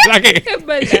 ¿Verdad que? Es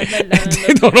verdad.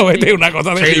 No, es una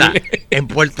cosa de Sheila, en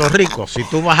Puerto Rico, si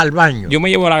tú vas al baño... Yo me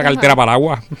llevo la cartera para el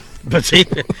agua. Pues sí,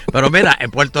 pero mira, en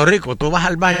Puerto Rico tú vas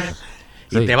al baño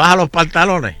y te bajas los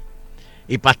pantalones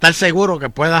y para estar seguro que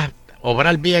puedas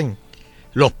obrar bien,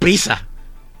 los pisas.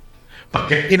 Para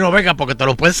que aquí no venga, porque te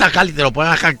lo pueden sacar y te lo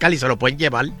pueden arrancar y se lo pueden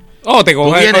llevar. Te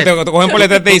cogen por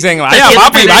el y te dicen, vaya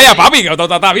papi, que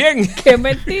todo está bien. Qué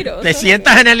mentiroso. Te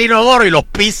sientas en el inodoro y los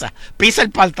pisas. Pisa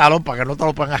el pantalón para que no te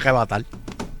lo puedan arrebatar.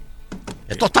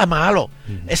 Esto está malo.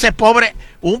 Ese pobre,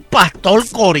 un pastor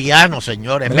coreano,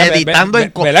 señores, meditando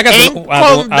en ¿verdad que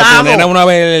a tu nena una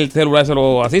vez el celular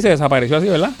se desapareció así,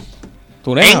 ¿verdad?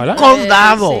 Tu nena, ¿verdad? En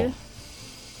condado. Sí.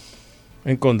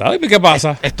 En condado, ¿y qué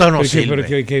pasa? Esto no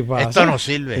sirve. ¿Qué pasa? Esto no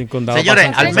sirve.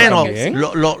 Señores, al menos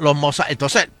los mozos.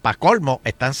 Entonces, para colmo,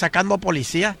 están sacando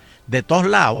policías de todos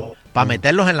lados para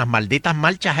meterlos en las malditas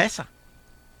marchas esas.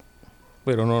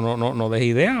 Pero no des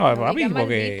idea, papi,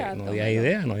 porque no hay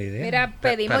idea. Mira,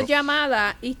 pedimos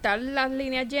llamadas y están las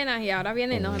líneas llenas y ahora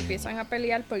vienen y nos empiezan a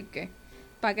pelear porque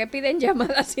 ¿para qué piden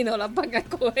llamadas si no las van a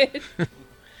coger?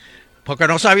 Porque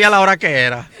no sabía la hora que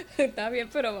era. Está bien,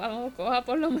 pero vamos, coja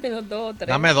por lo menos 2 o 3.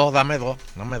 Dame dos.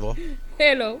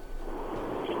 Hello.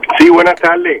 Sí, buenas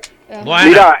tardes. Buenas.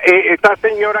 Mira, esta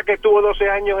señora que estuvo 12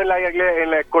 años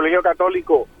en el colegio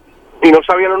católico y no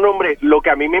sabía los nombres, lo que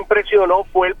a mí me impresionó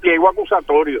fue el pliego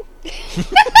acusatorio.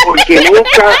 Porque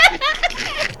nunca...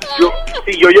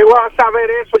 si yo llego a saber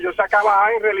eso, yo sacaba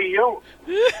A en religión.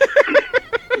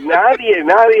 Nadie.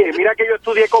 Mira que yo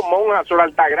estudié con monjas, Sor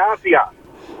Altagracia.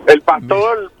 El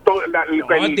pastor...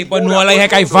 el tipo no la hija de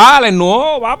Caifales,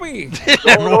 no, papi.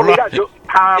 No, mira, yo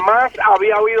jamás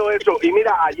había oído eso. Y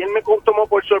mira, ayer me tomó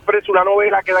por sorpresa una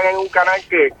novela que dan en un canal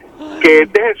que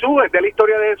es de Jesús, es de la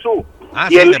historia de Jesús.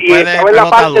 Y estaba en la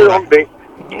parte donde...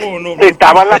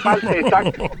 Estaba en la parte,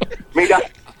 exacto. Mira,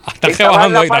 estaba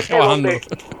en la parte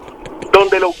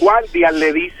donde los guardias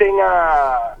le dicen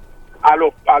a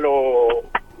los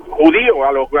judíos,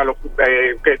 a los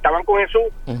que estaban con Jesús,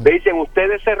 le dicen,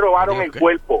 ustedes se robaron el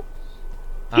cuerpo,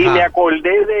 y me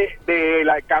acordé del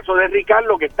caso de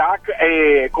Ricardo, que estaba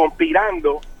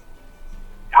conspirando.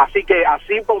 Así que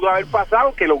así pudo haber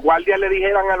pasado, que los guardias le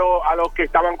dijeran a los que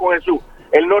estaban con Jesús: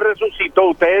 él no resucitó,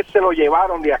 ustedes se lo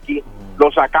llevaron de aquí,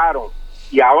 lo sacaron.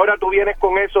 Y ahora tú vienes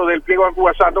con eso del pliego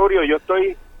acusatorio. Yo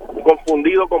estoy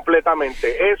confundido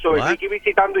completamente. Eso, el Ricky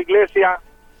visitando iglesia,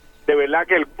 de verdad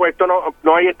que el puesto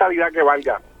no hay estabilidad que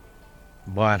valga.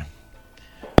 Bueno.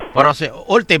 Pero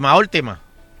última.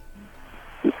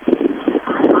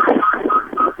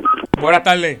 Buenas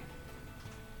tardes.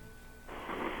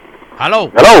 Hello.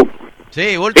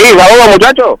 Sí, última. Sí, saludos,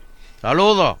 muchachos.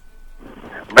 Saludos.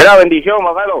 Mira, bendición,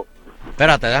 Marcelo.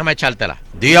 Espérate, déjame echártela.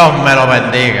 Dios me lo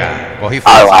bendiga. Cogí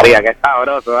fuerza. María, qué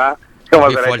sabroso, ¿ah?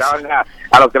 Como se le echaban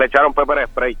a los que le echaron pepper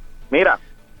spray. Mira,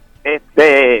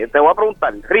 te voy a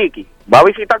preguntar, Ricky, ¿va a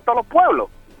visitar todos los pueblos?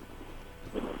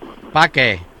 ¿Para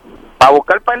qué? Para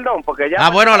buscar perdón, porque ya...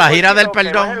 bueno, la gira del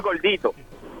perdón. No es el gordito.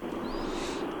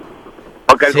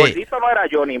 Porque el gordito no era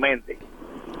Johnny Mente.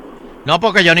 No,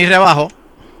 porque Johnny rebajó.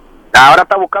 Ahora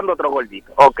está buscando otro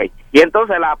gordito. Ok. Y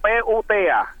entonces la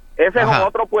PUTA, ese es en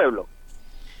otro pueblo.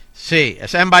 Sí,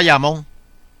 ese es en Bayamón.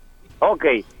 Ok.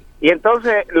 Y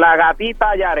entonces la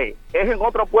gatita Yaré, ¿es en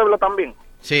otro pueblo también?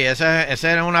 Sí, ese es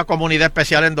una comunidad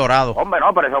especial en Dorado. Hombre,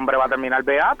 no, pero ese hombre va a terminar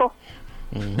beato.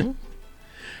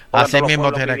 Así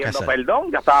mismo tiene que ser.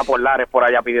 Perdón, ya estaba por Lares por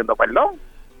allá pidiendo perdón.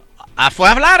 ¿Fue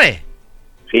a Lares?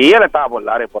 Sí, él estaba por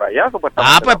Lares por allá,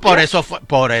 supuestamente. Pues por eso.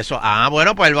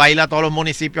 Bueno, pues él va a ir a todos los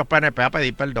municipios PNP a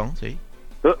pedir perdón, sí.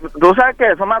 Tú sabes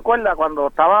que eso me acuerda cuando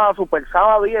estaba Super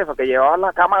Sábado y eso, que llevaban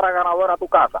la cámara ganadora a tu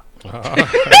casa. Que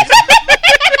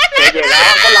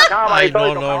llegaban con la cámara y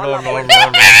todo. No.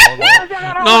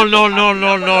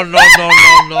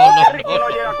 Ricky no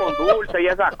llega con dulce y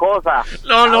esas cosas.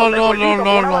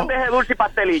 No. Deje dulce y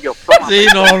pastelillo. Sí,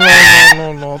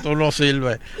 no, tú no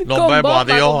sirves. Nos vemos,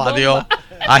 adiós.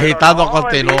 Agitando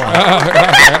continúa.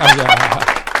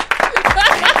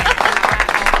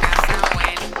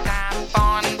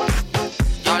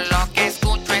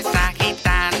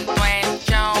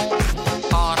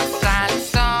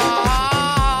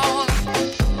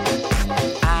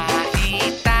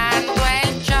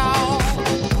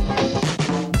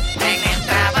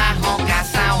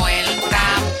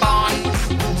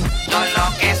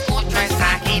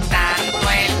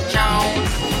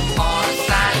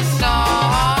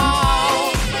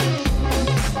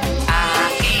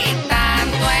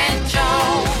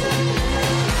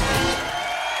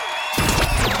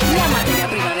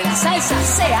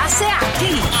 Se hace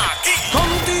aquí.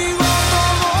 Contigo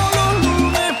todos los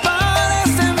lunes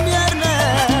parecen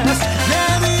viernes. De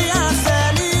día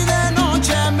ser y de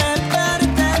noche me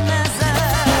pertenece.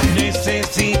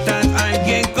 Necesitas a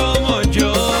alguien como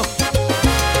yo.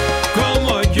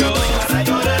 Para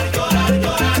llorar.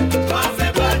 No hace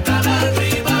falta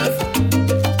lágrimas.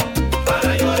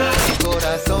 Para llorar. Mi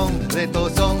corazón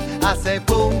retozón hace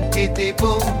pum, kiti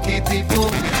pum, kiti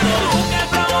pum.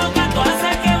 Provocando hace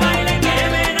que baile, que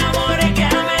me enamore, que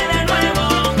ame de nuevo.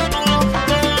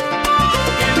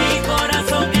 Que mi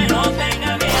corazón que no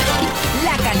tenga miedo.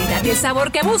 La calidad y el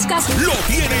sabor que buscas lo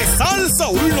tiene Salsa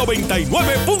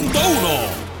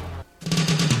 99.1.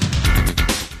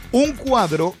 Un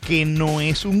cuadro que no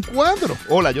es un cuadro.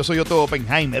 Hola, yo soy Otto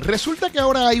Oppenheimer. Resulta que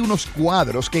ahora hay unos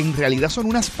cuadros que en realidad son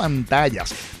unas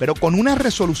pantallas, pero con una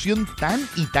resolución tan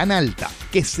y tan alta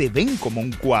que se ven como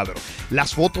un cuadro.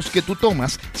 Las fotos que tú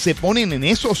tomas se ponen en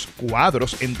esos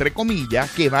cuadros, entre comillas,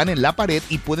 que van en la pared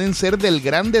y pueden ser del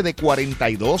grande de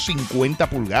 42, 50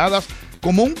 pulgadas,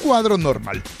 como un cuadro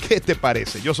normal. ¿Qué te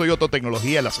parece? Yo soy Otto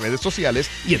Tecnología en las redes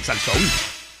sociales y en Salsa Hoy.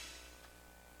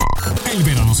 El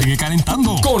verano sigue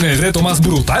calentando con el reto más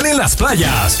brutal en las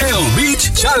playas, el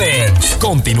Beach Challenge.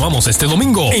 Continuamos este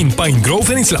domingo en Pine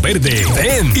Grove en Isla Verde.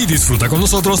 Ven y disfruta con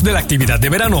nosotros de la actividad de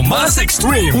verano más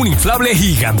extreme. Un inflable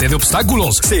gigante de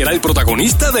obstáculos será el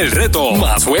protagonista del reto.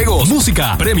 Más juegos,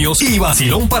 música, premios y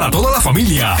vacilón para toda la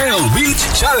familia. El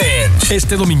Beach Challenge.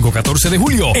 Este domingo 14 de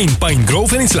julio en Pine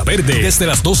Grove en Isla Verde desde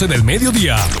las 12 del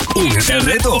mediodía. Únete al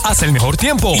reto, haz el mejor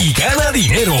tiempo y gana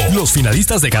dinero. Los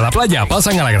finalistas de cada playa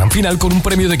pasan a la gran final con un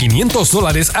premio de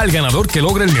 $500 al ganador que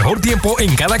logre el mejor tiempo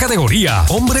en cada categoría.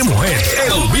 Hombre-mujer.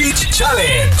 El Beach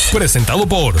Challenge. Presentado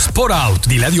por Sport Out.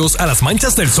 Dile adiós a las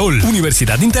manchas del sol.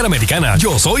 Universidad Interamericana.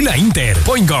 Yo soy la Inter.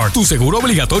 Point Guard. Tu seguro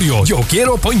obligatorio. Yo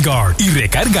quiero Point Guard. Y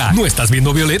recarga. No estás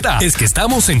viendo violeta. Es que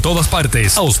estamos en todas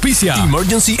partes. Auspicia.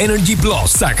 Emergency Energy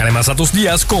Plus. Sácale más a tus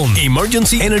días con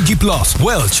Emergency Energy Plus.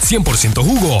 Welch. 100%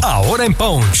 jugo. Ahora en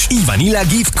Punch. Y Vanilla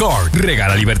Gift Card.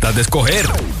 Regala libertad de escoger.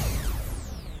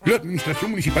 La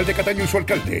Administración Municipal de Cataño y su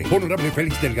alcalde, Honorable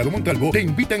Félix Delgado Montalvo, te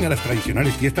invitan a las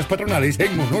tradicionales fiestas patronales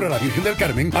en honor a la Virgen del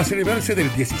Carmen a celebrarse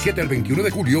del 17 al 21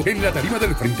 de julio en la tarima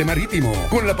del Frente Marítimo,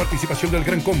 con la participación del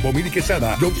Gran Combo, Mili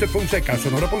Quesada, Joseph Fonseca,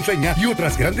 Sonora Ponceña y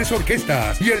otras grandes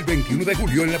orquestas. Y el 21 de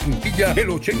julio en La Puntilla, el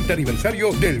 80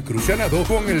 aniversario del Cruceanado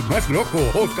con el más loco,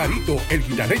 Oscarito, el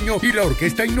guitarreño y la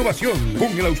Orquesta Innovación, con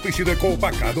el auspicio de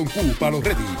Copaca, Don Q, Palo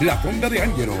Ready, La Fonda de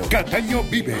Ángelo, Cataño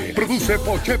Vive, produce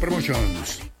Poche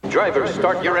Promotions. Drivers,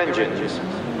 start your engines.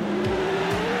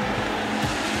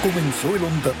 Comenzó el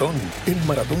Hondatón, el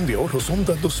Maratón de Ahorros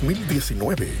Honda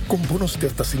 2019, con bonos de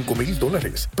hasta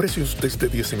 $5,000, precios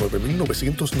desde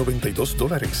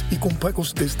 $19,992 y con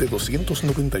pagos desde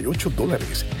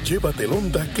 $298. Llévate el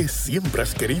Honda que siempre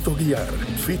has querido guiar.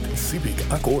 Fit,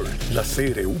 Civic, Accord, la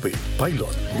CR-V,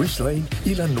 Pilot, Ridgeline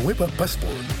y la nueva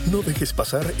Passport. No dejes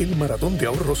pasar el Maratón de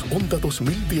Ahorros Honda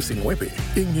 2019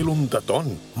 en el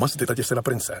Hondatón. Más detalles en la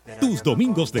prensa. Tus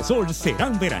domingos de sol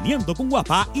serán veraneando con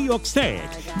Guapa y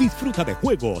Oxtec. Disfruta de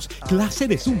juegos, clase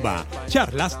de zumba,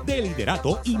 charlas de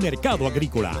liderato y mercado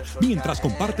agrícola, mientras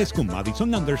compartes con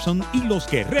Madison Anderson y los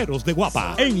guerreros de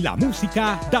Guapa. En la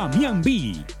música, Damián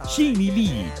B, Shinny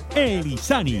Lee,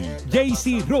 Elizani,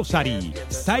 JC Rosary,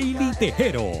 Saily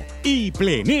Tejero y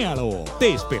Plenéalo.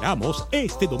 Te esperamos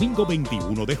este domingo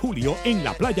 21 de julio en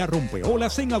la playa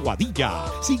Rompeolas en Aguadilla.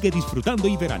 Sigue disfrutando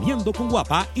y veraneando con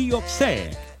Guapa y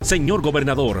Oxtec. Señor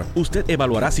gobernador, usted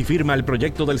evaluará si firma el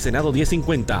proyecto del Senado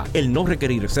 1050. El no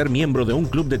requerir ser miembro de un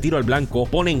club de tiro al blanco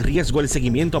pone en riesgo el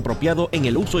seguimiento apropiado en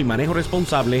el uso y manejo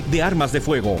responsable de armas de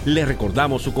fuego. Le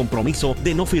recordamos su compromiso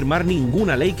de no firmar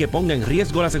ninguna ley que ponga en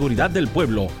riesgo la seguridad del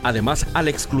pueblo. Además, al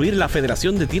excluir la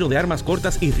Federación de Tiro de Armas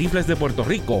Cortas y Rifles de Puerto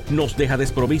Rico, nos deja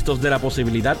desprovistos de la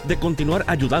posibilidad de continuar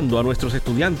ayudando a nuestros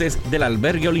estudiantes del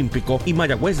Albergue Olímpico y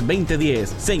Mayagüez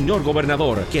 2010. Señor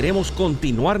gobernador, queremos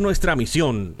continuar nuestra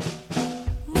misión.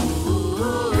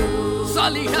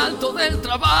 Salí alto del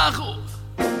trabajo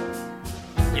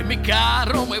y en mi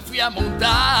carro me fui a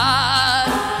montar.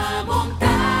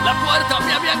 La puerta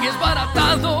me habían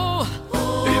desbaratado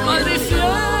y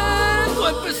maldiciendo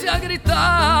empecé a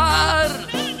gritar.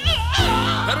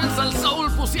 Pero en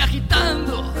Salsoul puse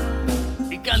agitando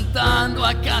y cantando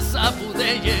a casa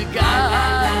pude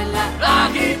llegar.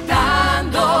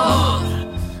 Agitando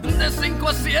de 5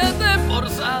 a 7 por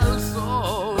Salsoul.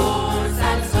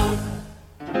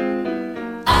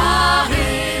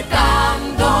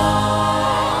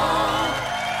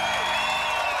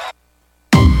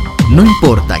 No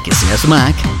importa que seas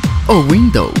Mac o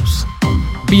Windows.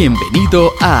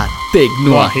 Bienvenido a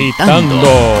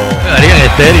Tecnoagitando. Darían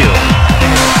estéreo.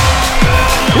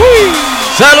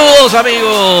 Saludos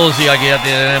amigos, y aquí ya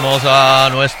tenemos a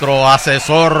nuestro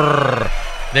asesor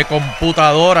de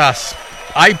computadoras,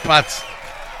 iPads,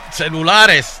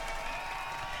 celulares,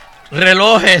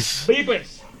 relojes.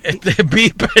 Beepers.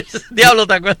 Beepers. Diablo,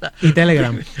 ¿te acuerdas? Y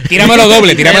Telegram. Tíramelo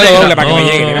doble para que me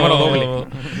llegue. Tíramelo doble.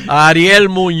 Ariel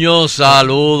Muñoz,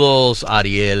 saludos.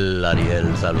 Ariel,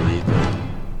 saludito.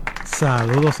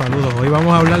 Saludos. Hoy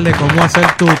vamos a hablar de cómo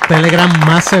hacer tu Telegram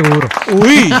más seguro.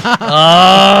 ¡Uy!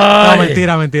 No,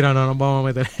 mentira, no nos vamos a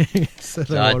meter en ese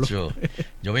revolú. Chacho,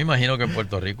 yo me imagino que en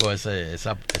Puerto Rico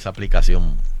esa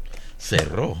aplicación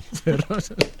cerró.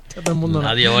 Todo el mundo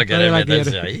nadie va a querer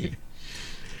meterse ahí.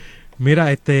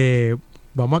 Mira,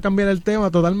 vamos a cambiar el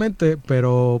tema totalmente,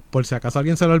 pero por si acaso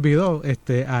alguien se lo olvidó,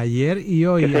 ayer y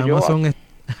hoy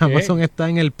Amazon está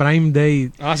en el Prime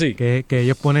Day. Sí. Que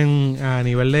ellos ponen a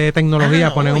nivel de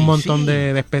tecnología, ponen un montón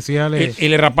de especiales. Y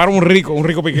le raparon un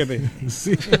rico piquete.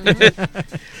 Sí.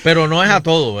 Pero no es a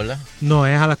todo, ¿verdad? No,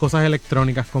 es a las cosas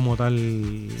electrónicas como tal.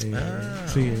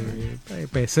 Sí,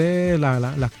 PC,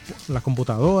 las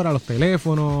computadoras, los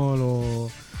teléfonos,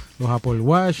 los Apple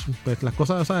Watch, pues las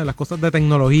cosas, ¿sabes? Las cosas de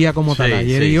tecnología como tal.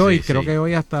 Ayer y hoy, creo que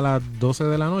hoy hasta las 12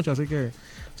 de la noche, así que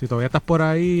si todavía estás por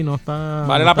ahí, no está...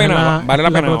 Vale la pena.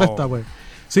 Protesta, pues.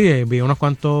 Sí, vi unos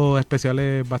cuantos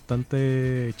especiales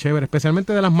bastante chéveres,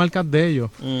 especialmente de las marcas de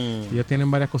ellos. Ellos tienen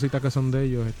varias cositas que son de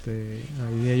ellos.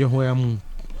 Ahí ellos juegan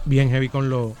bien heavy con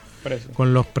los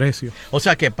precios. O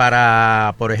sea que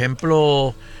para, por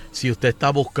ejemplo, si usted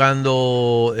está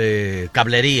buscando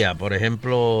cablería, por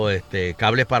ejemplo,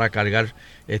 cables para cargar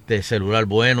celular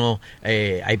bueno,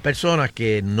 hay personas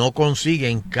que no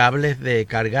consiguen cables de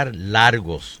cargar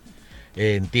largos.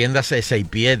 Entiéndase 6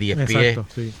 pies, 10 pies.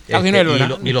 Exacto, sí.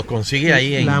 Y los consigue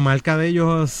ahí. La marca de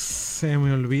ellos se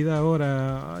me olvida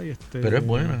ahora. Pero es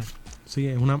buena.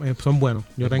 Sí, son buenos.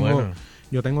 Yo tengo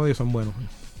y son buenos.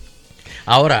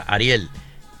 Ahora, Ariel,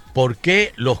 ¿por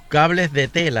qué los cables de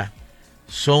tela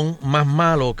son más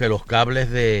malos que los cables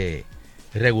de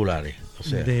regulares? O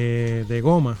sea, de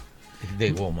goma.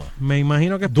 de goma? Me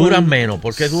imagino que duran menos.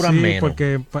 ¿Por qué duran menos?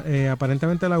 Porque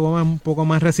aparentemente la goma es un poco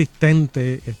más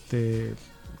resistente.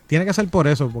 Tiene que ser por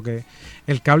eso, porque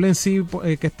el cable en sí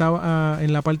que estaba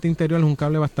en la parte interior es un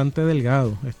cable bastante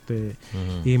delgado.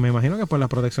 Y me imagino que pues la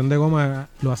protección de goma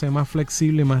lo hace más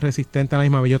flexible y más resistente a la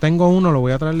misma vez. Yo tengo uno, lo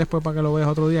voy a traer después para que lo veas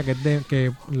otro día, que es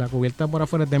que la cubierta por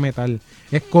afuera es de metal.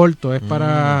 Es corto, es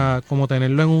para como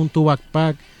tenerlo en tu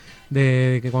backpack,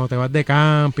 de que cuando te vas de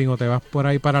camping o te vas por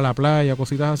ahí para la playa,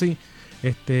 cositas así.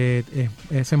 Ese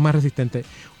es más resistente.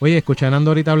 Oye, escuché a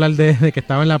Nando ahorita hablar de que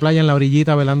estaba en la playa, en la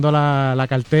orillita, velando la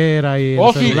cartera y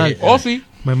el celular. Sí.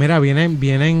 Pues mira,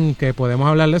 vienen, que podemos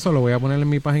hablar de eso, lo voy a poner en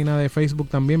mi página de Facebook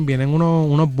también. Vienen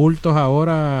unos bultos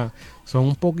ahora, son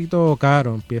un poquito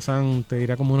caros, empiezan, te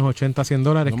diría como unos $80,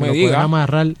 $100, que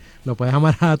lo puedes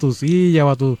amarrar a tu silla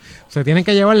o se tienen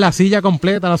que llevar la silla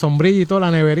completa, la sombrilla y toda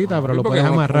la neverita, pero lo puedes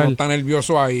amarrar. Uno está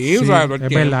nervioso ahí, sí, es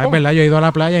verdad, yo he ido a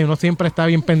la playa y uno siempre está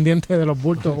bien pendiente de los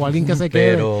bultos o alguien que se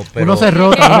quede. Uno se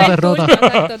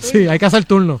rota. Sí, hay que hacer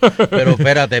turno. Pero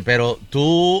espérate,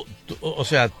 tú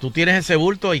tienes ese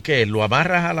bulto y ¿qué? ¿Lo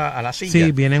amarras a la silla?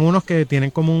 Sí, vienen unos que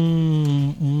tienen como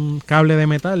un cable de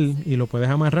metal y lo puedes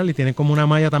amarrar y tienen como una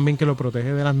malla también que lo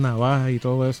protege de las navajas y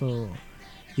todo eso.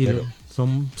 Y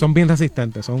son bien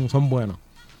resistentes, son buenos.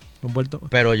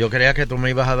 Pero yo creía que tú me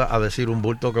ibas a decir un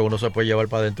bulto que uno se puede llevar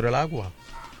para dentro del agua.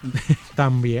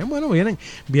 También, bueno,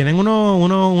 vienen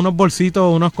unos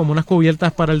bolsitos, como unas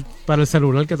cubiertas para el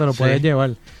celular que te lo puedes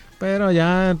llevar. Pero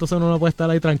ya, entonces uno no puede estar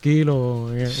ahí tranquilo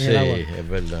en el agua. Sí, es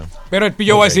verdad. Pero el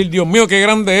pillo va a decir, Dios mío, qué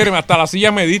grande eres, hasta la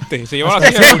silla me diste. Se lleva la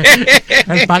silla.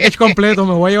 El package completo,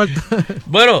 me voy a llevar.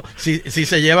 Bueno, si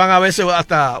se llevan a veces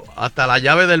hasta la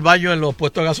llave del baño en los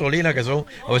puestos de gasolina, que son,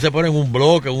 a veces ponen un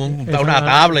bloque, una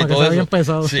tabla y todo eso.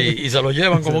 Pesado, sí, y se lo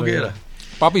llevan como quiera.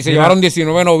 Papi, se llevaron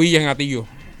 19 novillas en Atillo.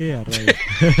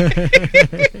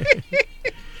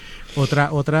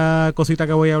 Otra cosita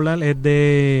que voy a hablar es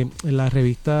de la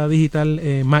revista digital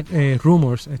Mac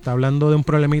Rumors. Está hablando de un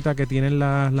problemita que tienen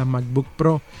las MacBook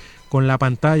Pro con la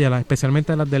pantalla,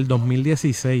 especialmente las del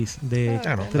 2016 de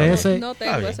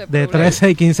 13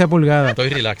 y 15 pulgadas. Estoy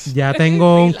relax. Ya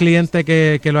tengo un cliente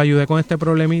que lo ayudé con este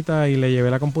problemita y le llevé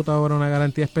la computadora una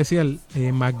garantía especial,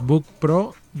 MacBook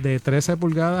Pro de 13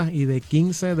 pulgadas y de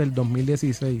 15 del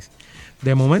 2016.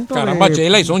 De momento. Caramba,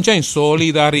 Chela y Soncha en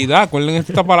solidaridad. ¿Acuerdan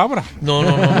esta palabra? No,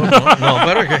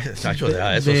 pero es que, Sacho,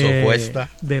 deja eso, eso cuesta.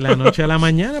 De la noche a la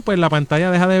mañana, pues la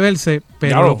pantalla deja de verse.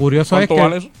 Pero claro, lo curioso es que. ¿Cuánto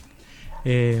vale eso?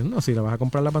 No, si le vas a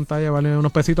comprar la pantalla, vale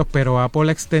unos pesitos, pero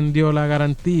Apple extendió la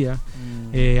garantía.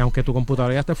 Aunque tu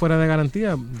computadora ya esté fuera de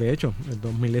garantía, de hecho, en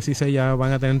 2016 ya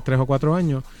van a tener 3 o 4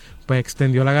 años, pues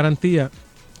extendió la garantía.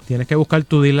 Tienes que buscar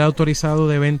tu dealer autorizado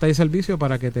de venta y servicio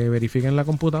para que te verifiquen la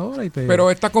computadora y te. Pero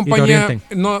estas compañías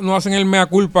no hacen el mea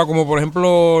culpa, como por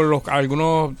ejemplo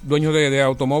algunos dueños de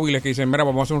automóviles que dicen, mira,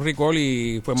 vamos a hacer un recall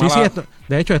y fue mala. Sí,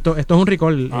 de hecho, esto es un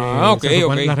recall.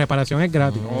 La reparación es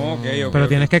gratis. Pero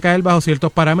tienes que caer bajo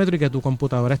ciertos parámetros y que tu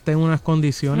computadora esté en unas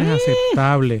condiciones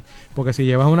aceptables. Porque si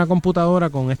llevas una computadora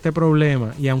con este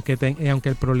problema y aunque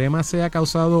el problema sea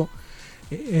causado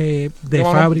de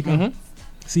fábrica.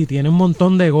 Si tiene un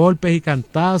montón de golpes y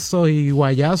cantazos y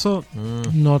guayazos,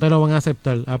 no te lo van a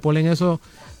aceptar. Apple en eso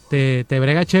te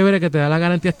brega chévere, que te da la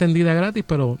garantía extendida gratis,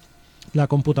 pero la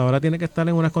computadora tiene que estar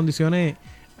en unas condiciones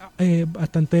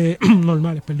bastante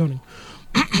normales, perdonen.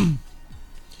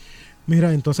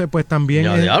 Mira, entonces pues también...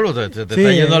 Ya, diablo, te está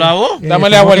yendo la voz.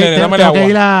 Dámele agua, nene, dámele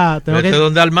agua. ¿Vete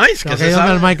dónde al maíz? ¿Qué se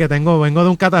sabe? Que vengo de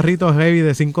un catarrito heavy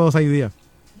de 5 o 6 días.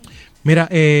 Mira,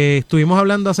 estuvimos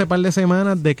hablando hace par de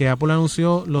semanas de que Apple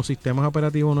anunció los sistemas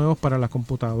operativos nuevos para las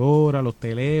computadoras, los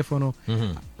teléfonos.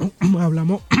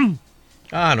 Hablamos...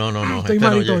 no. Estoy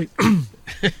malito hoy.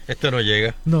 Este no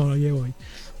llega. No llego hoy.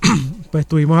 Pues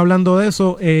estuvimos hablando de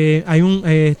eso.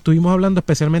 Estuvimos hablando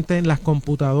especialmente en las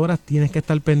computadoras. Tienes que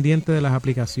estar pendiente de las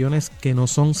aplicaciones que no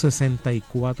son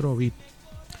 64 bits.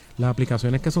 Las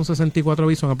aplicaciones que son 64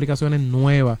 bits son aplicaciones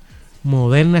nuevas,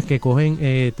 modernas, que cogen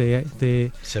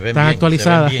están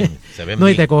actualizadas y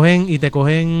te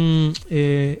cogen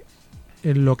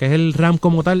lo que es el RAM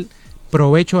como tal,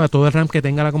 provecho a todo el RAM que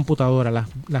tenga la computadora.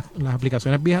 Las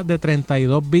aplicaciones viejas de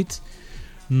 32 bits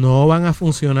no van a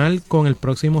funcionar con el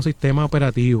próximo sistema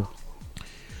operativo.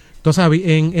 Entonces,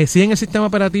 en el sistema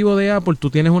operativo de Apple tú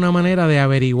tienes una manera de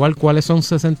averiguar cuáles son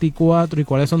 64 y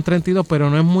cuáles son 32, pero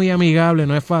no es muy amigable,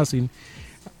 no es fácil.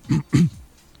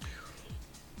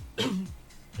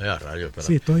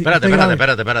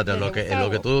 Espérate. Lo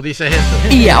que tú dices es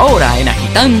esto. Y ahora en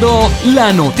Agitando,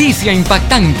 la noticia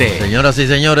impactante. Señoras y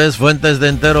señores, fuentes de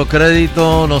entero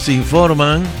crédito nos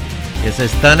informan que se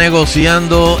está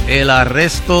negociando el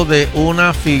arresto de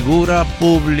una figura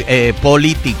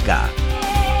política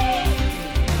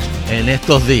en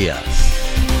estos días.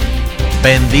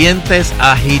 Pendientes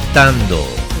agitando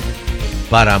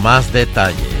para más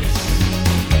detalles.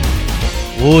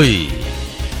 Uy,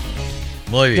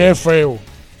 muy bien. Qué feo.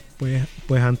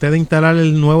 Pues antes de instalar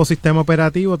el nuevo sistema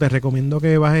operativo, te recomiendo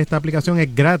que bajes esta aplicación.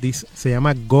 Es gratis, se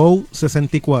llama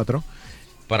Go64.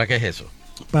 ¿Para qué es eso?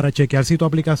 Para chequear si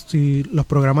si los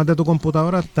programas de tu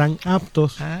computadora están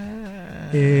aptos.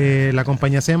 La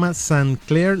compañía se llama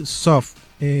Sinclair Soft.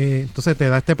 Entonces te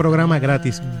da este programa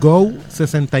gratis,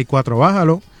 Go64.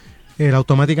 Bájalo, él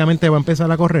automáticamente va a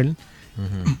empezar a correr.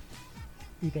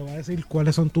 Y te va a decir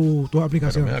cuáles son tus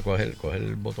aplicaciones. Mira, coge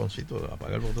el botoncito,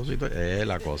 apaga el botoncito, es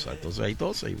la cosa. Entonces ahí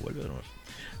tose y vuelve de nuevo.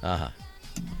 Ajá.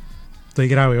 Estoy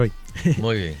grave hoy.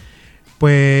 Muy bien.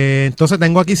 Pues entonces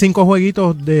tengo aquí 5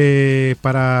 jueguitos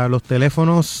para los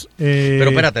teléfonos.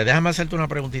 Pero espérate, déjame hacerte una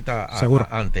preguntita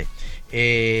antes.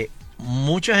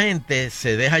 Mucha gente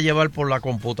se deja llevar por la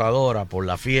computadora, por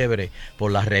la fiebre,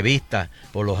 por las revistas,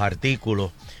 por los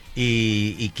artículos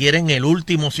y quieren el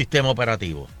último sistema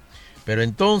operativo. Pero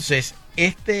entonces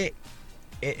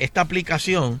esta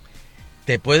aplicación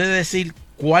te puede decir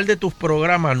cuál de tus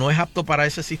programas no es apto para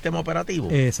ese sistema operativo.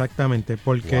 Exactamente,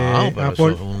 porque pero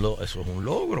Apple, eso es un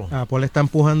logro. Apple está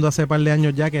empujando hace par de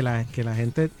años ya que la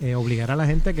gente, obligar a la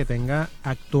gente que tenga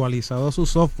actualizado su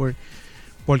software,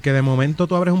 porque de momento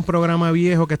tú abres un programa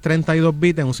viejo que es 32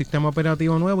 bits en un sistema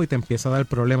operativo nuevo y te empieza a dar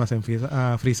problemas, se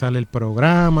empieza a frizar el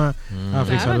programa, a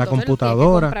frizar la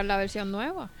computadora. Comprar la versión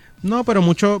nueva. No, pero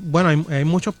hay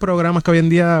muchos programas que hoy en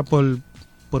día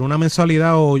por una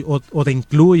mensualidad o te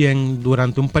incluyen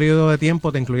durante un periodo de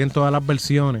tiempo, te incluyen todas las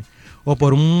versiones, o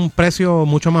por un precio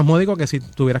mucho más módico que si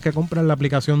tuvieras que comprar la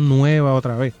aplicación nueva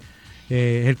otra vez.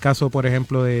 Es el caso, por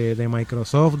ejemplo, de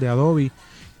Microsoft, de Adobe,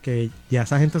 que ya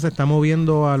esa gente se está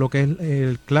moviendo a lo que es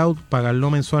el cloud,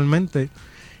 pagarlo mensualmente,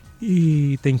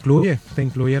 y te incluye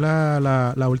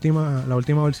la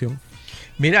última versión.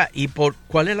 Mira,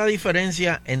 ¿cuál es la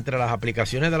diferencia entre las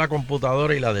aplicaciones de la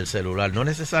computadora y la del celular? No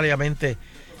necesariamente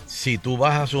si tú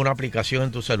bajas una aplicación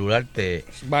en tu celular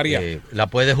la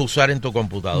puedes usar en tu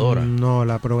computadora. No,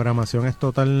 la programación es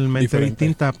totalmente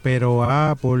distinta, pero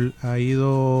Apple ha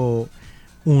ido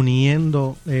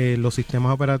uniendo los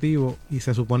sistemas operativos y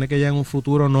se supone que ya en un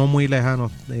futuro no muy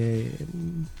lejano,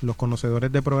 los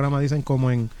conocedores de programas dicen como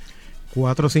en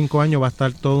 4 o 5 años va a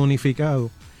estar todo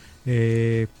unificado.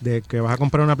 De que vas a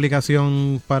comprar una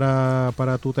aplicación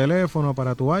para tu teléfono,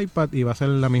 para tu iPad, y va a ser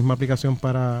la misma aplicación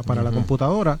para la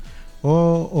computadora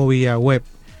o vía web.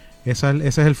 Ese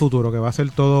es el futuro, que va a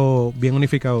ser todo bien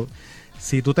unificado.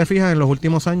 Si tú te fijas en los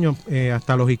últimos años,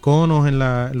 hasta los iconos en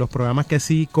los programas que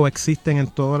sí coexisten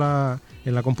en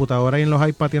en la computadora y en los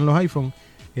iPad y en los iPhone,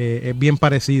 es bien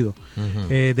parecido.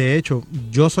 De hecho,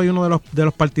 yo soy uno de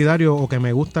los partidarios, o que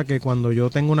me gusta que cuando yo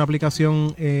tengo una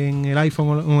aplicación en el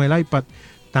iPhone o en el iPad,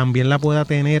 también la pueda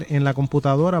tener en la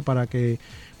computadora, para que,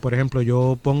 por ejemplo,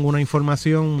 yo pongo una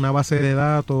información, una base de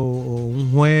datos o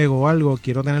un juego o algo,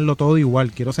 quiero tenerlo todo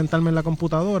igual, quiero sentarme en la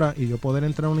computadora y yo poder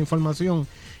entrar a una información,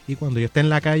 y cuando yo esté en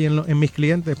la calle en mis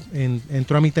clientes,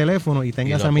 entro a mi teléfono y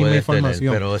tenga esa misma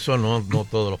información. Pero eso no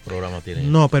todos los programas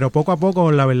tienen. No, pero poco a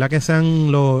poco, la verdad que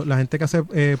la gente que hace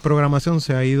programación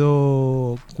se ha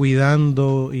ido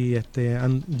cuidando, y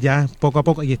ya poco a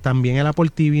poco, y también el Apple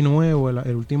TV nuevo,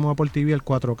 el último Apple TV, el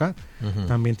 4K,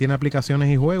 también tiene aplicaciones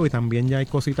y juegos, y también ya hay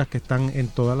cositas que están en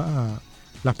todas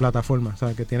las plataformas, o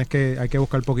sea, que hay que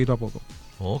buscar poquito a poco.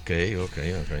 Ok.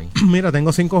 Mira,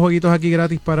 tengo 5 jueguitos aquí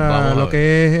gratis para lo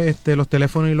que es los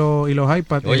teléfonos y los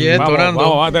iPads. Oye,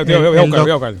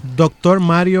 Doctor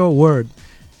Mario World.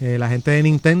 La gente de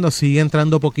Nintendo sigue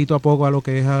entrando poquito a poco a lo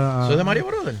que es ¿Eso es de Mario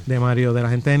Brothers? De la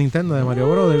gente de Nintendo, de Mario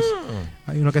Brothers.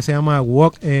 Hay uno que se llama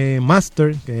Walk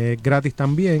Master, que es gratis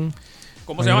también.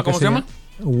 ¿Cómo se llama?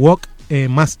 Walk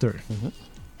Master.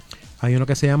 Hay uno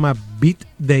que se llama Beat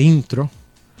the Intro.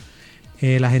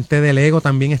 La gente de Lego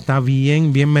también está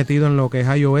bien metido en lo que es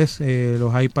iOS,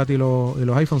 los iPad y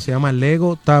los iPhones. Se llama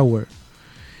Lego Tower.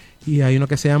 Y hay uno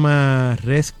que se llama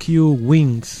Rescue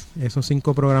Wings. Esos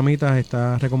 5 programitas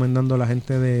está recomendando la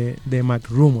gente de Mac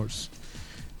Rumors.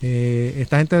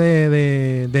 Esta gente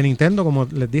de Nintendo, como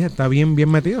les dije, está bien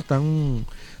metido.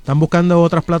 Están buscando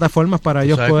otras plataformas para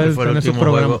ellos poder tener sus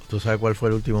programas. ¿Tú sabes cuál fue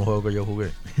el último juego que yo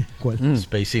jugué? ¿Cuál?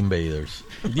 Space Invaders.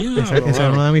 Ese es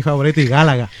uno de mis favoritos. Y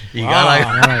Galaga. El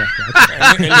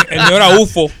mío era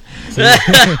UFO.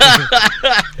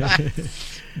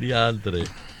 Diantre.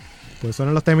 Pues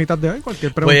son los temitas de hoy.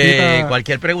 Cualquier preguntita. Pues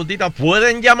cualquier preguntita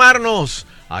pueden llamarnos.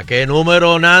 ¿A qué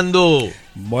número, Nando?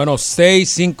 Bueno,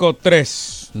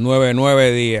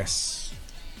 653-9910.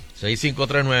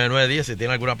 653-9910. Si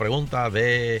tiene alguna pregunta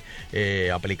de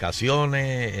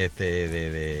aplicaciones,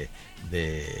 de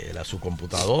su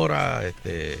computadora,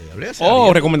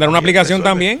 o recomendar una aplicación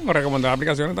también, o recomendar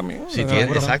aplicaciones también. Si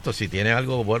tiene, exacto, si tiene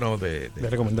algo bueno de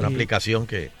recomendar una aplicación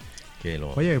que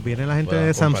lo. Oye, viene la gente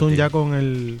de Samsung ya con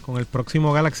el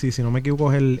próximo Galaxy, si no me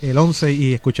equivoco es el 11,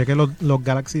 y escuché que los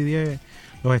Galaxy 10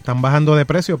 los están bajando de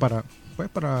precio para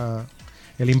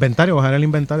el inventario, bajar el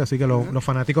inventario, así que los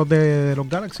fanáticos de los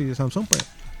Galaxy de Samsung pues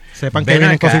sepan que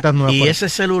vienen cositas nuevas. ¿Y ese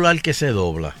celular que se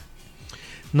dobla?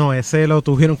 No, ese lo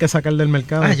tuvieron que sacar del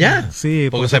mercado. ¿Ah, ya? Sí,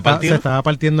 porque se estaba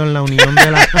partiendo en la unión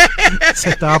de la se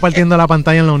estaba partiendo la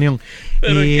pantalla en la unión.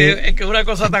 Pero es que es una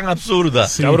cosa tan absurda.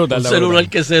 Sí, brutal, un celular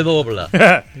que se dobla.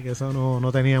 Y que eso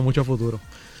no tenía mucho futuro.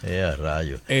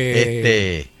 Rayos.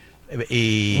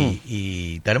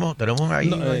 Y tenemos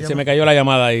ahí. Se me cayó la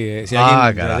llamada ahí. Si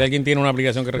alguien tiene una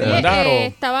aplicación que recomendar.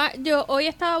 Hoy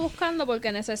estaba buscando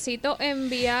porque necesito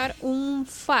enviar un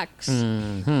fax.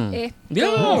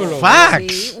 ¡Diablo! ¿Fax?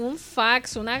 Sí, un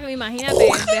fax. Imagínate,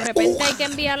 de repente hay que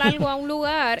enviar algo a un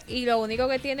lugar y lo único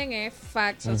que tienen es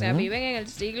fax. O sea, viven en el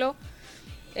siglo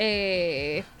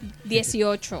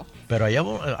 18. Pero hay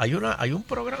un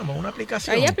programa, una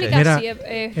aplicación. Hay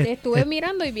aplicaciones. Estuve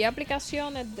mirando y vi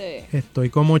aplicaciones de. Estoy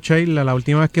como Sheila. La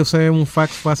última vez que usé un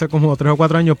fax fue hace como 3 o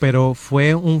 4 años, pero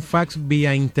fue un fax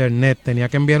vía internet. Tenía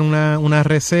que enviar una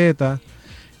receta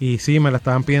y sí, me la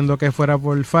estaban pidiendo que fuera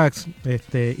por fax.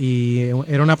 Y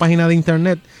era una página de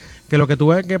internet que lo que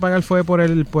tuve que pagar fue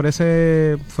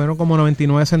fueron como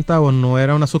 99 centavos, no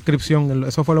era una suscripción,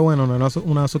 eso fue lo bueno, no era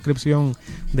una suscripción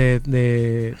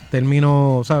de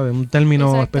término, ¿sabes? Un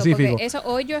término específico. Eso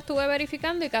hoy yo estuve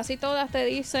verificando y casi todas te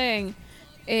dicen,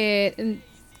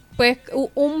 pues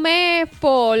un mes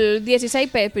por 16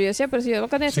 pesos. Pero yo decía, pero si yo lo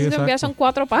que necesito enviar son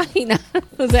 4 páginas.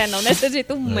 O sea, no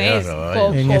necesito un mes.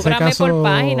 Cóbrame por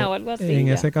página o algo así. En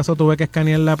ese caso tuve que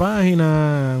escanear la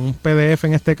página, un PDF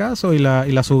en este caso, y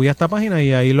la subí a esta página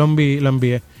y ahí lo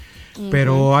envié.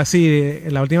 Pero así,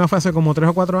 la última fue hace como 3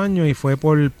 o 4 años y fue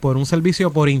por un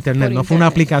servicio por internet, fue una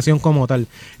aplicación como tal.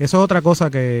 Eso es otra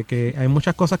cosa, que hay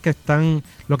muchas cosas que están,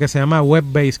 lo que se llama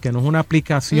web-based, que no es una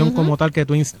aplicación como tal que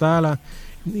tú instalas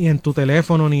ni en tu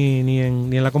teléfono ni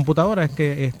en la computadora, es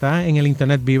que está en el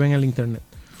internet, vive en el internet.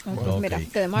 Mira,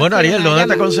 bueno, Ariel,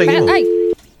 ¿dónde te conseguimos?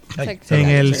 En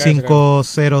el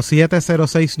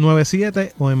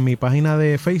 5070697 o en mi página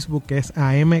de Facebook, que es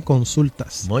AM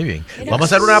Consultas. Muy bien.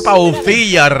 Vamos a hacer una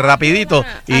pausilla rapidito.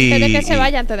 Antes de que se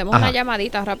vayan, tenemos una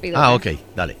llamadita rápida. Ok,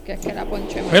 dale. Que es que la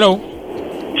ponchemos. Hello.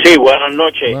 Sí, buenas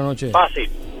noches. Buenas noches. Fácil.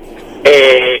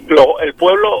 El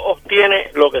pueblo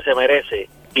obtiene lo que se merece.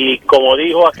 Y como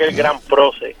dijo aquel gran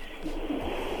prócer,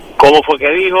 ¿cómo fue que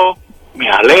dijo? Me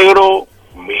alegro.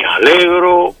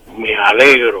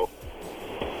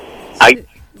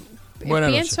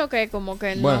 Pienso que como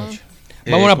que no. Bueno,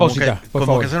 vamos a una pausita, por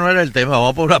favor. Que ese no era el tema,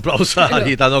 vamos por una pausa.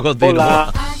 Agitando contigo.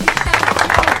 Hola.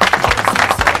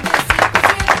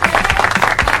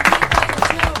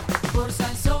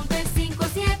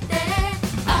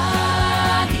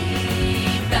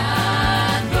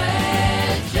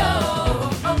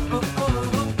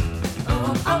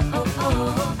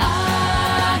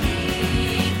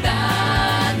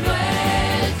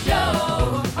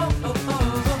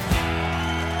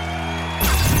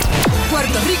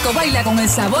 Puerto Rico baila con el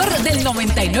sabor del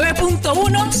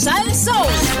 99.1 Sal Soul.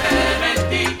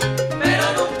 Pero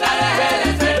nunca dejé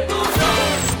de ser tuyo.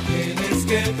 Tienes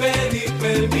que pedir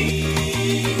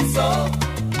permiso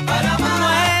para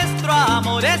amar. Nuestro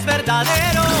amor es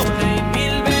verdadero. Y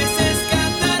 1000 veces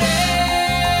cantaré.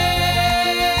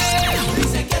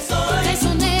 Dicen que soy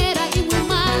traicionera y muy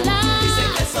mala.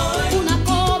 Dicen que soy una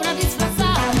cobra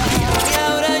disfrazada. Y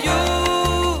ahora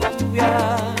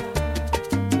lluvia.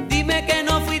 Dime que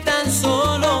no fui tan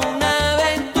solo una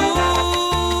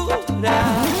aventura.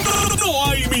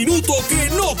 No hay minuto que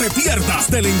no te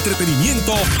pierdas del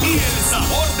entretenimiento y el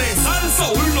sabor de Sal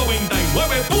Soul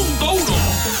 99.1.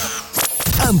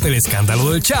 Ante el escándalo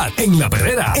del chat en La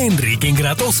Perrera, Enrique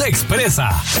Ingrato se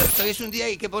expresa. Hoy es un día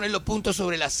y hay que poner los puntos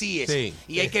sobre las sillas. Sí.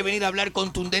 Y hay que venir a hablar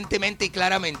contundentemente y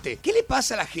claramente. ¿Qué le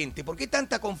pasa a la gente? ¿Por qué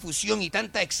tanta confusión y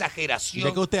tanta exageración?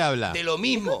 ¿De qué usted habla? De lo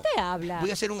mismo. ¿De qué usted habla? Voy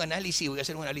a hacer un análisis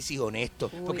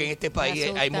honesto. Porque en este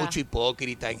país hay mucho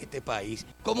hipócrita en este país.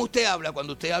 ¿Cómo usted habla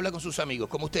cuando usted habla con sus amigos?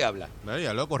 ¿Cómo usted habla? Bueno, yo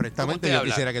hablo correctamente. ¿Cómo Yo usted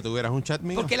habla? quisiera que tuvieras un chat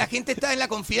mío. Porque la gente está en la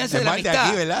confianza Es de la más, de amistad.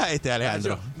 aquí, ¿verdad,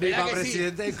 Alejandro? ¿Verdad que sí?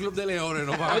 presidente del Club de Leones,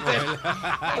 no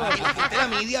La gente de la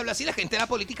media habla así, la gente de la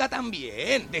política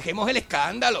también. Dejemos el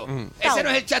escándalo. Ese no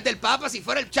es el chat del Papa. Si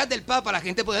fuera el chat del Papa, la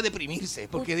gente podría deprimirse.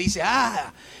 Porque dice,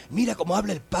 mira cómo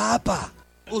habla el Papa.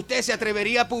 ¿Usted se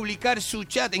atrevería a publicar su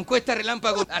chat, encuesta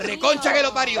relámpago? ¡A reconcha que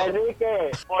lo parió!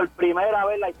 Enrique, por primera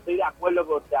vez estoy de acuerdo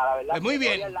con usted, la verdad. Pues muy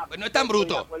bien, pues no es tan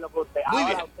bruto. Muy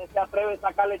bien. ¿Usted se atreve a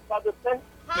sacarle el chat de usted?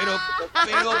 Pero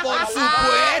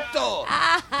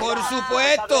por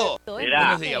supuesto.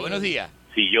 Mira, Buenos días.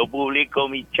 Si yo publico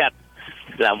mi chat,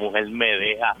 la mujer me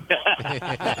deja.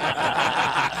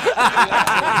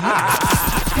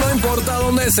 No importa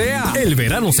dónde sea, el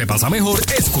verano se pasa mejor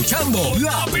escuchando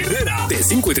La Perrera de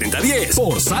 5 y 30 a 10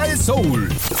 por Sal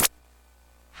Soul.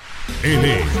 Él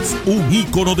es un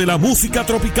ícono de la música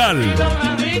tropical.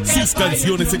 Sus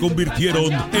canciones se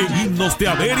convirtieron en himnos de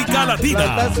América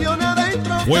Latina.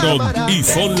 Fueron y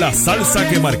son la salsa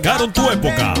que marcaron tu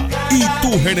época y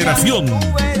tu generación.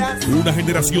 Una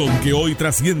generación que hoy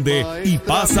trasciende y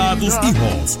pasa a tus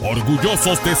hijos,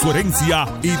 orgullosos de su herencia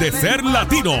y de ser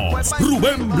latinos.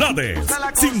 Rubén Blades,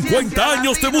 50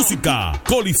 años de música.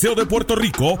 Coliseo de Puerto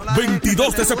Rico,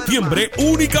 22 de septiembre,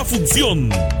 única función.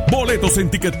 Boletos en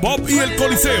Ticket Pop y el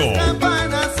Coliseo.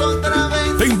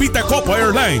 Te invita Copa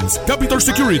Airlines, Capital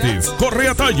Securities,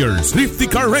 Correa Tires, Lifty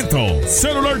Car Rental,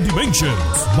 Cellular Dimensions,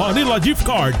 Manila Gift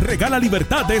Card. Regala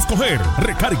libertad de escoger.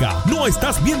 Recarga. No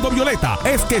estás viendo Violeta,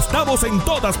 es que estamos en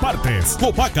todas partes.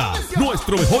 Copaca,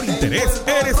 nuestro mejor interés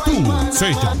eres tú.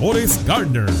 Sella Amores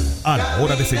Garner. A la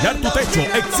hora de sellar tu techo,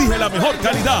 exige la mejor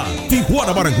calidad.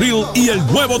 Tijuana Bar & Grill y El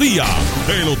Nuevo Día.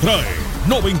 Te lo trae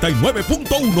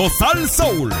 99.1 Sal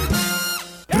Soul.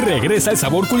 Regresa el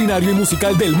sabor culinario y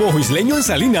musical del Mojo Isleño en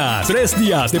Salinas. 3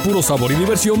 días de puro sabor y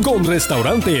diversión con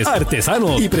restaurantes,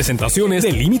 artesanos y presentaciones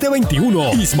del Límite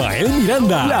 21, Ismael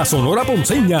Miranda, La Sonora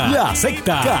Ponceña, La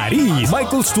Secta, Cariz,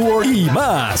 Michael Stewart y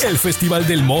más. El Festival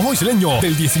del Mojo Isleño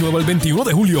del 19 al 21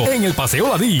 de julio en el Paseo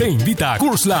Ladí. Te invita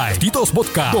Coors Light, Titos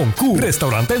Vodka, Concu,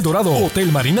 Restaurante El Dorado, Hotel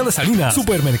Marina de Salinas,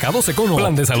 Supermercado Secono,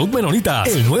 Plan de Salud Menonitas,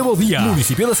 El Nuevo Día,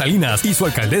 Municipio de Salinas y su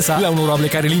alcaldesa, la honorable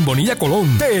Carilín Bonilla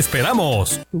Colón. ¡Te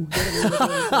esperamos!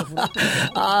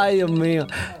 Ay, Dios mío.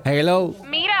 Hello.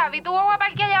 Mira, vi tu guagua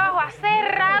parque allá abajo hace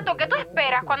rato. ¿Qué tú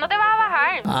esperas? ¿Cuándo te vas a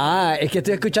bajar? Es que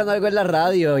estoy escuchando algo en la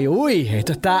radio y uy,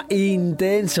 esto está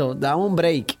intenso. Dame un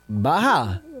break.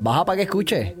 Baja para que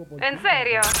escuche. ¿En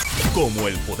serio? Como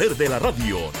el poder de la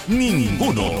radio,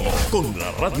 ninguno. Con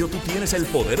la radio tú tienes el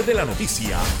poder de la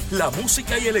noticia, la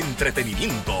música y el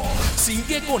entretenimiento.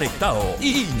 Sigue conectado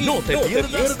y no te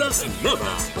pierdas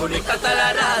nada. Conéctate a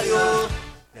la radio.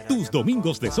 Tus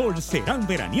domingos de sol serán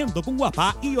veraneando con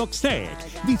Guapa y Oxtec.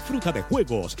 Disfruta de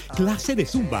juegos, clase de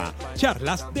zumba,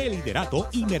 charlas de liderato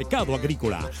y mercado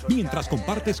agrícola, mientras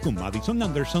compartes con Madison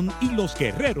Anderson y los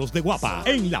guerreros de Guapa.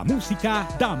 En la música,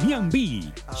 Damián B,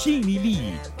 Shinny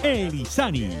Lee,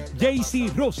 Elizani,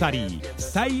 JC Rosary,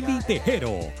 Saily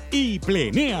Tejero y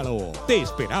Plenéalo. Te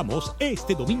esperamos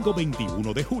este domingo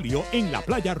 21 de julio en la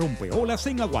playa Rompeolas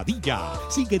en Aguadilla.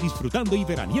 Sigue disfrutando y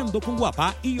veraneando con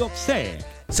Guapa y Oxtec.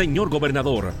 Señor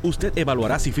gobernador, usted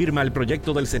evaluará si firma el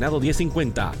proyecto del Senado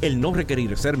 1050. El no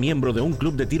requerir ser miembro de un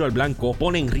club de tiro al blanco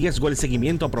pone en riesgo el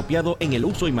seguimiento apropiado en el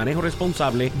uso y manejo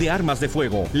responsable de armas de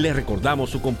fuego. Le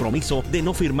recordamos su compromiso de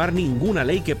no firmar ninguna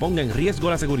ley que ponga en riesgo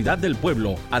la seguridad del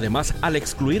pueblo. Además, al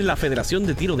excluir la Federación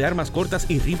de Tiro de Armas Cortas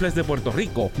y Rifles de Puerto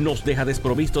Rico, nos deja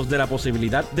desprovistos de la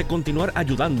posibilidad de continuar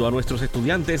ayudando a nuestros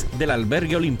estudiantes del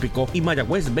Albergue Olímpico y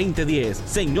Mayagüez 2010.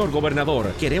 Señor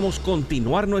gobernador, queremos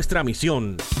continuar nuestra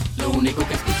misión. Lo único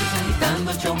que escucho es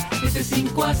Agitando el Show, es de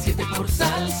 5 a 7 por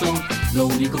Salsón. Lo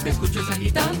único que escucho es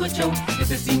Agitando el Show, es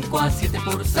de 5 a 7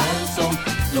 por Salsón.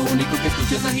 Lo único que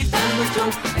escucho es Agitando el Show,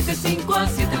 es de 5 a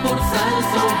 7 por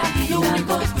Salsón. Lo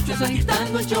único que escucho es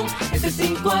Agitando el Show, es de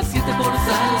 5 a 7 por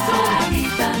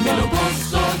Salsón. Me lo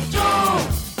gozo yo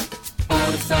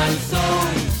por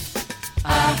Salsón,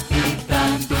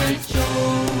 Agitando el Show.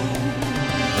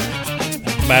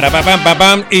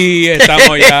 Y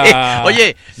estamos ya.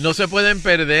 Oye, no se pueden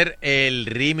perder el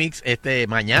remix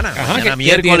mañana. Ajá, mañana ¿qué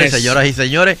miércoles, tienes? señoras y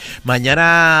señores.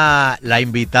 Mañana la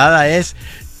invitada es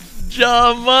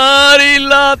Yamari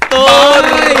La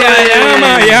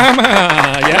Torre.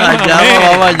 Llama,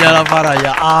 va mañana para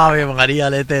allá. Ave María,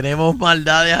 le tenemos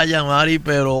maldades a Yamari,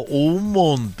 pero un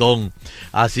montón.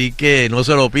 Así que no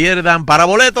se lo pierdan. Para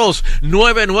boletos,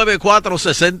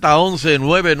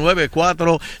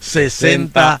 994-6011,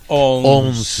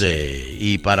 994-6011.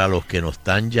 Y para los que nos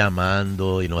están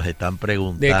llamando y nos están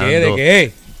preguntando. ¿De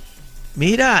qué?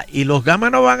 Mira, ¿y los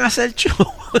Gamas no van a hacer show?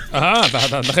 Ajá,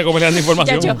 estás recopilando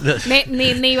información. Chacho,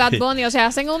 ni Bad Bunny, o sea,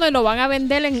 hacen uno y lo van a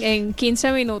vender en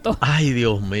 15 minutos. Ay,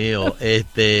 Dios mío.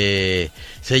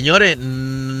 Señores,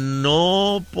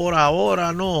 no por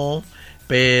ahora, no,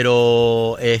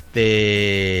 pero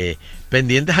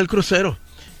pendientes al crucero,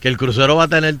 que el crucero va a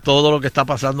tener todo lo que está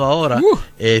pasando ahora.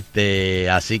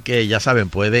 Así que ya saben,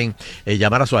 pueden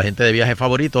llamar a su agente de viaje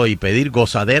favorito y pedir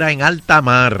gozadera en alta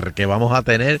mar, que vamos a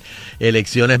tener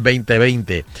elecciones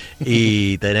 2020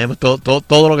 y tenemos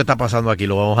todo lo que está pasando aquí,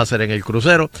 lo vamos a hacer en el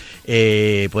crucero.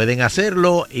 Pueden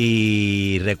hacerlo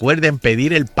y recuerden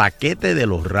pedir el paquete de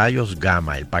los rayos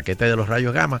gamma,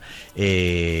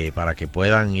 para que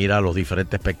puedan ir a los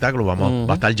diferentes espectáculos.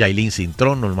 Va a estar Yailin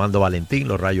Cintrón, Normando Valentín,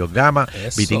 los rayos gamma,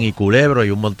 Vitín y Culebro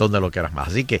y un montón de lo que eras más.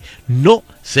 Así que no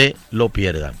se lo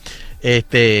pierdan.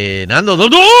 Nando, ¡no!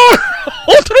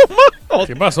 ¡Otro más!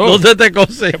 ¿Qué pasó? ¿Dónde te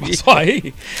conseguí? ¿Qué pasó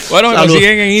ahí? Bueno, me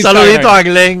consiguen en Instagram.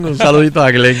 Un saludito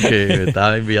a Glenn que me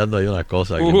estaba enviando ahí unas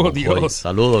cosas. Dios.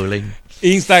 Saludos, Glenn.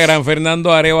 Instagram,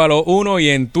 Fernando Arevalo 1 y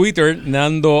en Twitter,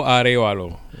 Nando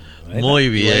Arevalo. Muy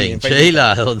bien.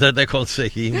 Sheila, ¿dónde te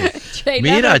conseguimos?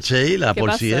 Mira, Sheila,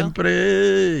 por pasó?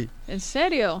 Siempre. ¿En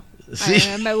serio? Sí.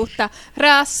 A mí me gusta.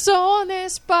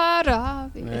 Razones para...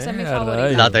 Esa es mi favorita.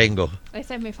 La tengo.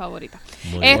 Esa es mi favorita.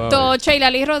 Muy bien. Sheila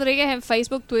Lee Rodríguez en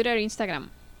Facebook, Twitter, Instagram.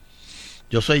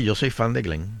 Yo soy fan de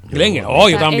Glenn.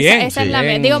 Yo también. Esa es la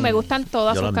mía. Digo, me gustan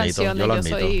todas Yo sus lo admito, canciones. yo lo Yo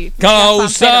soy admito.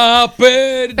 Causa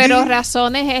perdida. pero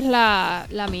Razones es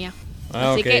la mía.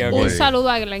 Así que un saludo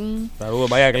a Glenn. Saludos,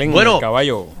 vaya Glenn, Bueno, el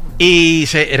caballo. Y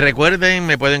recuerden,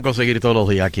 me pueden conseguir todos los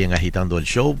días aquí en Agitando el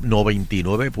Show,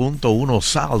 99.1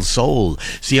 Sal Soul,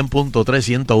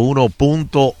 100.3,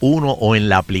 101.1 o en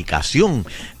la aplicación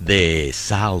de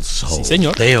Sal Soul. Sí,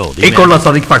 señor. Teo, Y con la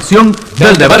satisfacción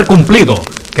del deber cumplido,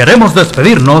 queremos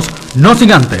despedirnos, no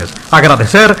sin antes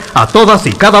agradecer a todas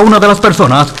y cada una de las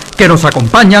personas que nos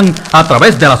acompañan a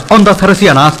través de las ondas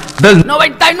hercianas del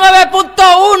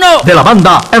 99.1 de la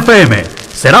banda FM.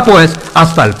 Será pues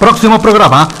hasta el próximo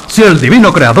programa, si el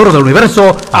divino creador del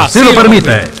universo así lo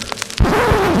permite.